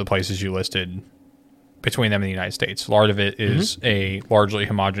in most of the places you listed between them and the United States. A lot of it is a largely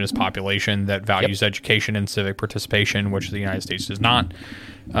homogenous population that values education and civic participation, which the United States does not.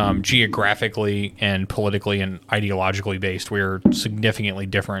 Geographically and politically and ideologically based, we're significantly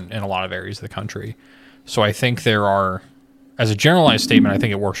different in a lot of areas of the country. So I think there are, as a generalized statement, I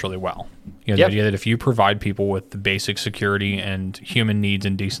think it works really well. The idea that if you provide people with the basic security and human needs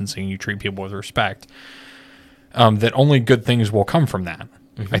and decency, and you treat people with respect, that only good things will come from that.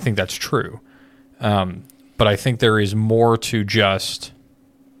 I think that's true. But I think there is more to just,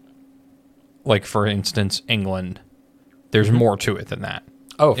 like, for instance, England. There's more to it than that.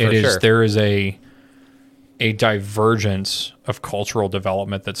 Oh, for sure. There is a divergence of cultural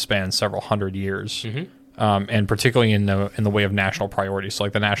development that spans several hundred years, and particularly in the way of national priorities. So,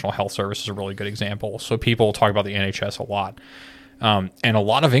 like, the National Health Service is a really good example. So people talk about the NHS a lot. And a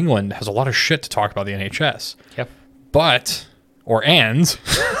lot of England has a lot of shit to talk about the NHS. Yep.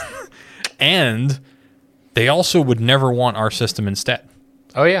 And they also would never want our system instead.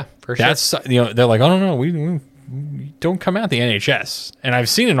 Oh yeah, for sure. That's they're like, oh no, we don't come at the NHS. And I've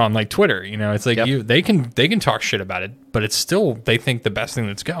seen it on like Twitter. It's like they can talk shit about it, but it's still they think the best thing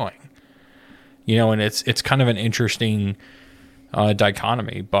that's going. And it's kind of an interesting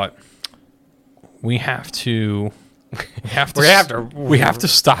dichotomy, but we have to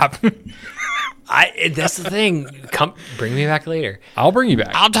stop. That's the thing. Come, bring me back later. I'll bring you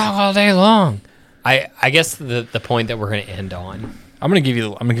back. I'll talk all day long. I guess the point that we're going to end on. I'm going to give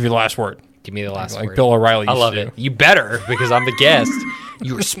you the last word. Give me the last word. Like Bill O'Reilly. I love it. You better, because I'm the guest.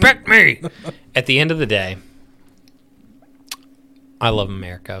 You respect me. At the end of the day, I love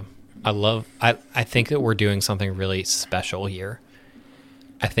America. I think that we're doing something really special here.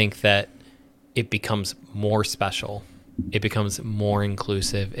 I think that it becomes more special. It becomes more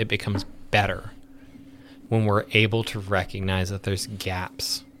inclusive. It becomes better when we're able to recognize that there's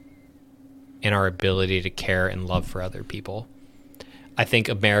gaps in our ability to care and love for other people. I think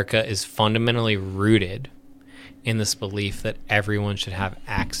America is fundamentally rooted in this belief that everyone should have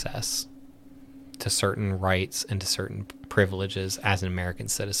access to certain rights and to certain privileges as an American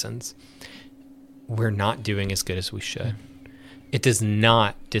citizens. We're not doing as good as we should. It does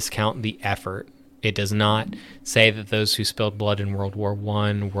not discount the effort. It does not say that those who spilled blood in World War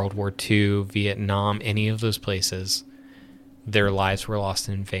I, World War II, Vietnam, any of those places, their lives were lost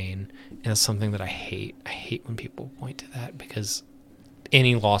in vain. And that's something that I hate. I hate when people point to that, because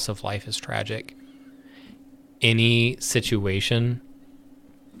any loss of life is tragic. Any situation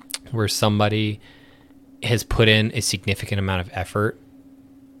where somebody has put in a significant amount of effort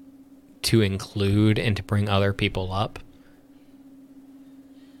to include and to bring other people up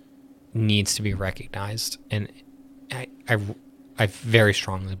needs to be recognized. And I very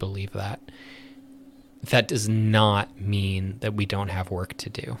strongly believe that. that does not mean that we don't have work to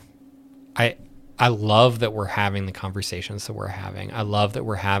do. I love that we're having the conversations that we're having. I love that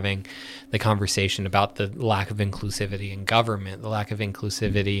we're having the conversation about the lack of inclusivity in government, the lack of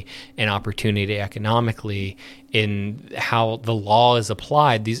inclusivity and opportunity economically, in how the law is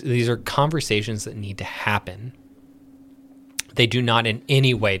applied. These are conversations that need to happen. They do not in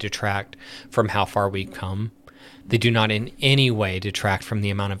any way detract from how far we've come. They do not in any way detract from the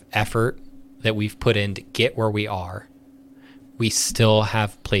amount of effort that we've put in to get where we are. We still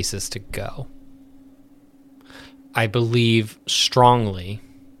have places to go. I believe strongly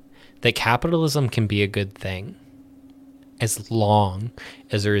that capitalism can be a good thing as long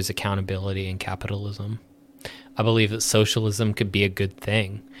as there is accountability in capitalism. I believe that socialism could be a good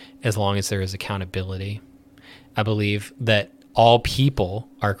thing as long as there is accountability. I believe that all people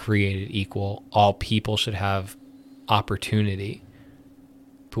are created equal. All people should have opportunity.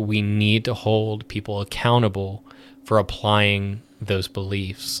 But we need to hold people accountable for applying those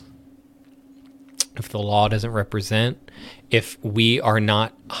beliefs. If the law doesn't represent, if we are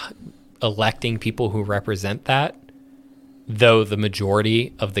not electing people who represent that, though the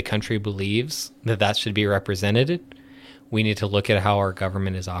majority of the country believes that that should be represented, we need to look at how our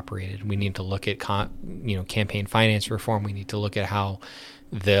government is operated. We need to look at campaign finance reform. We need to look at how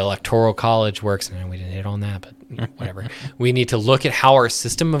the electoral college works. And we didn't hit on that, but whatever. We need to look at how our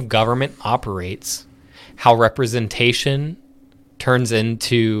system of government operates, how representation turns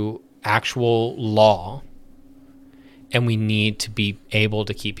into actual law, and we need to be able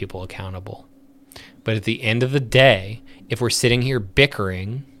to keep people accountable. But at the end of the day, if we're sitting here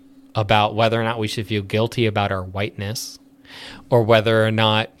bickering about whether or not we should feel guilty about our whiteness, or whether or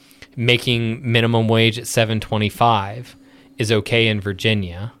not making minimum wage at $7.25 is okay in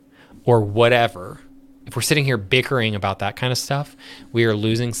Virginia, or whatever, if we're sitting here bickering about that kind of stuff, we are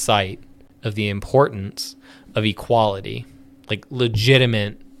losing sight of the importance of equality, like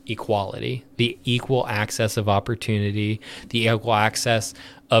legitimate equality, the equal access of opportunity, the equal access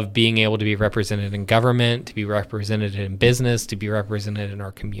of being able to be represented in government, to be represented in business, to be represented in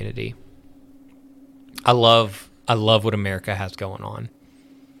our community. I love what America has going on,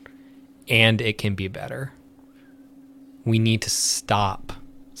 and it can be better. We need to stop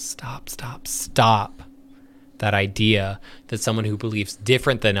that idea that someone who believes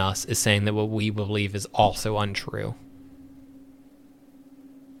different than us is saying that what we believe is also untrue.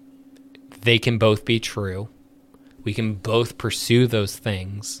 They can both be true. We can both pursue those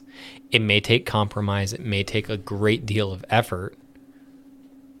things. It may take compromise. It may take a great deal of effort.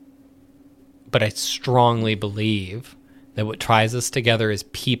 But I strongly believe that what ties us together as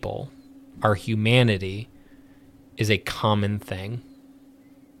people, our humanity, is a common thing.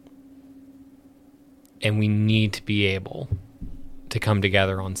 And we need to be able to come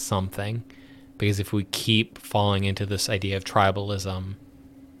together on something. Because if we keep falling into this idea of tribalism,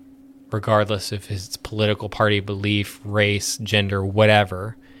 regardless of his political party belief, race, gender,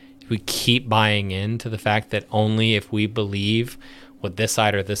 whatever, if we keep buying into the fact that only if we believe what this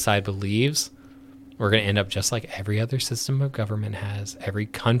side or this side believes, we're going to end up just like every other system of government has, every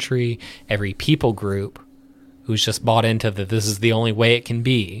country, every people group who's just bought into that this is the only way it can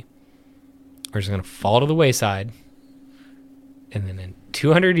be, we're just going to fall to the wayside. And then in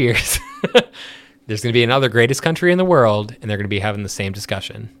 200 years, there's going to be another greatest country in the world, and they're going to be having the same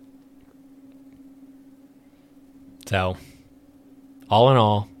discussion. So, all in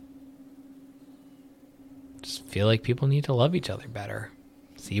all, just feel like people need to love each other better,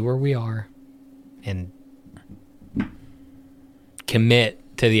 see where we are, and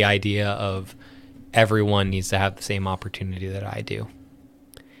commit to the idea of everyone needs to have the same opportunity that I do,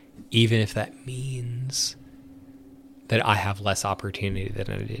 even if that means that I have less opportunity than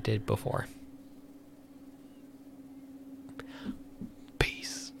I did before.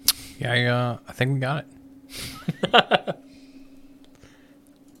 Peace. Yeah, I think we got it.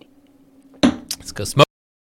 Let's go smoke.